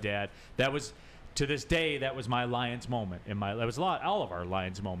big with time. my dad. That was, to this day, that was my Lions moment in my. That was all of our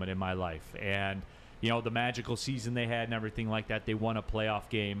Lions moment in my life. And you know, the magical season they had and everything like that. They won a playoff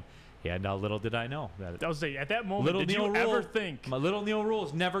game. And little did I know that. I was saying, at that moment, did you ever think? My little Neil Rule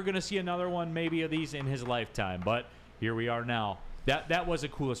is never going to see another one, maybe of these in his lifetime. But here we are now. That was the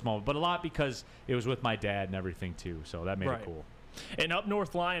coolest moment, but a lot because it was with my dad and everything too. So that made it cool. And Up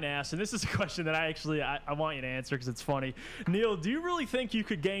North Lion asks, and this is a question that I want you to answer because it's funny. Neil, do you really think you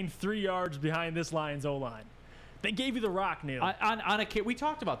could gain 3 yards behind this Lions O-line? They gave you the rock, Neil. We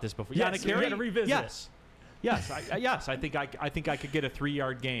talked about this before. Yes, on a carry? we gotta revisit Yes. Yes, I think I could get a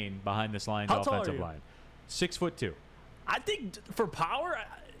 3-yard gain behind this Lions offensive line. 6'2". I think for power,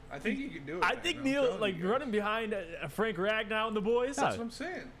 I think you can do it. I think Neil, running behind Frank Ragnow and the boys. That's what I'm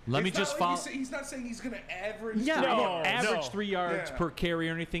saying. Let me just follow. He's not saying he's going to average. Yeah, 3 I yards. don't average 3 yards per carry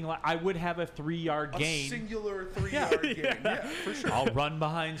or anything like. I would have a 3-yard gain. A singular 3-yard gain. Yeah, for sure. I'll run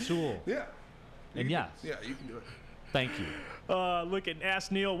behind Sewell. Yeah. Yes. Yeah, you can do it. Thank you. Look at Ask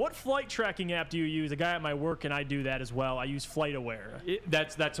Neil, what flight tracking app do you use? A guy at my work and I do that as well. I use FlightAware.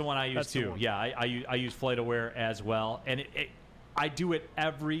 That's the one I use too. Yeah, I use FlightAware as well, and I do it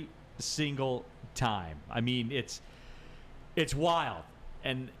every single time. I mean, it's wild,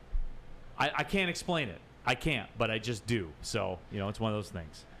 and I can't explain it. I can't, but I just do. So it's one of those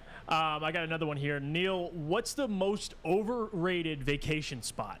things. I got another one here. Neil, what's the most overrated vacation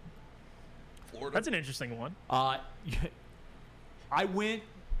spot? Florida. That's an interesting one. I went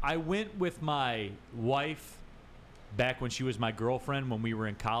with my wife back when she was my girlfriend when we were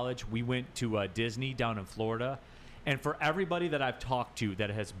in college. We went to Disney down in Florida. And for everybody that I've talked to that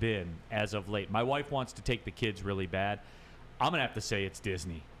has been as of late, my wife wants to take the kids really bad. I'm going to have to say it's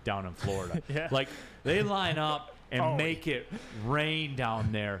Disney down in Florida. Yeah. Like, they line up and make it rain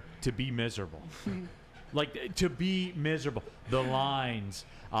down there to be miserable. Like, to be miserable. The lines,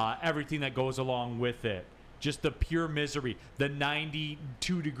 everything that goes along with it. Just the pure misery, the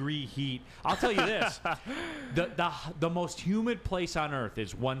 92-degree heat. I'll tell you this, the most humid place on earth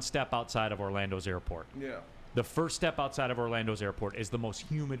is one step outside of Orlando's airport. Yeah. The first step outside of Orlando's airport is the most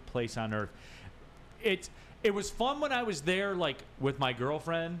humid place on earth. It was fun when I was there, like, with my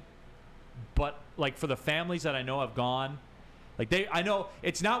girlfriend, but, like, for the families that I know have gone, like, I know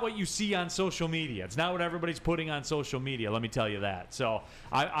it's not what you see on social media. It's not what everybody's putting on social media, let me tell you that. So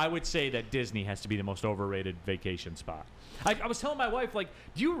I would say that Disney has to be the most overrated vacation spot. I was telling my wife, like,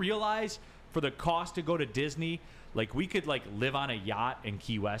 do you realize for the cost to go to Disney, like, we could, like, live on a yacht in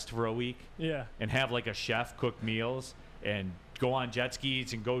Key West for a week? Yeah. And have, like, a chef cook meals and go on jet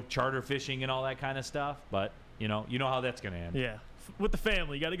skis and go charter fishing and all that kind of stuff. But, you know how that's going to end. Yeah. With the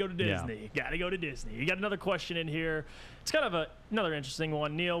family, you got to go to Disney. Got to go to Disney. You got another question in here. It's kind of another interesting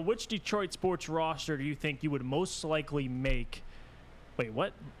one. Neil, which Detroit sports roster do you think you would most likely make Wait,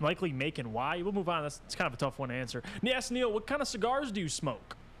 what? Likely make and why? We'll move on. It's kind of a tough one to answer. Yes, Neil, what kind of cigars do you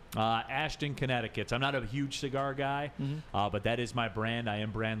smoke? Ashton, Connecticut. I'm not a huge cigar guy, but that is my brand. I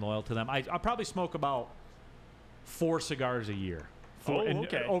am brand loyal to them. I probably smoke about 4 cigars a year.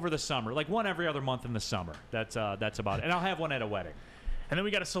 Over the summer, like one every other month in the summer. That's about it. And I'll have one at a wedding. And then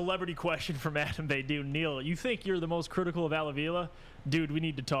we got a celebrity question from Adam Baydoun. Neil, you think you're the most critical of Al Avila? Dude, we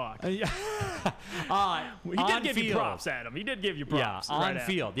need to talk. He did give you props, Adam. He did give you props. Yeah, on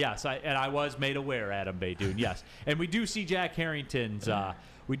field, yes. I was made aware, Adam Baydoun, yes. And we do see Jack Harrington's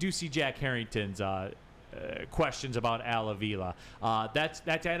questions about Al Avila. That's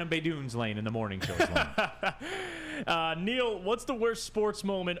Adam Baydoun's lane in the morning show's lane. Neil, what's the worst sports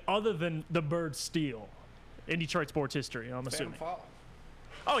moment other than the bird steal in Detroit sports history? I'm assuming. Foul.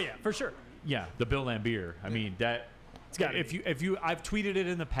 Oh yeah, for sure. Yeah, the Bill Laimbeer. I mean that. I've tweeted it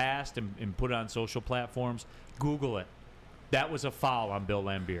in the past and put it on social platforms. Google it. That was a foul on Bill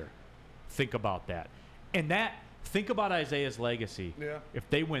Laimbeer. Think about that. And think about Isaiah's legacy. Yeah. If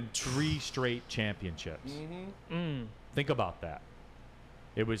they win 3 straight championships. Think about that.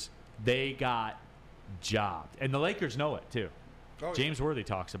 They got jobbed. And the Lakers know it too. Oh, James Worthy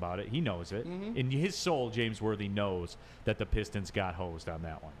talks about it. He knows it. In his soul, James Worthy knows that the Pistons got hosed on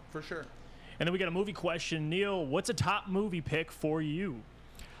that one. For sure. And then we got a movie question. Neil, what's a top movie pick for you?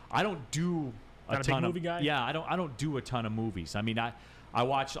 I don't do a Not a ton big of movie guy? Yeah, I don't do a ton of movies. I mean, I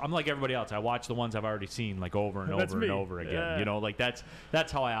watch. I'm like everybody else. I watch the ones I've already seen like over and That's over me. and over again. Yeah. You know, like that's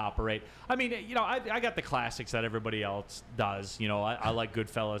how I operate. I mean, I got the classics that everybody else does. You know, I like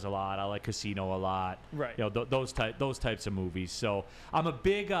Goodfellas a lot. I like Casino a lot. Right. You know, those types of movies. So I'm a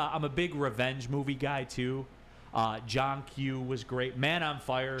big revenge movie guy too. John Q was great. Man on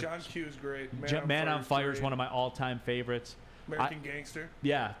Fire. John Q is great. Man on Fire is one of my all-time favorites. American Gangster.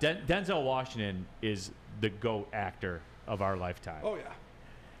 Yeah, Denzel Washington is the GOAT actor of our lifetime. Oh yeah.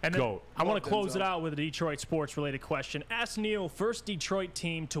 And then GOAT. I want to close it out with a Detroit sports-related question. Ask Neil, first Detroit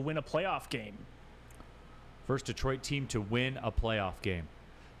team to win a playoff game. First Detroit team to win a playoff game.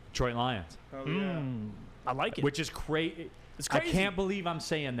 Detroit Lions. Oh yeah. I like it. Which is crazy. It's I crazy. can't believe I'm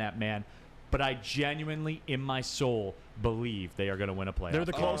saying that, man. But I genuinely, in my soul, believe they are going to win a playoff. They're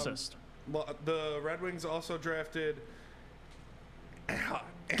the closest. The Red Wings also drafted.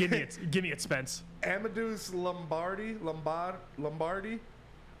 Give me it, Spence. Amadeus Lombardi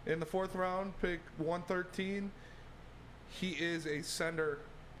in the 4th round, pick 113. He is a center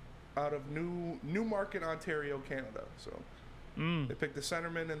out of Newmarket, Ontario, Canada. So they picked the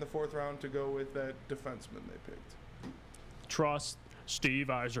centerman in the 4th round to go with that defenseman they picked. Trust Steve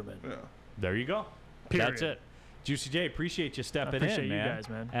Yzerman. Yeah. There you go. Period. That's it. Juicy J, appreciate you stepping in, appreciate man. you guys,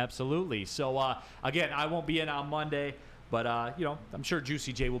 man. Absolutely. So, again, I won't be in on Monday, but, I'm sure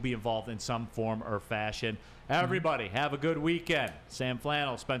Juicy J will be involved in some form or fashion. Everybody, have a good weekend. Sam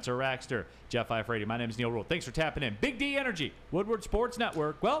Flannel, Spencer Raxter, Jeff Ifrady. My name is Neil Rule. Thanks for tapping in. Big D Energy, Woodward Sports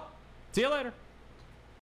Network. Well, see you later.